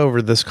 We took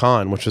over this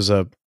con, which was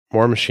a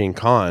War Machine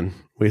con.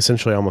 We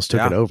essentially almost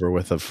took it over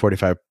with a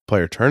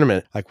 45-player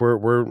tournament. Like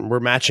we're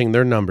matching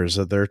their numbers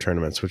of their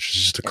tournaments, which is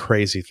just a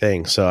crazy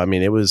thing. So I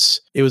mean, it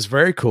was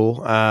very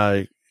cool.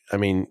 I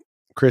mean,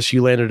 Chris,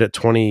 you landed at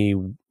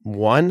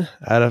 21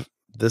 out of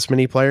this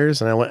many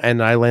players,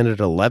 and I landed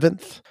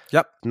 11th.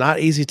 Yep, not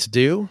easy to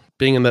do,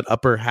 being in that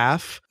upper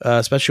half,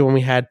 especially when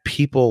we had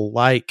people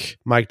like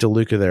Mike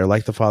DeLuca there,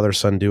 like the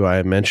father-son duo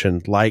I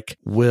mentioned, like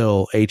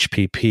Will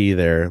HPP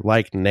there,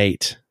 like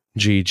Nate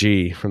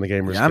GG from the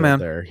Gamers Guild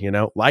there, you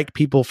know, like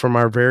people from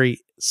our very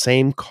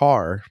same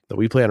car that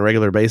we play on a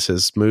regular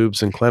basis,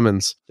 Moobs and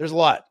Clemens. There's a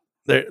lot.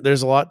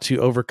 There's a lot to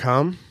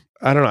overcome.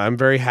 I don't know. I'm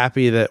very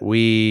happy that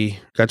we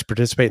got to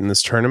participate in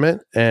this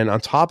tournament. And on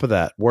top of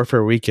that,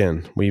 Warfare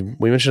Weekend, we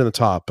mentioned at the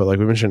top, but like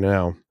we mentioned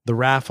now, the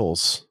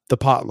raffles, the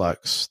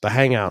potlucks, the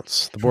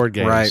hangouts, the board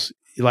games, right.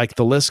 Like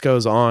the list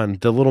goes on,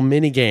 the little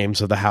mini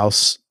games of the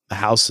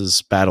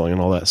houses battling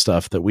and all that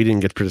stuff that we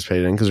didn't get to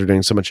participate in because we're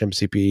doing so much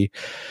MCP.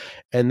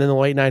 And then the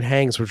late night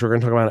hangs, which we're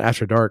going to talk about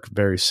after dark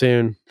very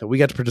soon, that we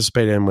got to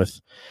participate in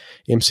with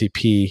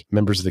MCP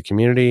members of the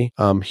community.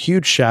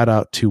 Huge shout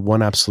out to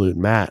One Absolute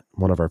Matt,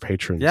 one of our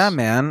patrons. Yeah,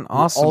 man.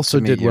 Awesome. Also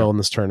did well in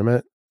this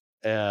tournament.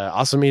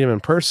 Awesome to meet him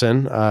in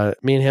person.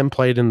 Me and him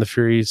played in the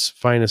Fury's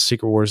Finest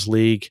Secret Wars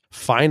League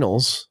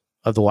finals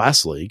of the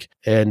last league.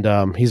 And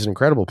he's an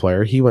incredible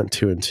player. He went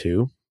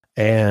 2-2.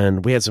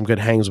 And we had some good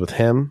hangs with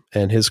him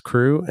and his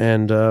crew.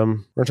 And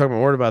we're talking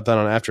more about that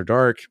on After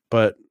Dark,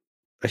 but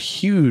a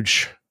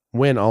huge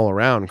win all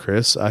around,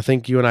 Chris. I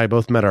think you and I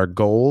both met our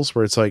goals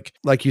where it's like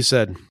you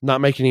said,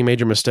 not make any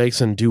major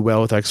mistakes and do well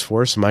with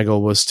X-Force. My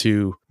goal was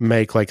to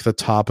make like the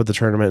top of the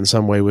tournament in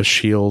some way with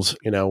Shield,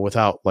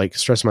 without like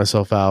stressing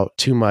myself out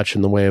too much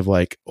in the way of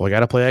like, well, I got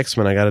to play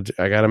X-Men. I got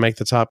to make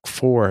the top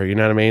 4. You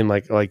know what I mean?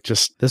 Like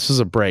just, this was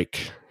a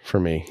break for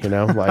me,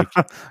 like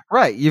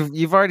right.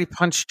 You've already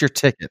punched your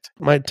ticket.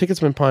 My ticket's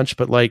been punched,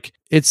 but like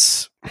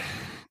it's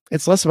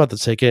less about the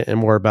ticket and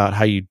more about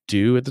how you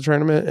do at the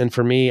tournament. And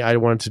for me, I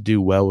wanted to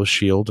do well with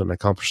Shield and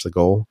accomplish the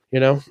goal.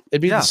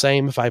 It'd be the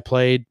same if I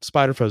played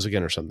Spider-Foes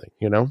again or something.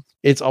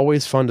 It's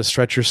always fun to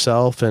stretch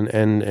yourself and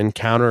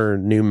encounter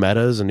new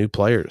metas and new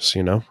players,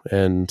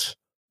 and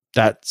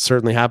that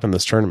certainly happened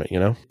this tournament,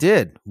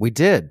 We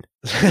did.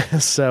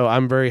 So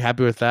I'm very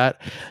happy with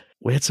that.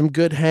 We had some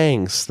good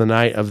hangs the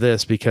night of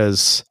this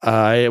because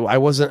I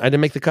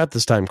didn't make the cut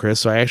this time, Chris.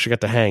 So I actually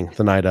got to hang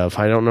the night of.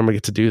 I don't normally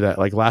get to do that.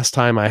 Like last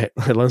time at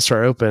Lone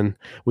Star Open,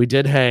 we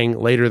did hang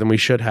later than we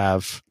should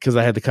have because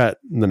I had the cut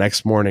the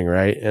next morning,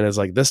 right? And it's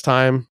like this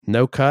time,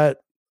 no cut.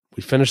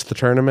 We finished the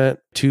tournament,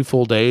 2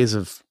 full days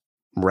of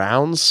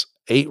rounds,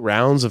 8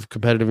 rounds of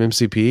competitive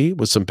MCP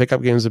with some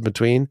pickup games in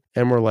between.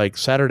 And we're like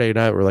Saturday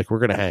night, we're like, we're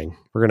going to hang.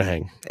 We're going to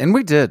hang. And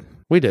we did.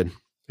 We did.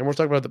 And we'll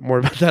talk about more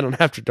about that on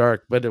After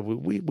Dark, but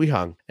we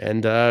hung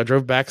and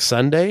drove back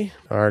Sunday,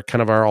 our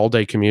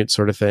all-day commute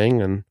sort of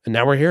thing, and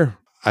now we're here.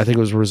 I think it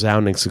was a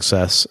resounding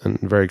success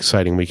and a very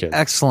exciting weekend.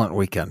 Excellent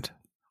weekend.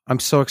 I'm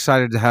so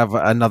excited to have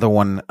another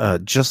one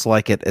just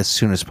like it as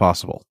soon as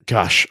possible.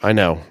 Gosh, I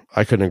know.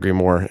 I couldn't agree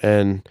more.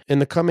 And in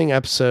the coming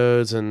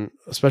episodes, and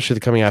especially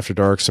the coming After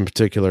Darks in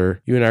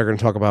particular, you and I are going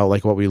to talk about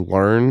like what we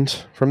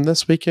learned from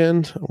this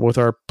weekend with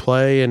our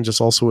play and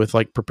just also with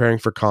like preparing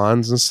for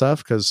cons and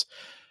stuff, because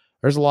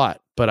there's a lot,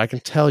 but I can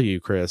tell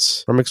you,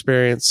 Chris, from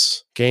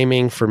experience,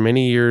 gaming for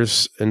many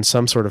years in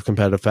some sort of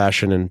competitive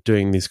fashion and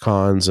doing these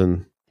cons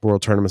and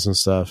world tournaments and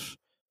stuff,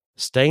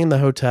 staying in the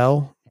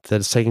hotel that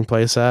it's taking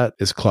place at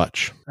is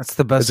clutch. That's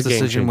the best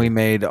decision we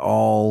made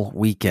all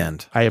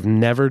weekend. I have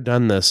never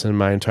done this in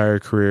my entire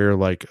career,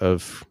 like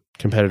of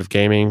competitive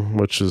gaming,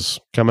 which is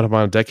coming up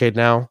on a decade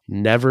now.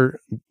 Never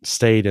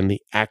stayed in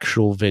the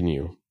actual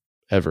venue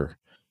ever.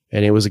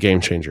 And it was a game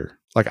changer.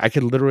 Like I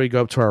could literally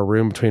go up to our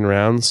room between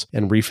rounds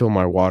and refill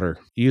my water,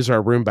 use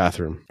our room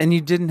bathroom. And you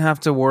didn't have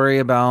to worry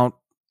about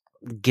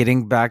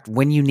getting back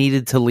when you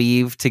needed to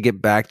leave to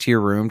get back to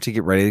your room to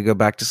get ready to go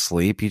back to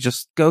sleep. You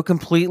just go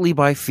completely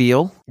by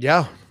feel.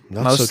 Yeah.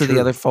 Most of the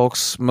other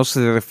folks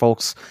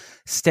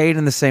stayed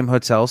in the same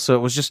hotel. So it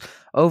was just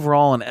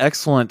overall an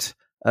excellent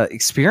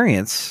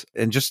experience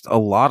and just a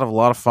lot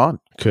of fun.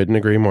 Couldn't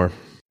agree more.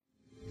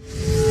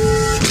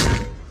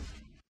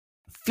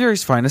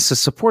 Fury's Finest is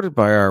supported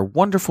by our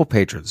wonderful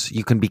patrons.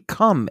 You can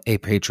become a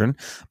patron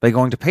by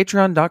going to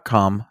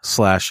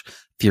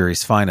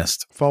patreon.com/Fury's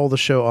Finest. Follow the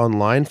show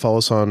online. Follow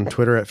us on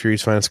Twitter at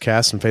Fury's Finest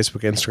Cast and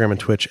Facebook, Instagram, and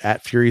Twitch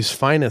at Fury's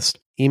Finest.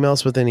 Email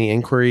us with any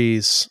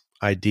inquiries,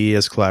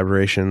 ideas,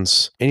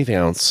 collaborations, anything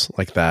else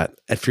like that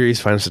at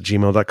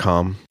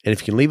furiousfinest@gmail.com. And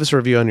if you can leave us a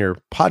review on your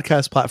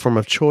podcast platform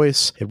of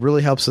choice, it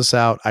really helps us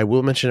out. I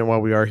will mention it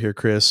while we are here,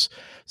 Chris.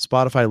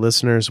 Spotify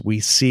listeners, we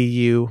see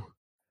you.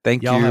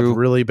 Thank Y'all you. have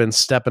really been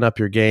stepping up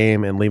your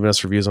game and leaving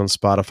us reviews on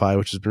Spotify,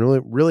 which has been really,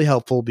 really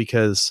helpful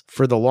because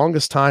for the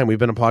longest time, we've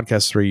been a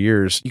podcast 3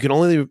 years. You can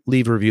only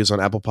leave reviews on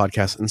Apple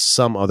Podcasts and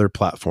some other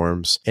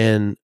platforms.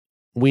 And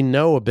we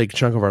know a big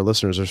chunk of our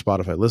listeners are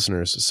Spotify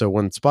listeners. So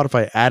when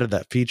Spotify added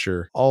that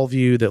feature, all of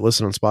you that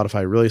listen on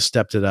Spotify really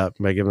stepped it up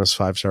by giving us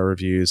 5-star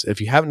reviews.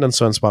 If you haven't done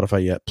so on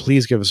Spotify yet,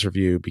 please give us a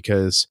review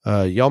because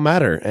y'all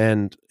matter.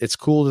 And it's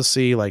cool to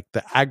see like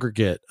the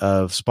aggregate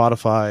of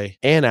Spotify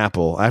and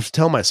Apple. I have to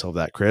tell myself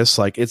that, Chris,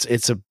 like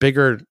it's a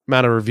bigger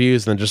amount of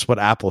reviews than just what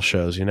Apple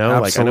shows,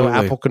 Absolutely. Like I know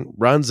Apple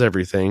runs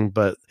everything,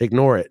 but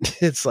ignore it.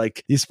 It's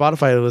like these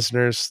Spotify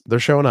listeners, they're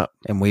showing up.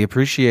 And we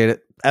appreciate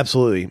it.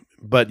 Absolutely.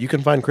 But you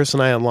can find Chris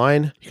and I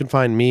online. You can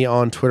find me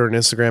on Twitter and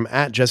Instagram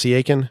at Jesse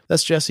Aiken.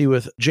 That's Jesse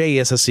with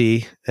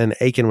Jesse and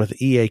Aiken with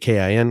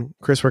EAKIN.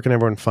 Chris, where can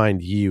everyone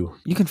find you?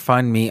 You can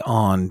find me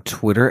on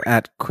Twitter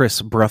at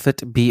Chris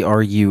Bruffett,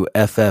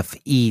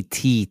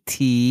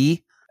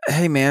 BRUFFETT.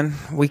 Hey man,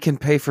 we can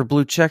pay for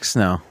blue checks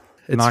now.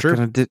 It's true.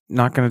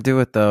 Not gonna do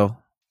it though.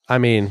 I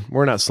mean,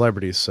 we're not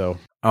celebrities, so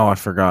Oh, I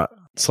forgot.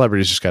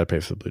 Celebrities just got to pay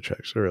for the blue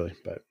checks, really.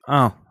 But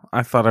oh,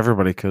 I thought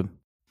everybody could.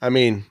 I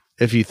mean,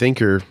 if you think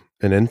you're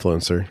an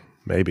influencer,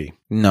 maybe.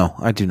 No,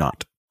 I do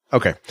not.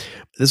 Okay.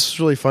 This is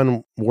really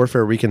fun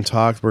Warfare Weekend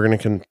talk. We're going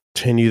to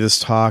continue this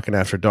talk, and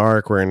After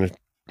Dark, we're going to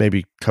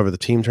maybe cover the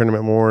team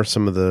tournament more,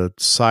 some of the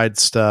side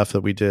stuff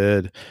that we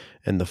did,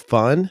 and the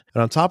fun.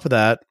 And on top of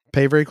that,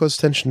 pay very close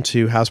attention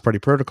to House Party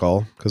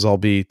Protocol, because I'll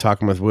be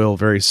talking with Will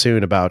very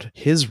soon about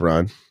his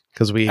run,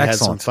 because we had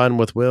some fun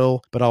with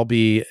Will, but I'll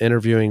be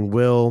interviewing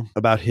Will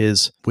about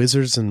his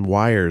Wizards and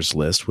Wires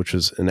list, which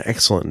is an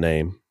excellent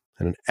name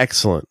and an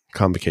excellent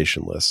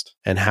convocation list,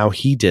 and how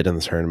he did in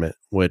the tournament,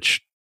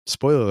 which,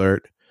 spoiler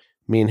alert,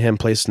 me and him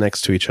placed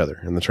next to each other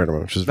in the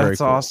tournament, which is very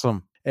cool. That's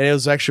awesome. And it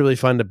was actually really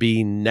fun to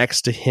be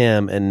next to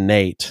him and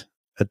Nate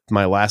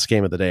my last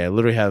game of the day. I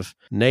literally have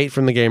Nate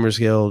from the Gamers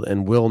Guild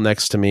and Will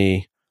next to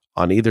me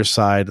on either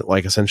side,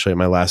 like essentially at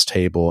my last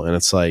table. And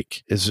it's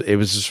like, it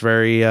was just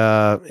very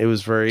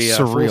surreal.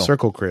 Full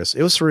circle, Chris.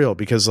 It was surreal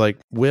because like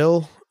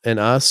Will and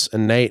us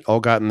and Nate all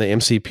got in the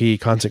MCP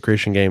content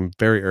creation game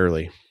very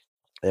early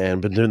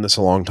and been doing this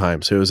a long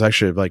time. So it was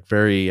actually like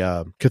very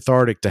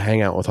cathartic to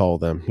hang out with all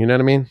of them. You know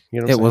what I mean? You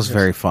know what I'm saying? Was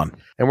very fun.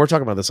 And we're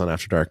talking about this on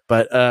After Dark,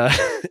 but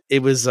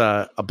it was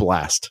a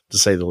blast to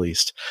say the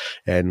least.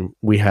 And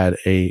we had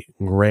a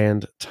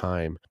grand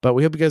time. But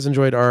we hope you guys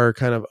enjoyed our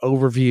kind of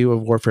overview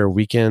of Warfare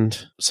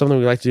Weekend. Something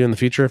we'd like to do in the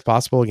future if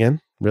possible again.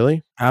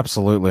 Really?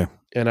 Absolutely.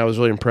 And I was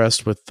really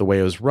impressed with the way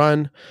it was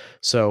run.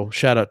 So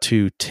shout out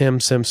to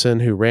Tim Simpson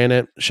who ran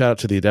it. Shout out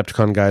to the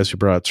Adepticon guys who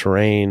brought out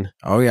terrain.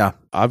 Oh, yeah.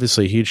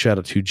 Obviously, huge shout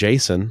out to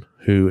Jason,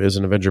 who is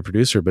an Avenger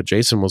producer, but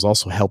Jason was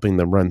also helping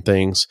them run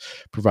things,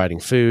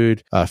 providing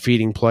food,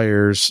 feeding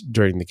players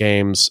during the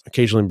games,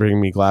 occasionally bringing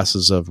me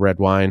glasses of red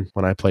wine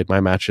when I played my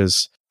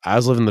matches. I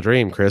was living the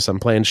dream, Chris. I'm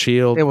playing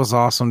Shield. It was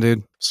awesome,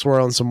 dude.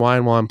 Swirling some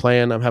wine while I'm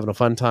playing. I'm having a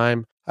fun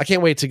time. I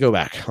can't wait to go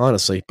back,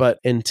 honestly. But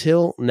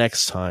until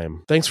next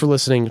time, thanks for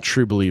listening,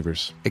 true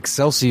believers.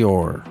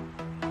 Excelsior.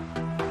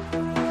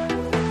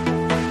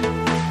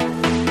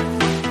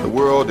 The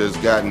world has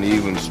gotten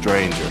even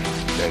stranger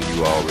than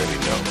you already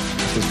know.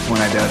 At this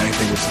point, I doubt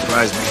anything would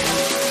surprise me.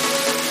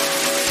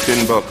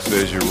 $10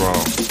 says you're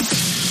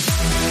wrong.